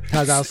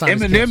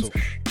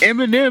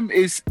Eminem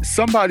is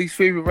somebody's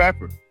favorite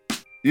rapper.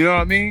 You know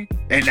what I mean?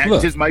 And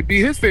that just might be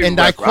his favorite. And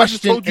rapper. I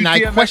question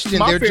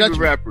their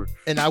judgment. Rapper.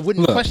 And I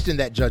wouldn't question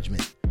that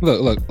judgment.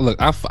 Look.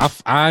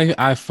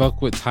 I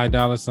fuck with Ty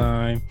Dolla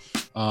 $ign.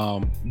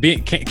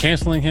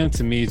 Canceling him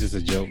to me is just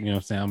a joke. You know what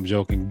I'm saying? I'm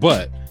joking,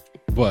 but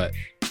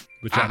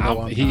which I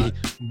know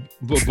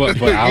but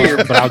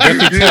I'll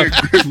definitely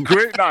tell.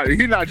 Great, no,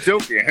 he's not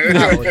joking.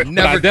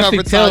 Never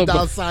cover Ty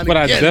Dolla $ign but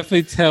I again.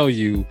 definitely tell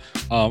you,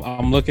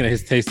 I'm looking at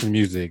his taste in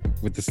music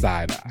with the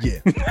side eye.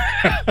 Yeah.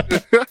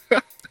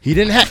 He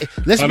didn't have.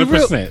 Let's 100%. Be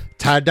real.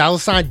 Ty Dolla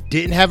 $ign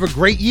didn't have a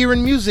great year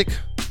in music.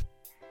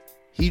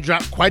 He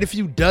dropped quite a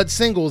few dud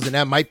singles, and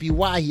that might be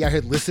why he out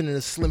here listening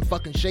to Slim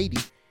fucking Shady.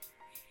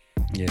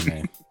 Yeah,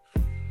 man.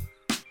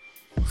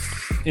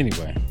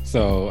 Anyway,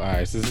 so all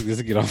right, so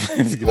let's get off.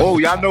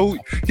 Y'all know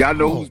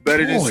who's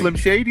better than Slim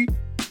Shady?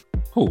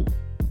 Who?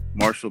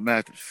 Marshall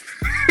Mathers.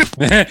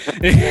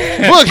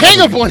 Look,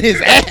 hang up on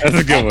his ass. That's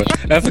a good one.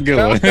 That was a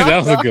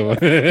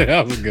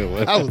good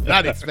one. I was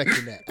not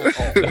expecting that at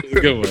all. That's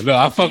a good one. No,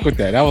 I fuck with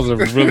that. That was a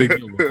really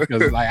good one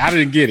because like I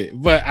didn't get it,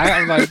 but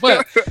I was like,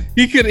 but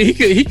he could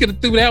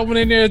have threw that one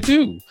in there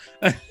too.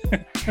 He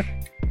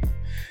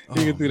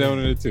could threw that one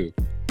in there too.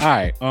 All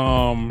right,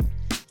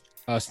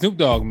 Snoop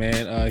Dogg,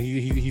 man,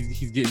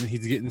 he's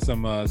getting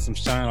some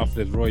shine off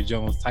this Roy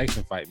Jones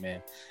Tyson fight,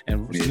 man.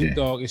 And Snoop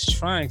Dogg is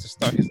trying to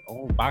start his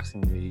own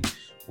boxing league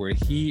where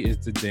he is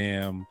the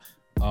damn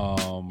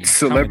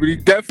celebrity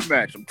death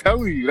match. I'm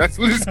telling you, that's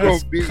what it's gonna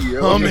be.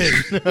 Yo.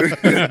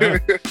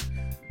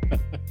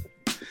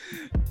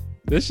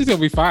 This shit's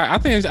gonna be fire. I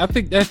think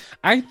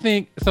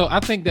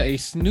that a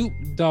Snoop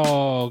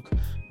Dogg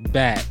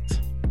backed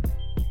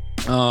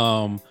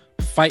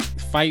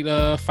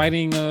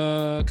fighting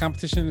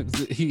competition.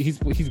 He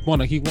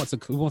wants to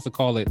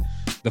call it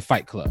the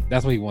Fight Club.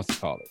 That's what he wants to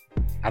call it.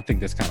 I think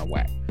that's kind of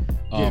whack.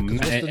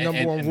 What's the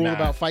number one rule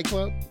about Fight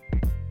Club?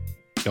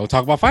 Don't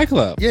talk about Fight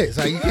Club. Yeah,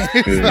 so you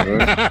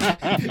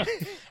can't.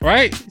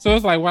 Right? So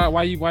it's like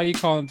why you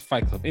calling it the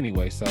Fight Club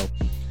anyway? So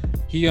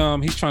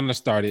he's trying to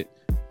start it.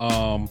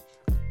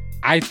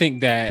 I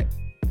think that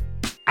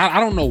I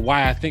don't know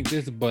why I think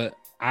this, but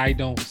I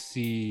don't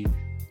see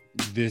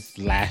this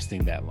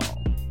lasting that long.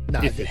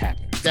 If it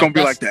happens, it's gonna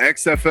be like the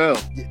XFL.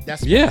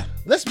 Yeah.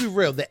 Let's be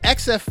real. The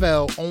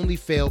XFL only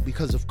failed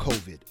because of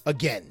COVID.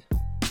 Again,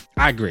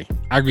 I agree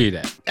with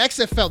that.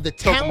 XFL, the talent.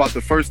 Talking about the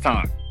first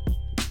time.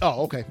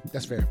 Oh, okay,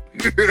 that's fair.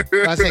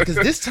 I say because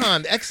this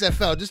time the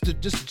XFL, just to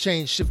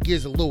shift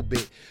gears a little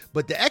bit,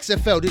 but the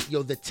XFL,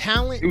 the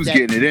talent it was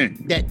getting it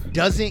in that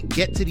doesn't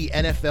get to the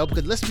NFL,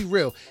 because let's be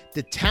real,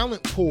 the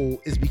talent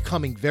pool is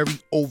becoming very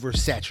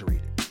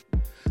oversaturated.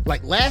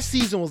 Like last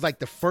season was like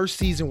the first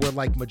season where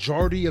like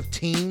majority of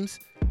teams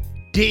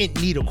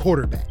didn't need a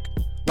quarterback.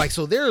 Like,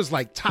 so there's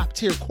like top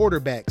tier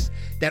quarterbacks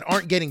that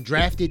aren't getting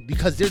drafted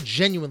because they're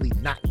genuinely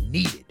not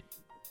needed.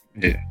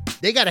 Yeah.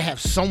 They got to have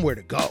somewhere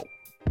to go.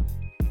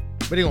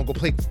 But they gonna go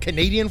play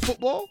Canadian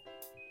football?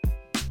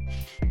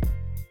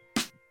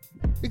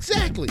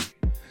 Exactly.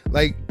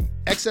 Like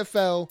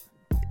XFL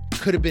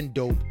could have been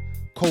dope.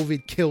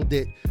 COVID killed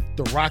it.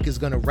 The Rock is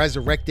gonna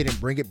resurrect it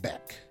and bring it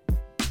back.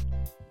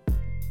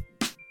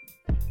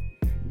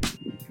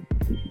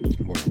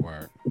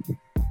 Word.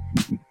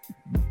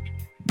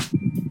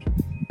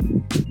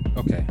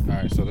 Okay, all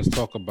right. So let's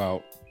talk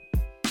about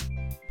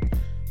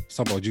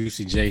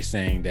Juicy J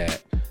saying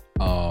that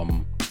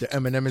the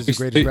Eminem is the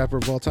greatest rapper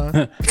of all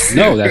time.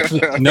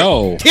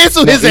 No.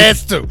 Cancel his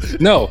ass too.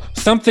 No,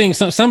 something.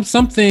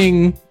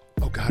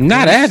 Oh God,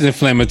 not as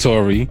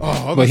inflammatory.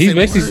 But he's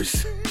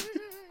basically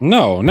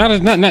not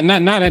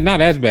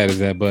as bad as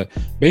that. But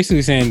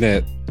basically saying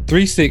that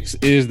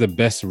 3-6 is the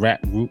best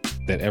rap group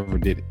that ever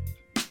did it.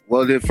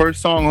 Well, the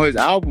first song on his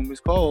album is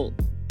called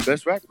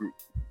Best Rap Group.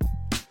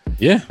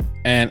 Yeah,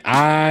 and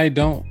I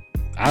don't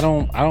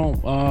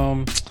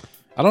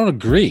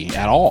agree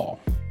at all.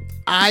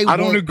 I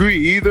don't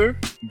agree either,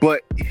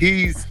 but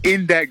he's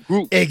in that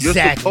group.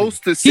 Exactly. You're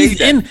supposed to say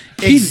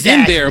He's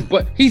in there,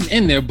 but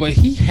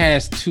he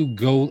has to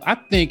go. I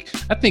think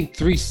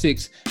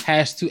 3-6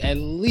 has to at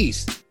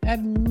least, at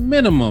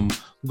minimum,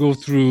 go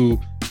through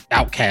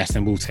Outkast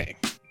and Wu-Tang.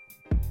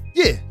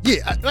 Yeah.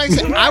 Like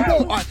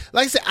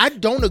I said, I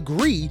don't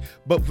agree,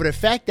 but for the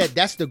fact that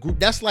that's the group,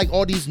 that's like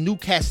all these new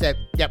cats that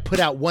put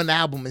out one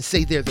album and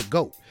say they're the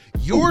GOAT.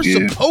 You're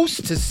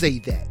supposed to say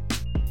that.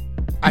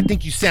 I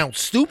think you sound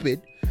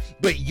stupid,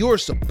 but you're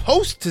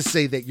supposed to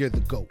say that you're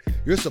the GOAT.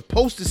 You're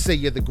supposed to say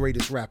you're the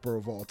greatest rapper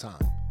of all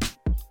time.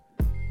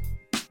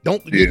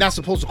 You're not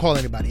supposed to call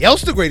anybody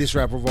else the greatest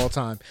rapper of all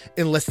time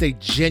unless they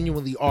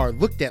genuinely are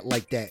looked at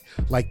like that,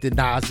 like the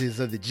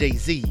Nas's or the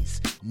Jay-Z's.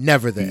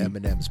 Never the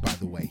Eminems, by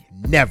the way.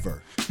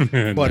 Never.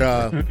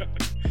 But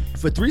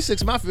for 3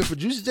 6 Mafia, for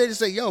Juicy J to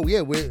say, "Yo,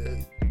 yeah,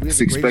 we're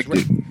it's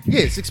expected."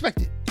 Yeah, it's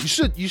expected.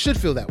 You should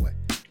feel that way.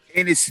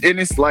 And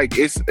it's like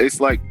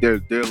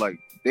they're like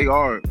they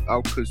are.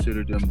 I'll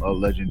consider them a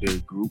legendary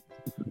group.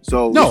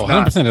 So no,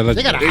 100%.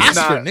 They got an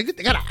Oscar, nigga.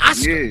 They got an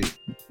Oscar. Yeah.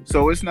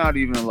 So it's not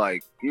even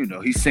like, you know,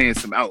 he's saying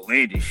some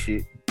outlandish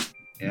shit.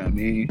 You know what I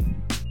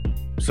mean?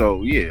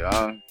 So yeah,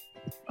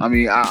 I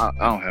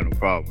don't have no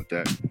problem with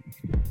that.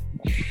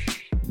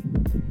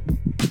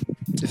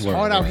 It's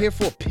hard out here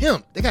for a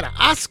pimp. They got an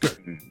Oscar.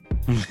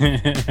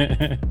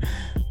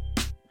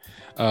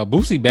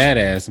 Boosie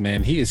Badass,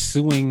 man, he is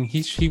suing.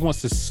 He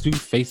wants to sue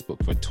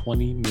Facebook for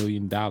 $20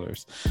 million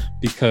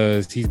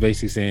because he's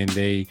basically saying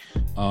they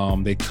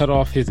cut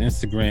off his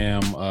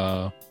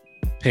Instagram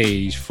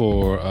page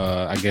for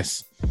I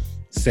guess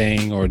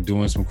saying or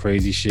doing some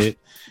crazy shit,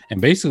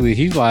 and basically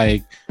he's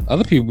like,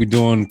 other people be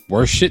doing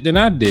worse shit than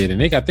I did, and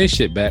they got their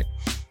shit back.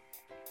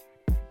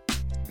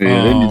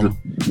 Yeah,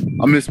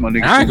 I miss my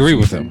nigga. I agree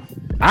with him.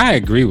 I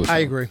agree.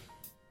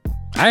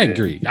 I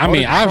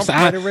mean, I've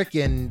rhetoric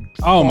and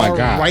oh my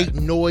god, right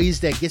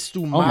noise that gets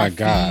through my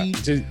feed,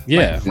 just,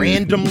 yeah, like,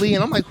 randomly,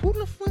 and I'm like, who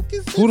the fuck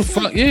is this? Who the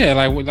fuck? Yeah,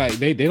 like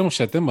they don't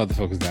shut them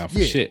motherfuckers down for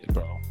shit,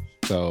 bro.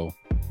 So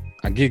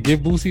I give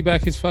Boosie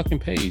back his fucking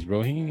page,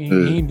 bro. He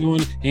ain't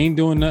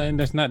doing nothing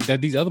that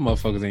these other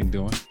motherfuckers ain't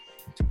doing.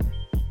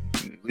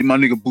 Leave my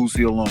nigga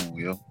Boosie alone,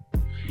 yo.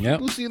 Yeah,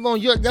 Boosie alone.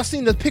 Y'all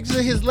seen the picture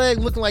of his leg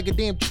looking like a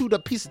damn chewed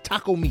up piece of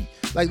taco meat?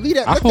 Like,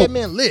 let that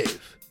man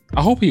live.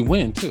 I hope he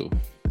win too.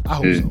 I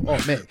hope so. Oh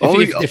man,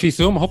 if he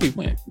sue him, I hope he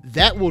win.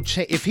 That will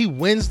change. If he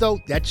wins though,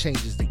 that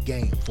changes the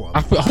game for him. I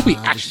hope he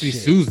actually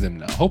sues them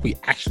though. I hope he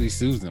actually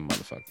sues them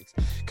motherfuckers.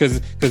 Because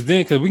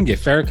we can get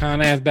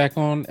Farrakhan ass back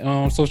on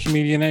social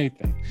media and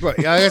everything. Right.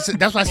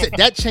 That's why I said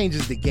that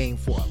changes the game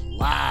for a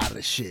lot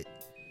of shit.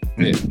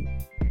 Yeah.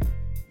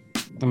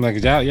 I'm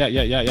like,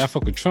 y'all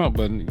fuck with Trump,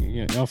 but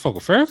y'all fuck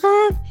with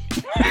Farrakhan?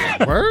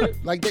 Word?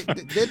 Like they're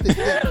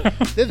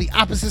the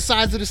opposite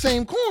sides of the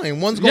same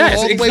coin. One's going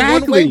all the way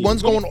one way.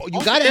 One's going.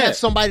 You gotta have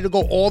somebody to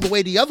go all the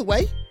way the other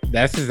way.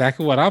 That's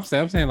exactly what I'm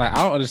saying. I'm saying, like,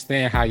 I don't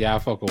understand how y'all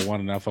fuck with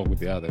one and not fuck with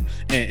the other,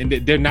 and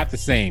they're not the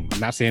same.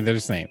 I'm not saying they're the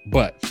same,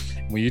 but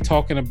when you're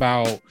talking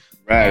about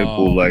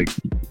radical, we're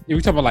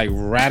talking about like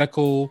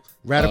radical,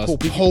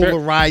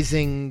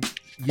 polarizing.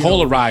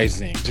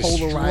 Polarizing, just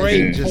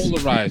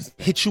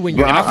hit you in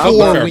your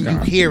core when you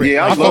hear it.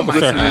 Yeah, I love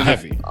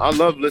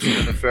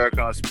listening to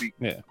Farrakhan speak.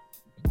 Yeah,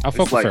 I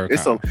fuck with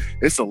Farrakhan.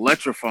 It's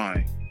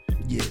electrifying.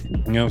 Yeah, you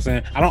know what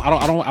I'm saying.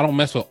 I don't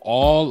mess with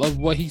all of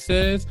what he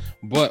says,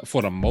 but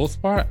for the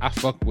most part, I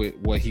fuck with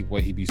what he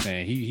be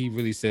saying. He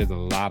really says a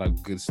lot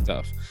of good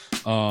stuff.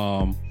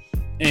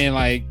 And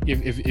like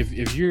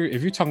if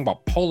you're talking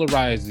about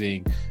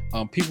polarizing,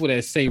 people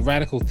that say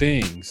radical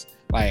things.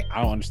 Like,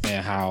 I don't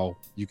understand how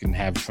you can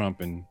have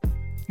Trump and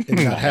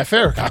not have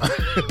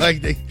Farrakhan.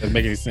 Like, doesn't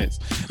make any sense.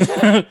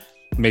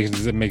 makes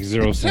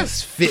zero sense. It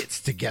just fits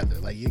together.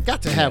 Like, you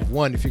got to have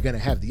one if you're gonna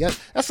have the other.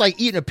 That's like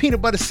eating a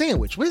peanut butter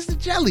sandwich. Where's the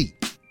jelly?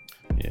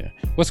 Yeah.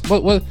 What's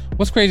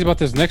crazy about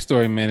this next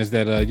story, man, is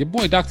that your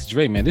boy Dr.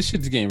 Dre, man, this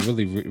shit's getting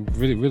really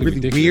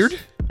ridiculous. Weird.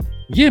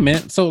 Yeah,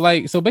 man. So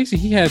basically,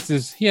 he has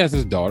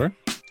his daughter.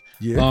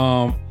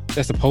 Yeah.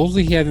 That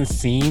supposedly he hasn't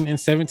seen in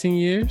 17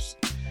 years.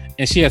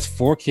 And she has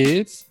 4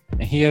 kids,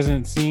 and he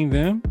hasn't seen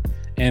them,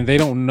 and they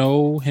don't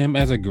know him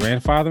as a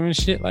grandfather and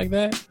shit like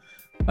that.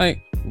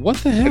 Like, what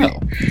the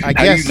hell? I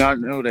guess. How do you not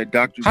know that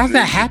Dr. How's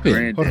that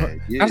happen?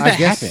 Yeah. How's that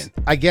happen?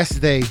 I guess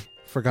they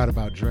forgot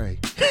about Dre.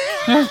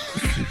 Oh,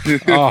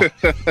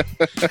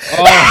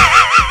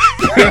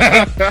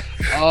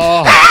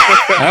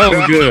 that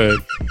was good.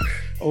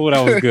 Oh,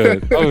 that was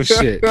good. Oh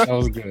shit, that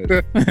was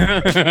good.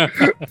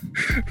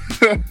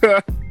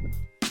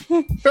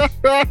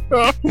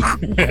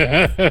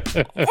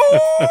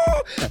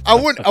 I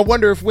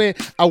wonder if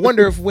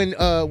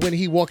when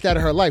he walked out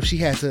of her life, she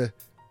had to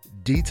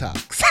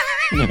detox.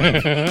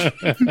 That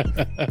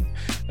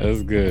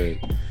was good.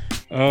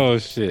 Oh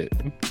shit.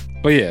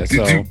 But yeah,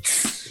 so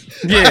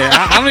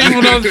yeah, I don't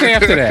even know what to say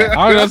after that. I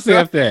don't know what to say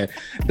after that.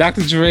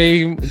 Dr.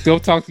 Dre, go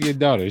talk to your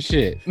daughter.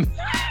 Shit.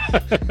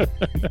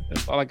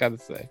 That's all I got to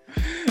say.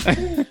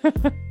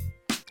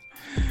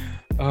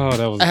 Oh,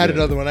 that was. I had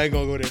another one. I ain't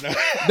gonna go there now.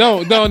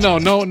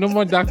 No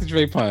more Dr.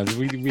 Dre puns.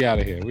 We out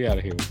of here. We out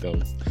of here with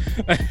those.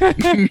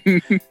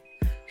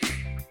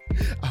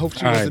 I hope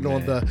she wasn't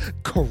on the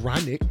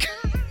Quranic.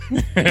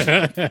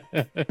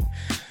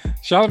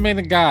 Charlamagne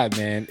the God,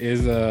 man,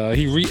 is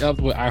he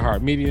re-upped with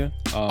iHeartMedia.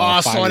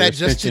 I saw that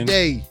just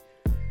today.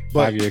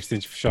 5-year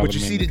extension for Charlamagne. But you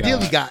see the deal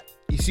he got.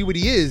 You see what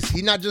he is.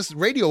 He's not just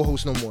radio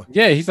host no more.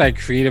 Yeah, he's like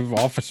creative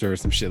officer or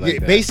some shit like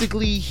that.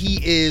 Basically, he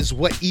is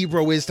what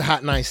Ebro is to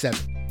Hot 97.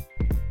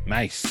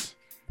 Nice.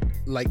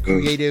 Like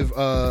creative,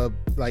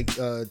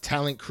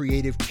 talent,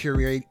 creative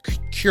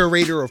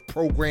curator of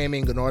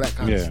programming and all that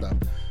kind of stuff.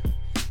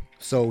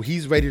 So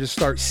he's ready to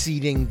start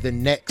seeding the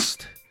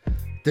next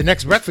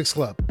Breakfast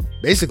Club.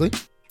 Basically,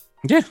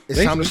 Yeah,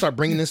 it's time to start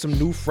bringing in some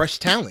new, fresh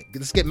talent.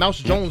 Let's get Mouse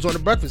Jones on the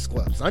Breakfast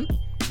Club, son.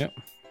 Yep,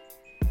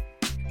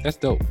 that's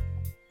dope.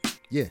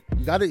 Yeah,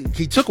 you got it.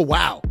 He took a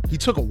while. He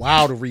took a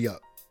while to re-up.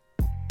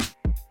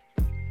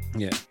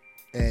 Yeah,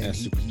 And that's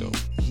super dope.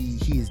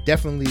 He is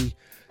definitely,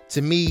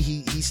 to me,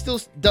 he still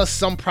does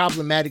some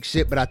problematic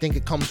shit, but I think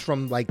it comes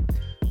from like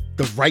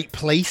the right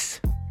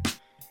place.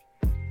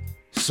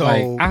 So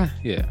I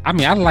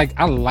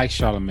like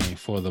Charlemagne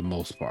for the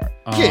most part.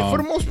 For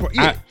the most part,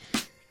 yeah.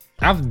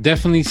 I've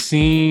definitely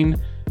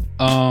seen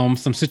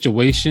some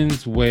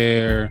situations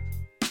where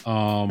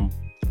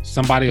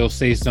somebody will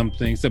say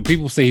something. So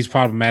people say he's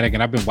problematic,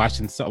 and I've been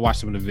watching some of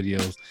the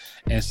videos,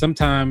 and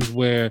sometimes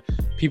where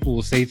people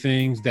will say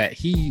things that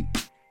he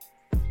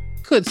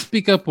could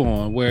speak up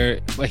on, where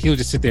like he'll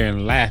just sit there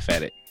and laugh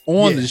at it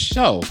on the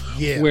show,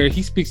 where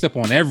he speaks up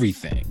on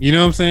everything. You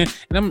know what I'm saying?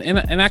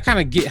 And I kind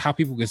of get how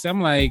people can say.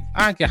 I'm like,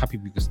 I get how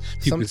people can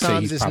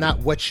sometimes say it's not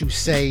what you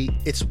say,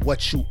 it's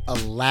what you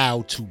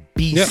allow to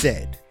be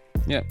said.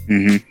 Yep.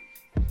 Mm-hmm.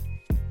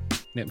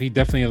 Yep. He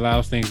definitely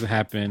allows things to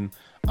happen.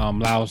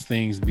 Allows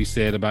things to be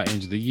said about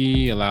Angela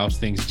Yee, allows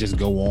things to just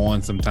go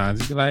on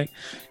sometimes. He'd be like,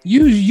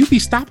 you be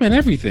stopping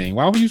everything.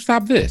 Why would you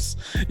stop this?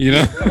 You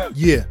know?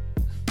 Yeah.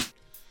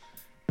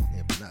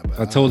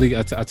 I totally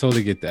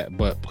get that.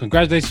 But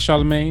congratulations,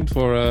 Charlemagne,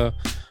 for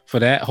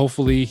that.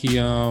 Hopefully he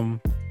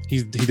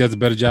does a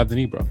better job than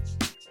Ebro.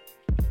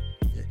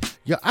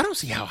 Yo, I don't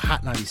see how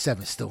Hot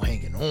 97 is still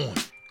hanging on.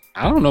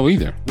 I don't know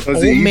either.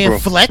 Old man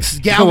Flex,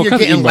 gal, you're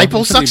getting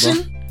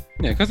liposuction?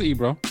 Yeah, because of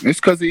Ebro. It's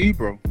because of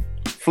Ebro.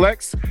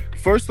 Flex,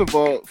 first of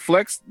all,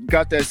 Flex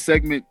got that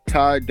segment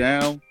tied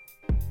down,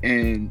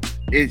 and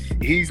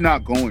he's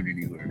not going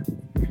anywhere.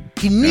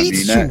 He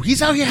needs to.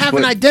 He's out here having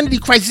an identity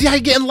crisis. He's out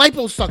here getting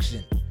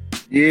liposuction.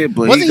 Yeah,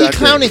 but wasn't he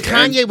clowning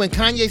Kanye when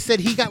Kanye said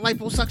he got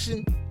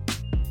liposuction?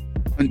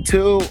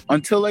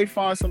 Until they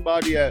find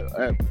somebody at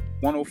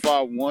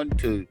 105.1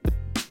 to,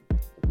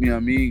 you know what I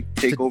mean,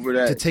 take over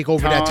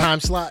that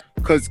time slot.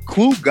 Because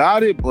Clue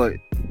got it, but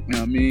you know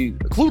what I mean,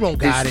 Clue don't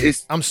got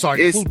it. I'm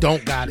sorry, Clue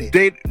don't got it.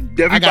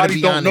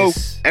 Everybody don't know.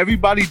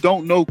 Everybody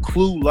don't know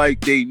Clue like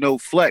they know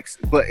Flex.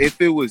 But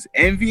if it was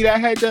Envy that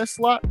had that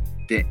slot,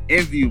 then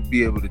Envy would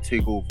be able to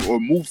take over or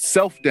move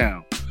Self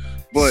down.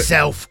 But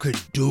Self could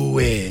do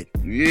it.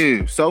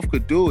 Yeah, Self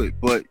could do it.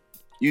 But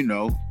you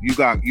know, you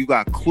got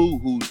Clue,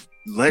 who's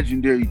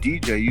legendary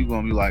DJ. You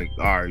gonna be like,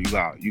 all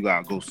right, you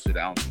gotta go sit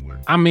down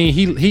somewhere. I mean,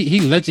 he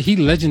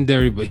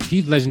legendary, but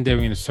he's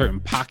legendary in a certain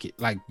pocket.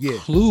 Like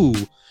Clue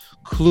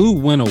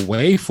went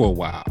away for a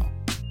while,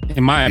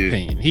 in my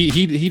opinion. He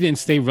didn't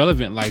stay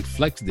relevant like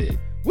Flex did.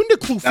 When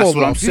did Clue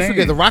fall off? You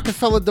forget the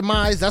Rockefeller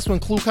demise. That's when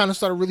Clue kind of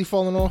started really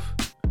falling off.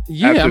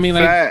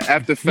 Yeah,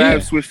 after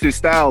Fab switched his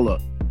style up.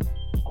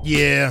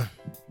 Yeah,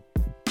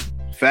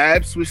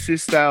 Fab switched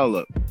his style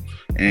up,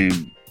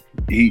 and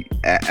he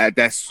at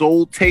that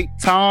Soul Tape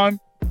time,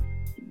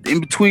 in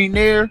between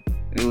there,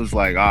 it was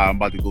like, I'm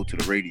about to go to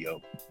the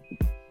radio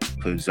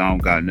because I don't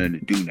got nothing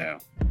to do now.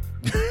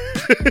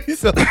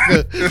 He's like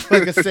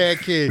a sad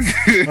kid.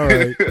 All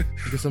right,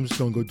 I guess I'm just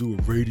gonna go do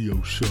a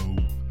radio show.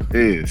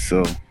 Yeah, so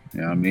you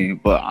know what I mean.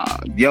 But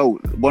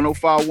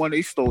 105.1,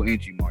 they stole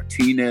Angie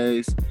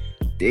Martinez.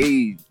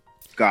 They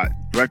got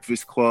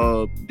Breakfast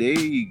Club.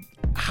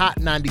 Hot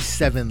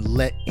 97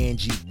 let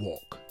Angie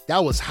walk.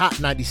 That was Hot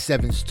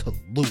 97's to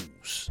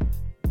lose.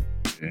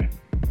 Yeah.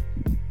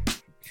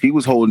 She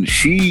was holding.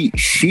 They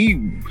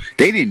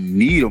didn't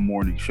need a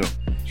morning show.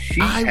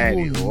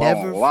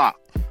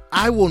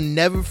 I will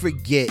never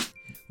forget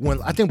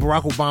when I think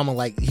Barack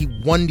Obama, he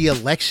won the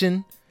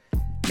election,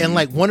 and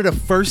one of the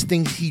first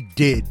things he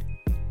did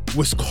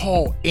was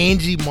call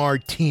Angie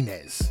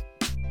Martinez.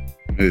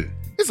 Yeah.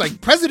 It's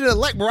like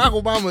President-elect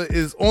Barack Obama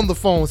is on the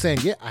phone saying,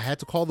 yeah, I had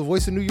to call the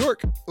Voice of New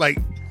York.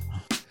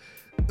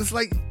 It's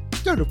like,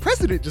 yo, the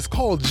president just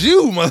called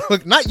you,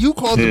 motherfucker. Not you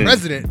called the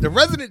president. The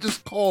president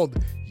just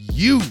called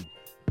you.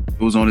 It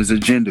was on his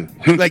agenda.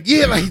 First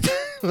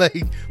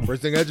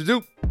thing I had to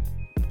do,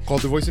 call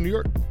the Voice of New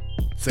York.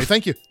 Say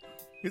thank you.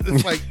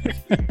 It's like,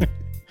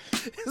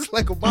 it's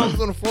like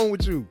Obama's on the phone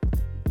with you.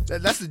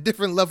 That's a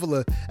different level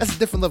of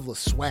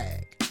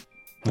swag.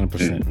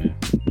 100%, man.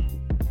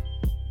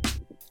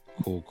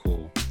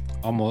 Cool.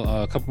 Almost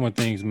a couple more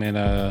things, man.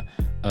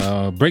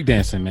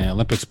 Breakdancing, man.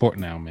 Olympic sport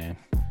now, man.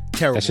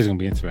 Terrible. That shit's gonna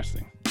be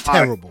interesting.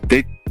 Terrible.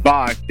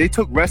 They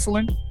took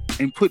wrestling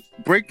and put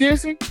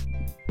breakdancing.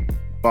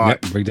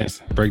 Yep,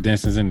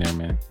 breakdancing's in there,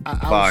 man.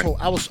 I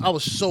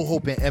was so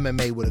hoping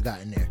MMA would have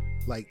gotten there.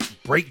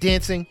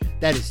 Breakdancing,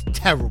 that is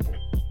terrible.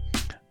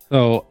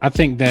 So I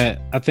think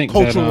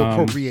cultural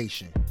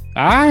appropriation.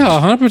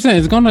 100%.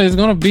 It's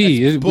gonna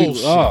be.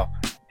 Bullshit.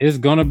 It's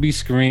gonna be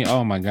screamed.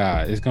 Oh my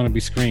god, it's gonna be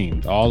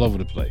screamed all over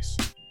the place.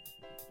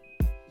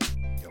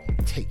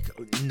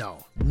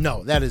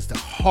 No. That is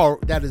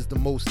the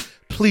most.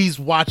 Please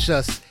watch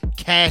us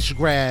cash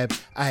grab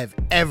I have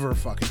ever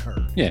fucking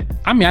heard. Yeah,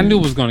 I mean, I knew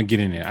it was gonna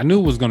get in there.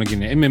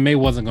 MMA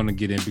wasn't gonna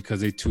get in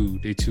because they too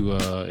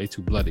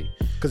bloody.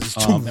 Because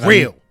it's too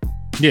real.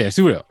 Yeah, it's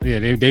too real. Yeah,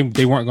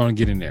 they weren't gonna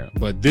get in there.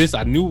 But this,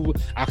 I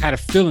had a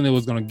feeling it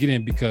was gonna get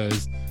in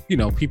because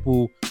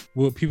people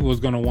was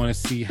gonna want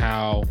to see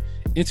how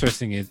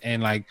interesting it is,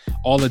 and like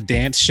all the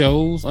dance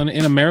shows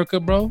in America,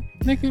 bro.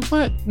 Nigga,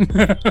 what?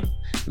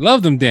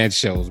 Love them dance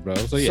shows, bro.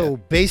 So yeah. So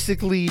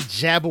basically,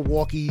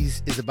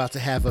 Jabberwockies is about to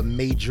have a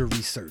major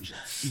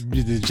resurgence.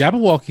 The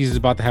Jabberwockies is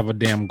about to have a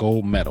damn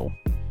gold medal.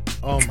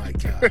 Oh my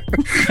god.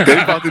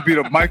 They about to be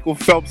the Michael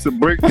Phelps of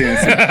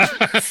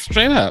breakdancing.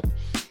 Straight up.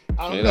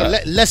 I don't know.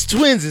 Les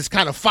Twins is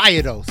kind of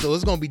fire though, so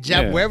it's gonna be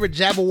wherever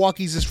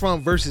Jabberwockies is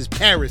from versus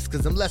Paris,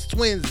 because them Les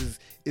Twins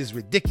is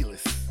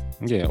ridiculous.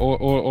 Yeah,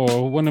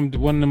 or one of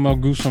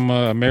them groups from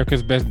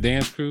America's Best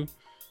Dance Crew.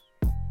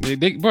 They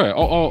bro,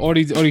 all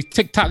these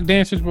TikTok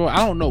dancers, bro.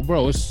 I don't know,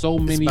 bro. It's so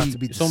many folks.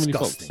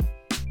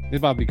 It's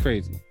about to be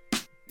crazy.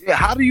 Yeah,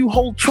 how do you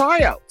hold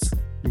tryouts?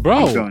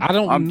 Bro, I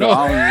don't know.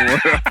 I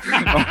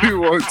don't even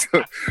want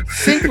to.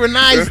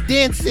 Synchronized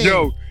dancing.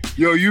 Yo,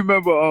 you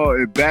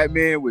remember in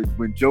Batman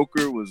when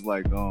Joker was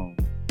like,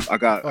 I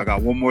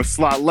got one more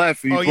slot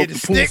left. And he put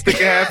the pool stick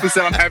in half and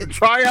said, I'm having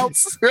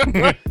tryouts.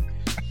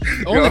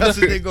 That's what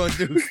they're gonna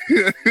do.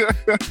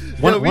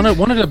 One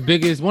of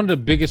the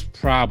biggest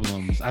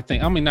problems, I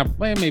think. I mean,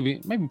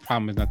 maybe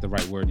problem is not the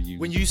right word to use.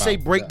 When you say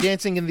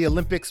breakdancing in the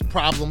Olympics,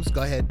 problems.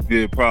 Go ahead.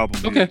 Yeah,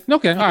 problem. Okay,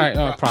 all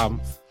right,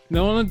 problem.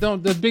 No,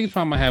 the biggest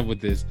problem I have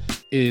with this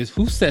is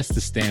who sets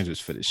the standards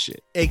for this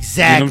shit.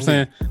 Exactly. You know what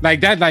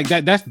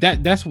I'm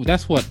saying?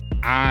 That's what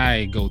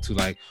I go to.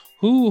 Like,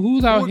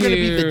 who's out here? Who are gonna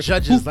be the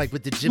judges, like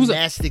with the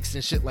gymnastics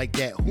and shit like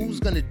that?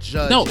 Who's gonna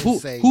judge? No,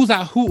 who's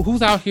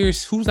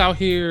out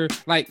here?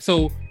 Like,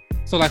 so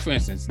like for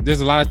instance,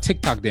 there's a lot of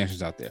TikTok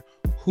dancers out there.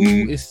 Who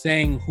is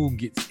saying who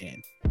gets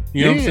in?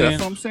 You know what I'm saying?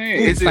 That's what I'm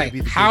saying. It's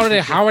like how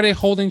are they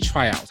holding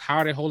tryouts? How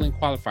are they holding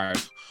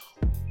qualifiers?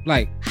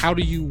 Like, how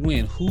do you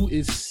win? Who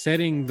is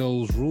setting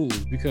those rules?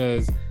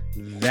 Because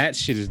that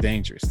shit is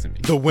dangerous to me.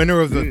 The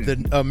winner of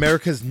the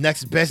America's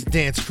Next Best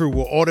Dance Crew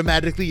will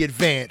automatically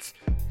advance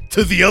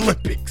to the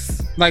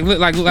Olympics. Like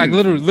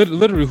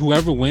literally,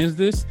 whoever wins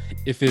this,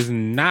 if it's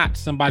not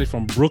somebody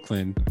from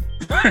Brooklyn,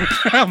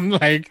 I'm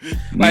like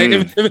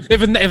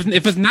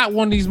if it's not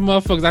one of these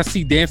motherfuckers I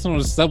see dancing on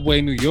the subway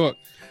in New York,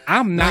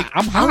 I'm not.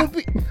 Like,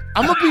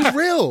 I'm gonna be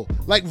real.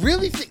 Like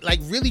really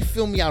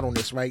feel me out on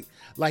this, right?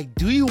 Like,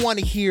 do you want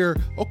to hear,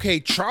 okay,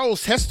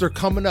 Charles Hester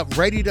coming up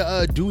ready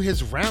to do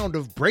his round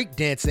of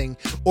breakdancing,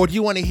 or do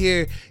you want to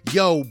hear,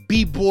 yo,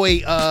 B-boy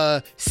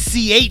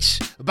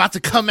CH about to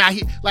come out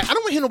here? Like, I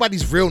don't want to hear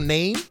nobody's real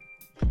name.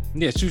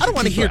 Yeah, I don't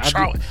want to hear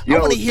Charles. I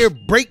want to hear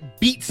break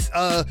beats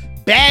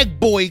bag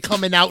boy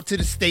coming out to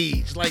the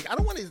stage. Like, I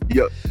don't want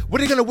to.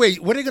 What are they gonna wear?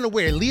 What are they gonna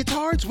wear?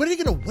 Leotards? What are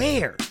they gonna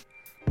wear?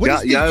 What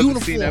is the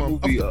uniform? Seen that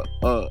movie,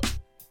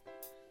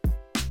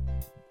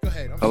 Go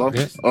ahead. Hello?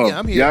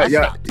 I'm here.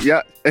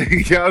 Yeah.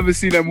 Y'all ever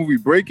seen that movie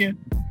Breaking?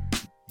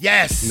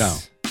 Yes. No.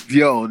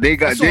 Yo, they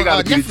got to be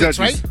the judges,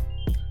 right?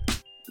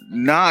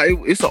 Nah,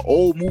 it's an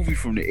old movie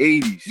from the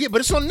 80s. Yeah, but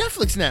it's on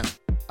Netflix now.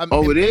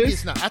 It is?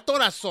 It's not. I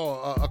thought I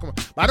saw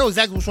but I know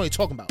exactly which one you're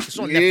talking about. It's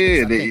on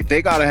Netflix. Yeah,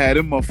 they gotta have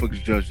them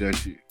motherfuckers judge that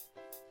shit.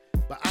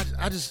 But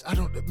I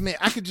don't, man.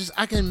 I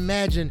can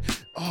imagine.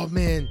 Oh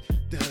man,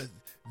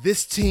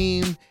 this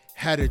team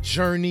had a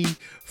journey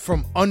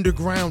from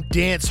underground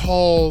dance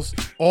halls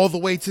all the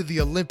way to the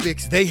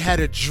Olympics. They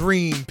had a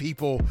dream,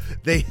 people.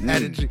 They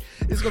had a dream.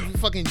 It's gonna be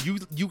fucking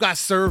you got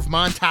served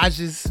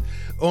montages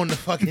on the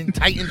fucking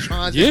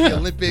Titantrons at the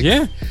Olympics.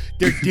 Yeah.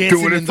 They're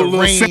dancing in the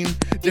rain.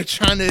 They're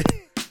trying to.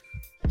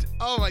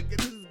 Oh my god,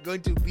 this is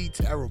going to be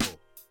terrible.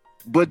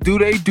 But do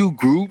they do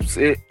groups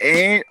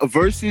and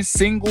versus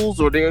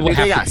singles, or they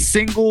got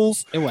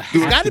singles?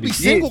 It's got to be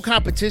single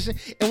competition.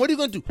 And what are you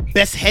gonna do?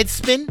 Best head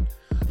spin?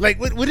 Like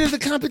what are the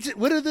competition?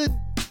 What are the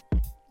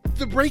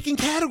breaking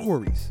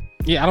categories?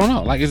 Yeah, I don't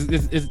know. Like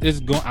it's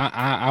going.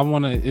 I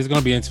want to. It's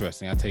gonna be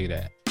interesting. I'll tell you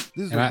that.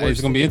 It's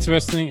gonna be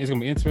interesting. It's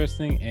gonna be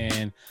interesting,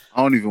 and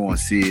I don't even want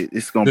to see it.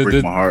 It's gonna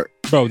break my heart,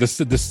 bro. The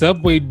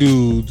subway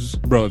dudes,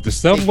 bro. The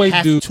subway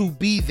dudes to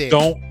be there.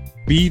 Don't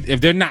be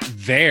if they're not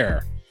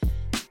there,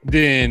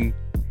 then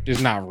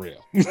it's not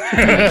real. You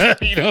know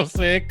what I'm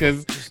saying?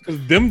 Because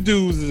them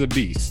dudes is a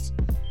beast.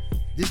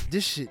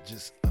 This shit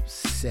just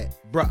upset,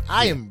 bro.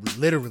 I am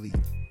literally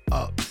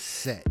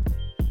upset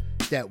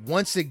that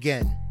once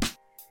again,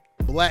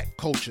 black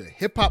culture,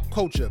 hip hop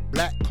culture,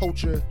 black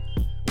culture,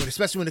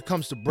 especially when it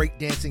comes to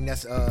breakdancing,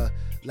 that's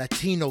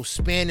Latino,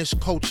 Spanish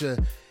culture,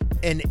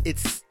 and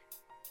it's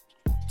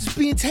just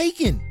being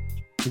taken.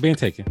 Being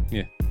taken,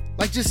 yeah.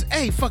 Like just,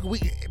 hey, fuck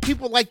it,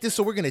 people like this,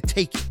 so we're gonna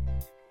take it.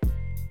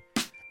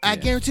 I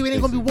guarantee you, it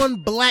ain't gonna be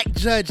one black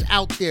judge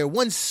out there,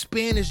 one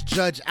Spanish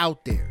judge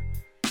out there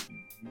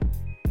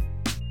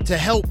to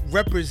help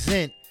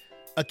represent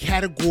a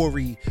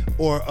category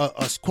or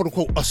a quote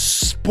unquote a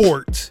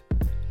sport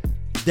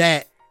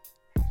that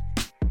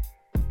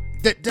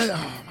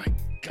oh my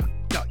god.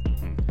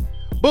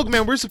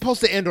 Boogman, we're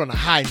supposed to end on a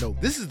high note.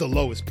 This is the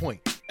lowest point.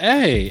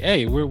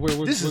 Hey, we're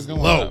This is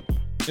going low. up.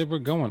 Hey, we're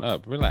going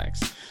up. Relax.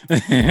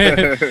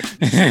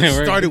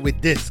 Started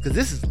with this because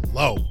this is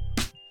low.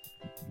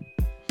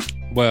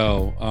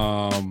 Well,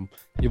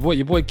 your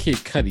boy Kid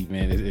Cudi,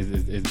 man,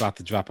 is about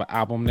to drop an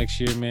album next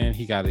year, man.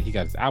 He got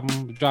his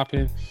album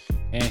dropping,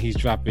 and he's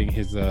dropping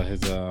his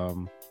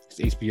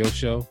HBO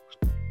show.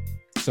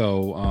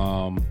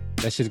 So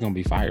that shit's gonna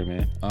be fire,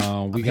 man.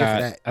 We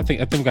got I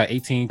think we got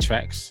 18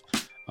 tracks.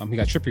 He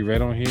got Trippie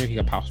Redd on here. He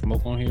got Pop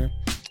Smoke on here.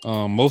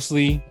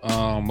 Mostly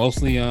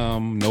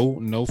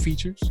no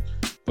features,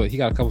 but he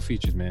got a couple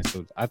features, man.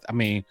 So I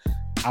mean,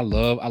 I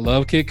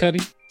love Kid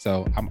Cudi,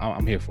 so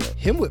I'm here for it.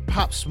 Him with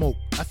Pop Smoke,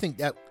 I think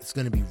that is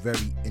going to be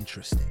very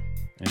interesting.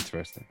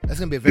 Interesting. That's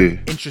going to be a very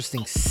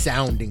interesting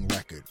sounding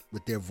record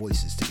with their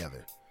voices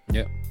together.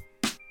 Yep.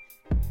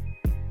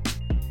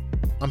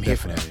 I'm here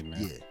for that,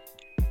 man.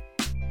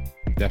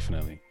 Yeah.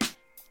 Definitely.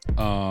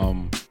 All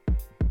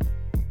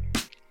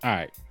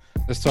right.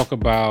 Let's talk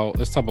about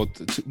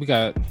we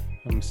got,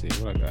 let me see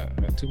what I got.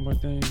 I got two more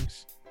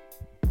things.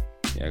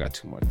 Yeah, I got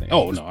two more things.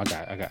 Oh no, I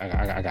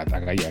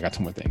got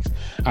two more things.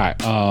 All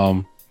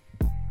right.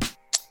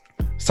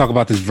 Let's talk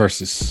about this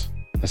versus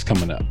that's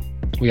coming up.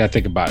 We gotta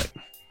think about it.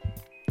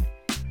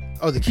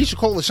 Oh, the Keisha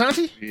Cole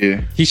Ashanti?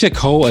 Yeah. Keisha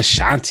Cole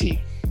Ashanti.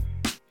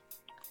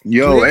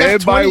 Yo, They got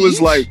everybody 20 was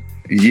each? like,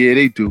 yeah,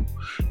 they do.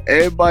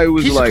 Everybody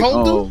was Keisha like,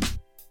 Cole do?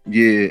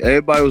 yeah,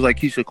 everybody was like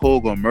Keisha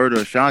Cole gonna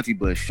murder Ashanti,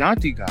 but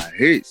Ashanti got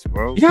hits,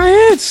 bro. You got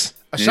hits.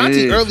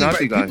 Ashanti Yeah, early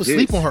Ashanti got people sleep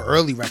hits. on her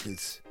early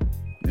records.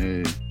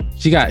 Yeah.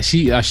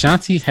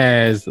 Ashanti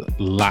has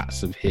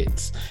lots of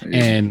hits,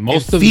 and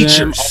most And of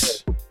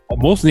features. them,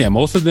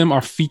 most of them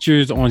are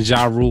features on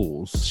Ja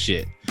Rule's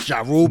shit.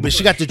 Ja Rule, but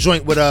she got the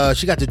joint with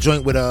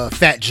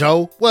Fat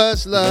Joe.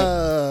 What's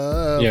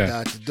love Yeah.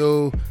 got to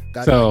do?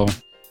 So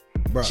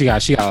Bruh.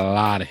 she got a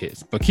lot of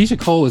hits, but Keisha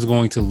Cole is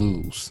going to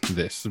lose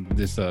this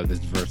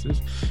versus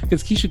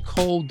because Keisha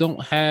Cole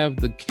don't have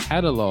the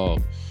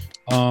catalog.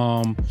 She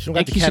don't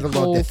got the Keisha catalog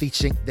Cole-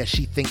 that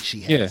she thinks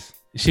she has. Yeah,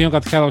 she don't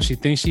got the catalog she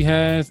thinks she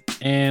has,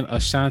 and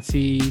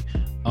Ashanti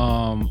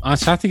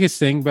can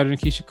sing better than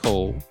Keisha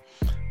Cole.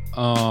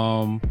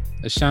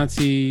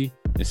 Ashanti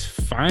is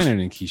finer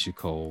than Keisha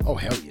Cole. Oh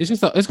hell yeah!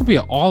 It's gonna be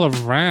an all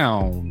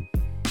around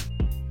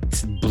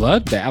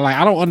bloodbath. Like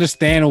I don't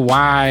understand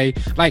why.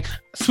 Like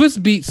Swiss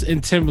Beats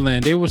and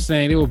Timbaland, they were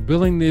saying they were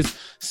billing this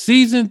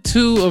season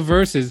 2 of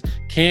Versus.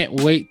 Can't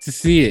wait to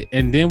see it.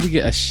 And then we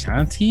get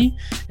Ashanti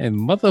and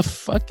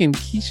motherfucking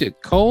Keisha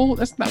Cole.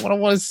 That's not what I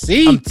want to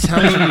see. I'm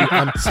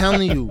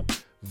telling you,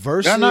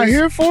 Versus. Y'all not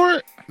here for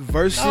it?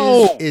 Versus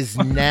No. is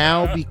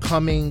now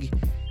becoming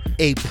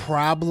a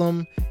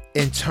problem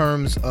in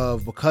terms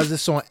of because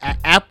it's on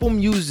Apple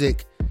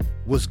Music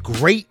was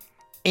great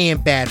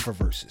and bad for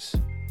Versus.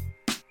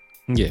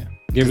 Yeah,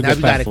 give it Now that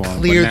we gotta platform.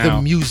 clear but now-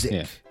 the music.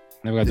 Yeah.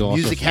 Now we gotta do The all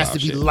music sorts of has to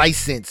wild be shit.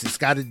 licensed.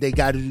 They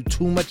got to do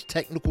too much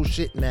technical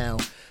shit now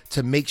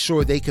to make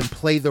sure they can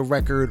play the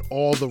record,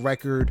 all the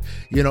record.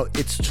 You know,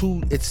 it's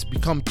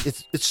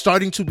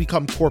starting to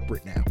become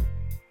corporate now.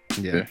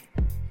 Yeah.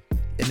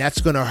 And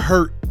that's going to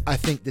hurt, I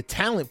think, the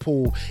talent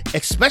pool,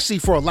 especially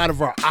for a lot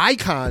of our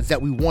icons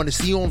that we want to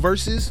see on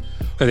Versus.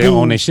 Because they don't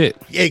own their shit.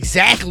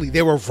 Exactly.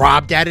 They were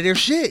robbed out of their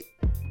shit.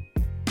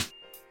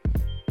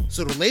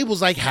 So the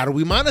label's like, how do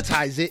we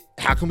monetize it?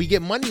 How can we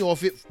get money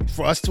off it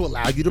for us to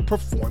allow you to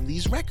perform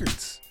these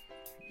records?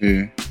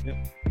 Yeah.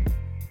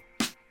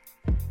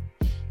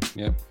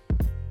 Yep.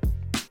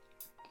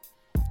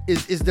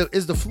 Is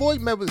the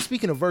Floyd Mayweather,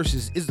 speaking of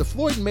Versus, is the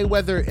Floyd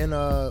Mayweather and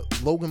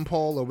Logan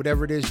Paul or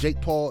whatever it is,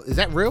 Jake Paul, is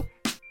that real?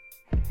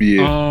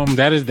 Yeah.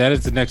 That is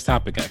the next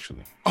topic actually.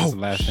 That's Oh, the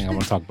last thing I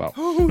want to talk about.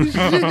 Oh shit!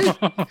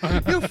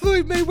 Yo,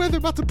 Floyd Mayweather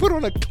about to put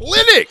on a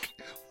clinic.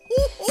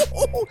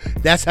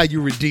 That's how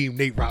you redeem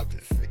Nate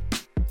Robinson.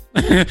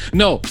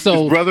 No,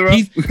 so His brother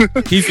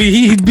up?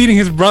 he's beating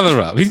his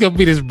brother up. He's gonna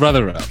beat his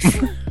brother up.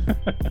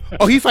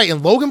 Oh, he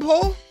fighting Logan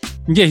Paul?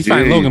 Yeah, he's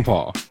fighting Yeah. Logan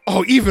Paul.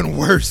 Oh, even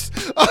worse.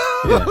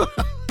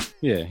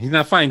 Yeah, he's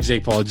not fighting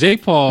Jake Paul.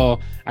 Jake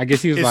Paul, I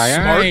guess he was Is like,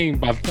 smart. I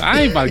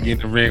ain't about to get in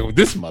the ring with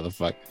this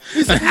motherfucker.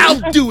 He said,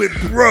 I'll do it,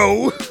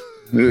 bro.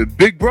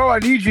 Big bro, I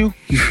need you.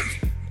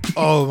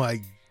 Oh my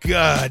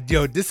God.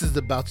 Yo, this is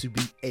about to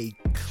be a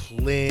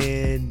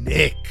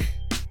clinic.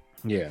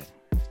 Yeah.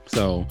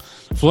 So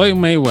Floyd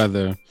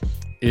Mayweather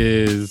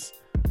is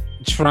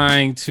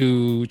trying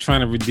to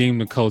redeem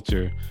the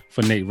culture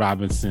for Nate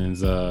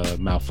Robinson's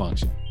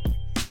malfunction.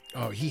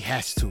 Oh, he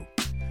has to.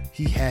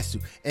 He has to.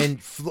 And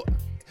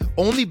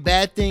only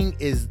bad thing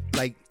is,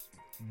 like,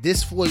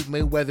 this Floyd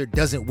Mayweather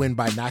doesn't win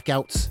by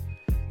knockouts.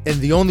 And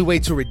the only way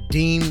to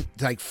redeem,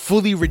 like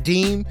fully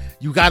redeem,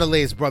 you got to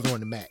lay his brother on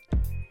the mat.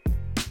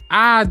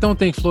 I don't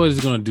think Floyd is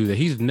going to do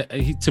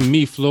that. To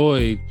me,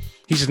 Floyd,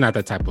 he's just not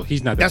that type of.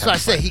 He's not. That's that why I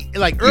type of said fighter. he,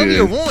 like,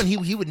 earlier on,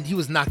 he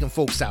was knocking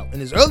folks out in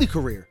his early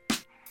career.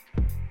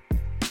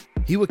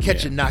 He would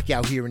catch a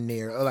knockout here and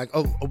there, like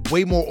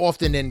way more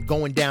often than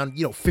going down,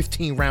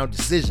 15-round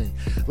decision.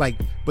 Like,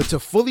 but to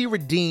fully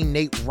redeem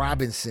Nate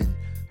Robinson,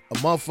 a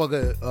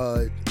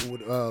motherfucker,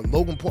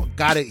 Logan Paul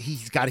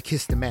he's gotta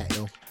kiss the mat,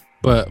 yo.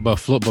 But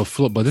this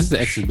is the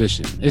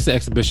exhibition. It's the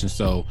exhibition,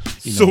 so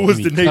you know. So was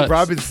any the Nate cuts-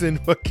 Robinson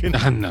fucking.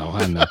 I know.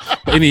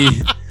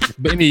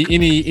 But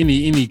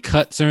any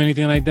cuts or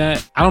anything like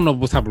that, I don't know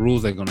what type of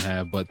rules they're gonna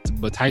have. But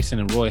Tyson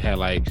and Roy had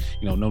like,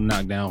 you know, no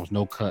knockdowns,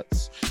 no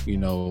cuts, you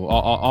know,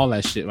 all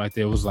that shit right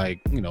there. It was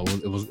like, you know,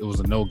 it was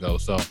a no go.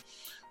 So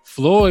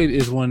Floyd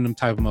is one of them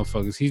type of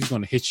motherfuckers. He's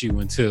gonna hit you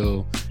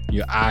until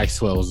your eye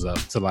swells up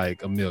to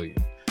like 1 million.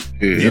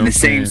 Yeah, You know in what the I'm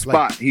same saying?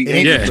 spot. He It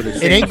ain't, aimed for the it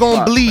same ain't gonna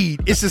spot.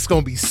 bleed. It's just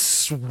gonna be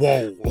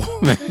swole.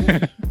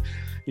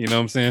 You know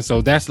what I'm saying?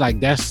 So that's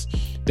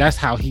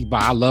how he.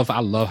 I love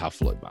how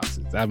Floyd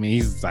boxes. I mean,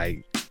 he's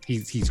like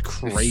he's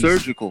crazy. It's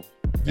surgical.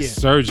 It's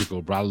Yeah.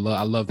 surgical, bro.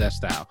 I love that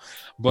style.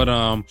 But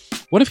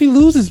what if he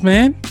loses,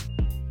 man?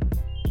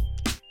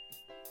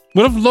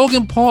 What if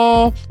Logan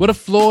Paul? What if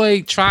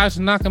Floyd tries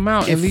to knock him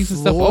out and leaves his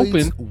stuff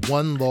Floyd's open?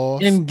 one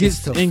loss and gets-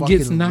 is to and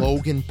gets fucking knocked-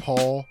 Logan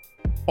Paul,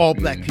 all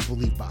black people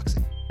leave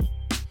boxing.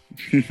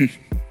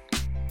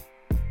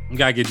 We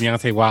gotta get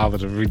Deontay Wilder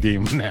to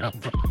redeem him now,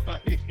 bro.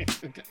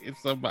 Get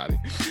somebody,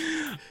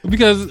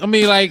 because I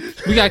mean, like,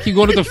 we gotta keep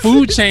going to the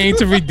food chain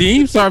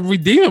to start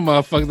redeeming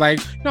motherfuckers. Like,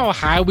 no,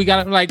 high. We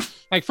gotta like.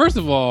 First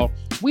of all,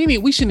 we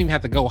shouldn't even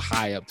have to go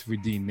high up to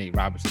redeem Nate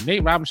Robinson.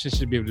 Nate Robinson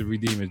should be able to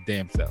redeem his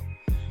damn self.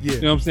 Yeah.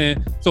 You know what I'm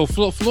saying? So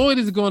Floyd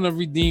is going to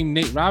redeem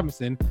Nate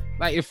Robinson.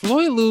 Like, if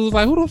Floyd lose,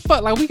 like, who the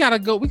fuck? Like, we gotta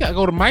go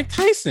to Mike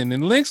Tyson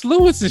and Lennox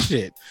Lewis and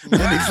shit.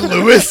 Lennox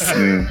Lewis.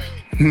 Yeah.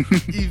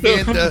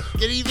 Evander.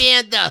 Get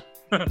Evander.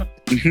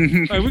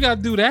 Like, we gotta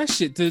do that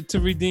shit to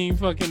redeem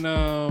fucking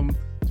to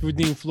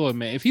redeem Floyd,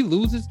 man. If he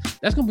loses,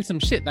 that's gonna be some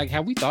shit. Like,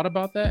 have we thought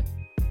about that?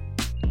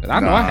 'Cause I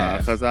know I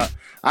have. Because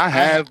I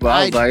have, but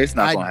I was like, it's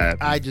not gonna happen.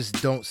 I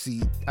just don't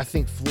see. I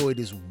think Floyd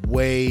is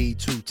way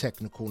too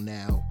technical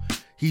now.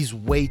 He's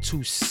way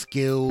too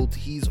skilled.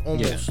 He's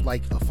almost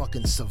like a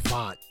fucking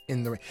savant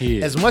in the ring. He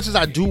is. As much as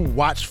I do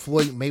watch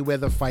Floyd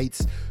Mayweather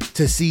fights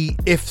to see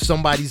if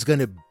somebody's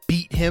gonna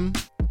beat him,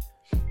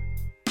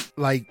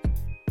 like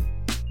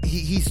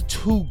he's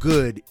too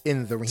good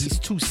in the ring. He's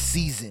too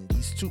seasoned.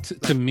 He's too.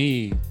 To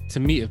me,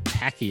 if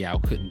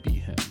Pacquiao couldn't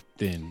beat him,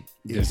 then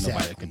there's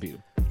nobody that can beat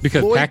him.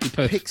 Because Floyd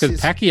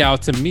Pacquiao,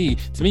 to me,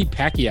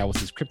 Pacquiao was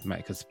his kryptonite.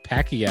 Because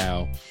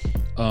Pacquiao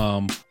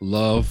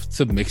loved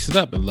to mix it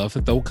up and loved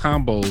to throw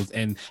combos,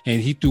 and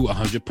he threw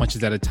 100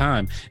 punches at a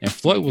time. And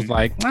Floyd was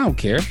like, I don't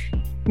care.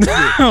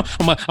 I'm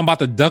about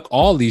to duck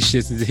all these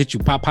shits and hit you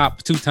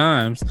pop 2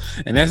 times,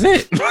 and that's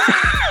it.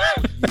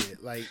 Yeah,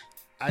 like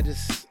I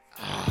just.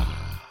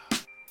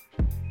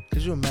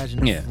 Could you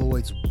imagine if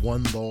Floyd's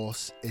one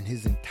loss in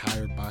his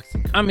entire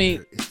boxing career? I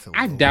mean,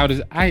 I doubt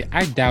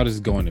it's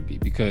going to be,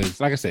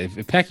 because, like I said,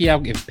 if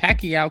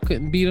Pacquiao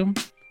couldn't beat him,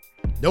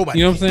 nobody.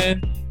 You know what I'm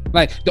saying?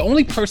 Like, the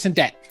only person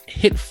that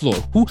hit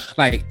Floyd, who,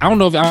 like, I don't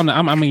know how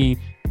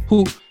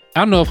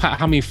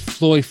many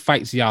Floyd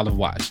fights y'all have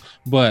watched,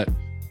 but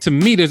to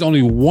me, there's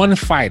only one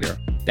fighter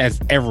that's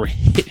ever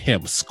hit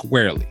him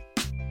squarely.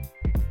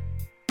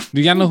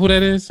 Do y'all know who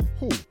that is?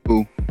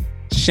 Who?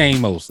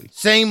 Shane Mosley.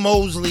 Shane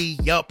Mosley,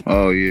 yup.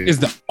 Oh yeah. Is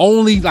the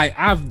only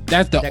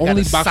that's the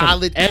only boxer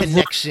solid I've ever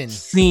connection.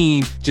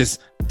 seen just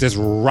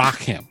rock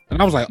him.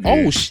 And I was like,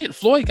 oh shit,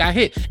 Floyd got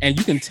hit. And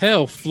you can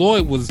tell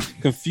Floyd was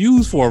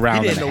confused for a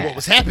round. He didn't know what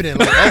was happening.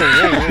 Like,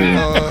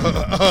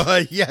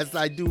 yes,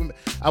 I do.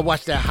 I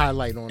watched that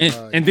highlight on.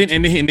 And then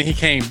he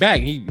came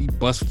back. He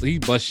bust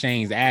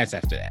Shane's ass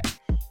after that.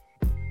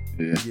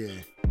 Yeah.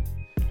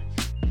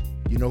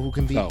 You know who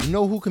can beat? So. You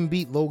know who can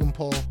beat Logan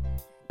Paul?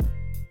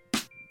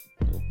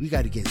 We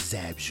got to get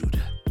Zab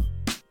Judah.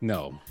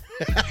 No.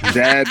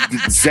 Zab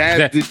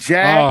the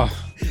Jab.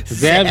 Oh,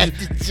 Zab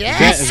the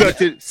Jab.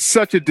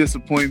 Such a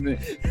disappointment.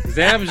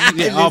 Zab.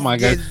 Oh my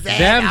god.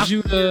 Zab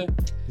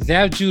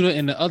Zab Judah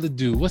and the other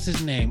dude. What's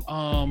his name?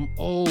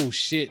 Oh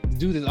shit. The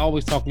dude is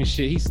always talking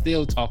shit. He's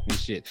still talking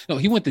shit. No,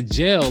 he went to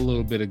jail a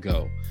little bit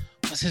ago.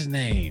 What's his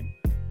name?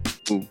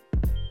 Who?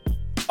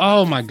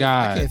 Oh my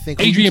god. I can't think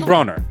who Adrian you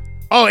Broner.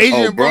 Oh,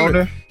 Adrian Broner.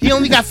 Broner. He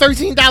only got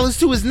 $13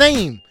 to his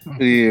name.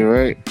 Yeah,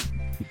 right.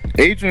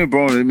 Adrian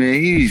Broner, man,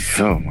 he's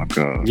oh my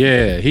god.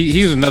 Yeah,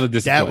 he was another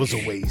disappointment. That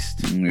was a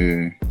waste.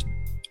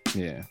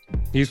 Yeah.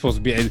 He's supposed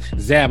to be. And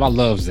Zab, I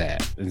love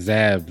Zab. And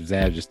Zab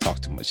just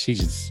talked too much. He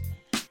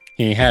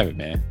ain't have it,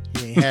 man.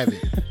 He ain't have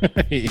it.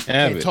 He ain't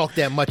have Can't it. talk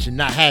that much and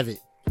not have it.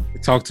 He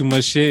talk too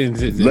much shit and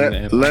let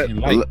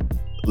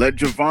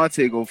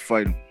Javante go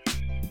fight him.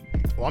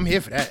 Oh, I'm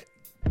here for that.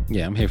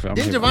 Yeah, I'm here for.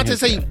 Didn't Javante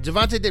say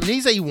did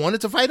he say he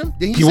wanted to fight him?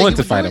 Didn't he say wanted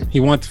to would fight do him. it? He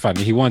wanted to fight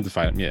him. He wanted to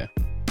fight him. Yeah.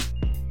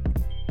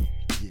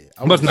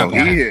 I But was it's not like,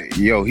 gonna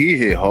happen. He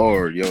hit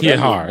hard. He hit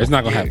hard. It's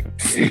not gonna happen.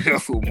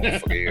 That fool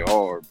motherfucker hit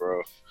hard,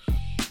 bro.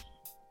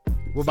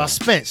 What about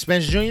Spence?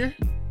 Spence Jr.?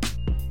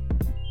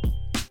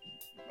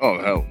 Oh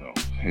hell no.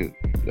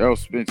 Errol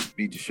Spence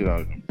beat the shit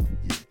out of him.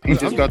 He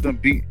just got them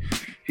beat.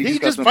 Did he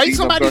got just them fight beating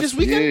up somebody this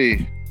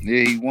weekend?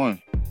 Yeah, he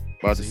won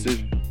by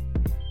decision.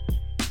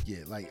 Yeah,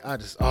 like I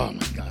just oh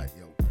my god,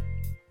 yo.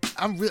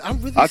 I'm really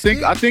I think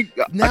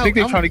scared.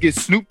 they're trying to get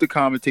Snoop to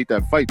commentate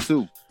that fight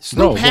too.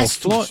 Snoop Bro, has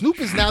to. Floyd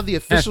Snoop is now the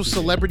official has to.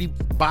 celebrity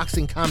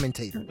boxing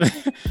commentator.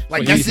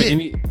 Like for that's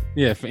any, it. for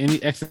any, for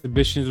any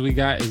exhibitions we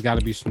got, it's got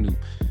to be Snoop.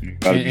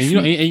 Gotta And, be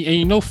and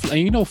you know, Snoop.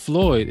 and you know,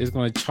 Floyd is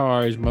gonna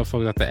charge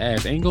motherfuckers out the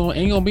ass. Ain't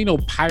gonna be no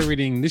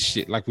pirating this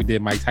shit like we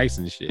did Mike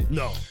Tyson shit.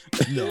 No,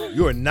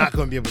 you are not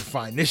going to be able to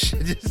find this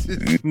shit. This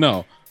is-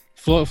 No,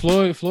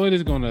 Floyd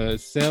is gonna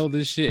sell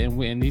this shit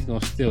and he's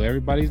gonna steal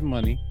everybody's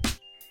money.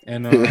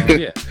 And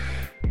yeah,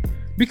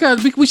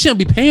 because we shouldn't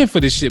be paying for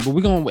this shit, but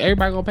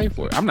everybody gonna pay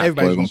for it. I'm not.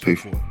 Everybody's Gonna going to pay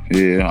pay for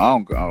it. Yeah,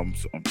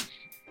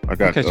 I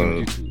got. Catch it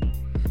on YouTube.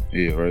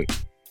 Yeah, right.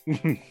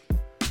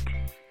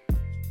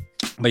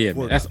 But yeah,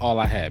 man, Word that's up. all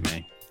I had,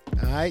 man.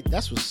 All right,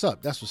 that's what's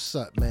up. That's what's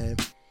up, man.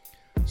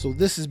 So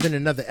this has been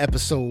another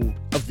episode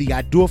of the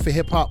I Do It for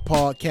Hip Hop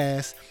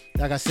podcast.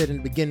 Like I said in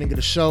the beginning of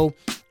the show,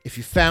 if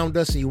you found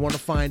us and you want to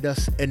find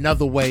us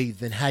another way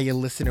than how you're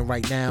listening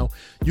right now,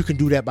 you can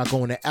do that by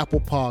going to Apple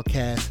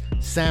Podcasts,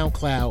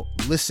 SoundCloud,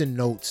 Listen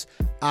Notes,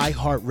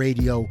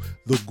 iHeartRadio,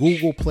 the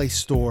Google Play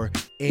Store,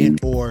 and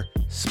or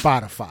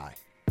Spotify.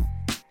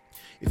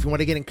 If you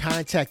want to get in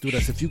contact with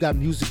us, if you got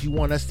music you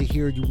want us to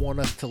hear, you want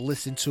us to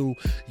listen to,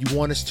 you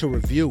want us to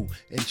review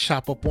and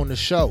chop up on the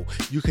show,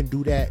 you can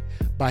do that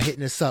by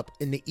hitting us up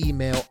in the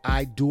email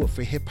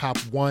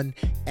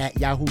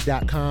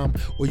idoitforhiphop1@yahoo.com,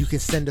 or you can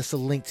send us a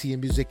link to your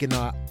music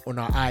on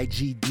our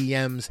IG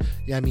DMs.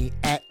 You know what I mean?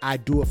 At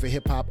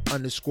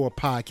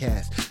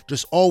idoitforhiphop_podcast.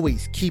 Just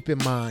always keep in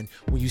mind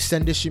when you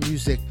send us your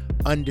music,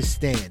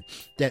 understand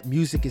that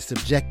music is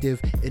subjective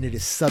and it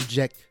is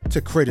subject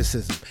to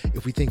criticism.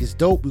 If we think it's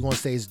dope, we're gonna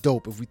say it's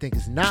dope. If we think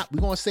it's not,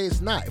 we're gonna say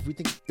it's not. If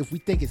we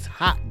think it's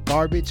hot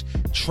garbage,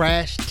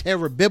 trash,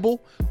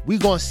 terrible, we're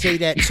gonna say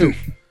that too.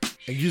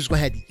 And you're just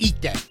gonna have to eat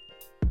that.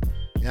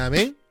 You know what I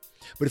mean?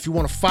 But if you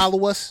want to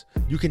follow us,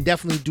 you can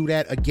definitely do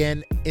that.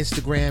 Again,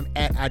 Instagram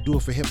at I Do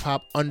It For Hip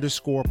Hop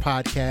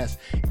 _podcast,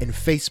 and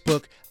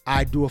Facebook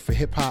I Do It For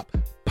Hip Hop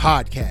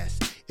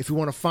podcast. If you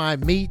want to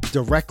find me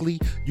directly,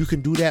 you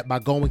can do that by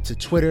going to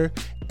Twitter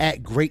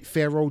at Great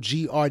Pharaoh,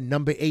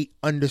 GR8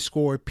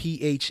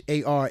 _PHARAOH.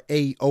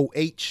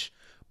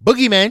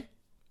 Boogeyman,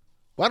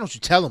 why don't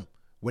you tell them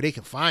where they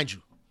can find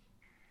you?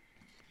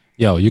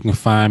 Yo, you can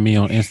find me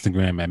on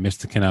Instagram at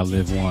Mr. Can I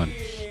Live One.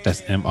 That's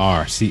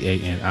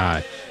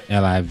MrCanilive,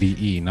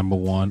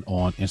 #1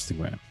 on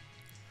Instagram.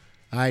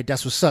 All right,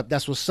 that's what's up.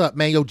 That's what's up,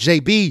 man. Yo,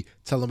 JB,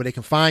 tell them where they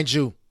can find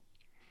you.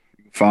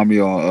 Find me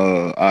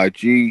on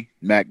IG,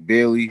 Mac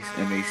Bailey,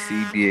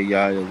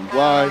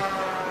 MacBailey.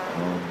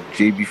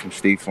 JB from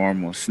State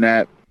Farm on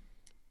Snap.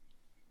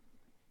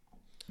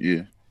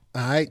 Yeah.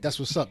 All right, that's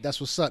what's up. That's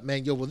what's up,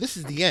 man. Yo, well, this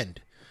is the end.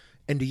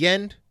 And the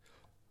end,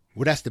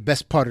 well, that's the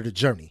best part of the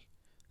journey.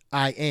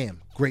 I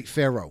am Great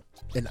Pharaoh,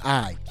 and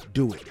I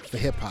do it for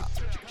hip hop.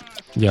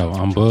 Yo,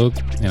 I'm Bug,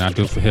 and I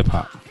do it for hip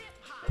hop.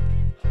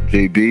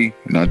 JB,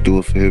 and I do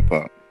it for hip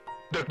hop.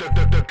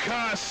 The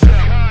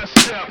concept.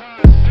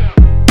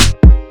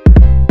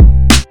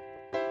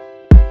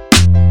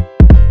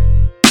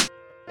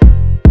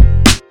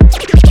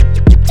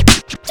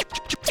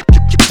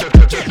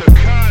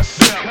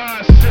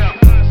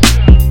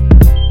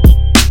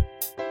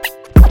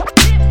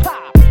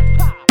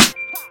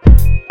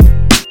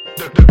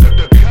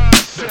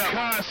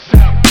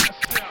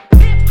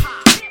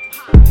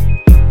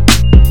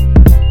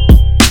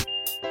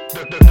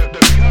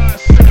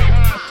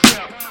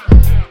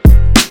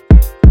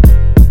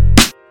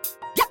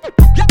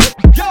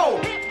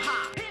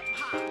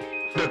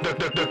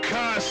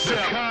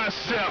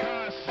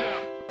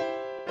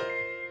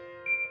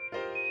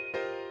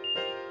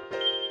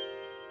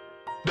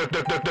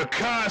 The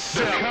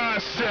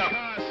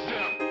concept.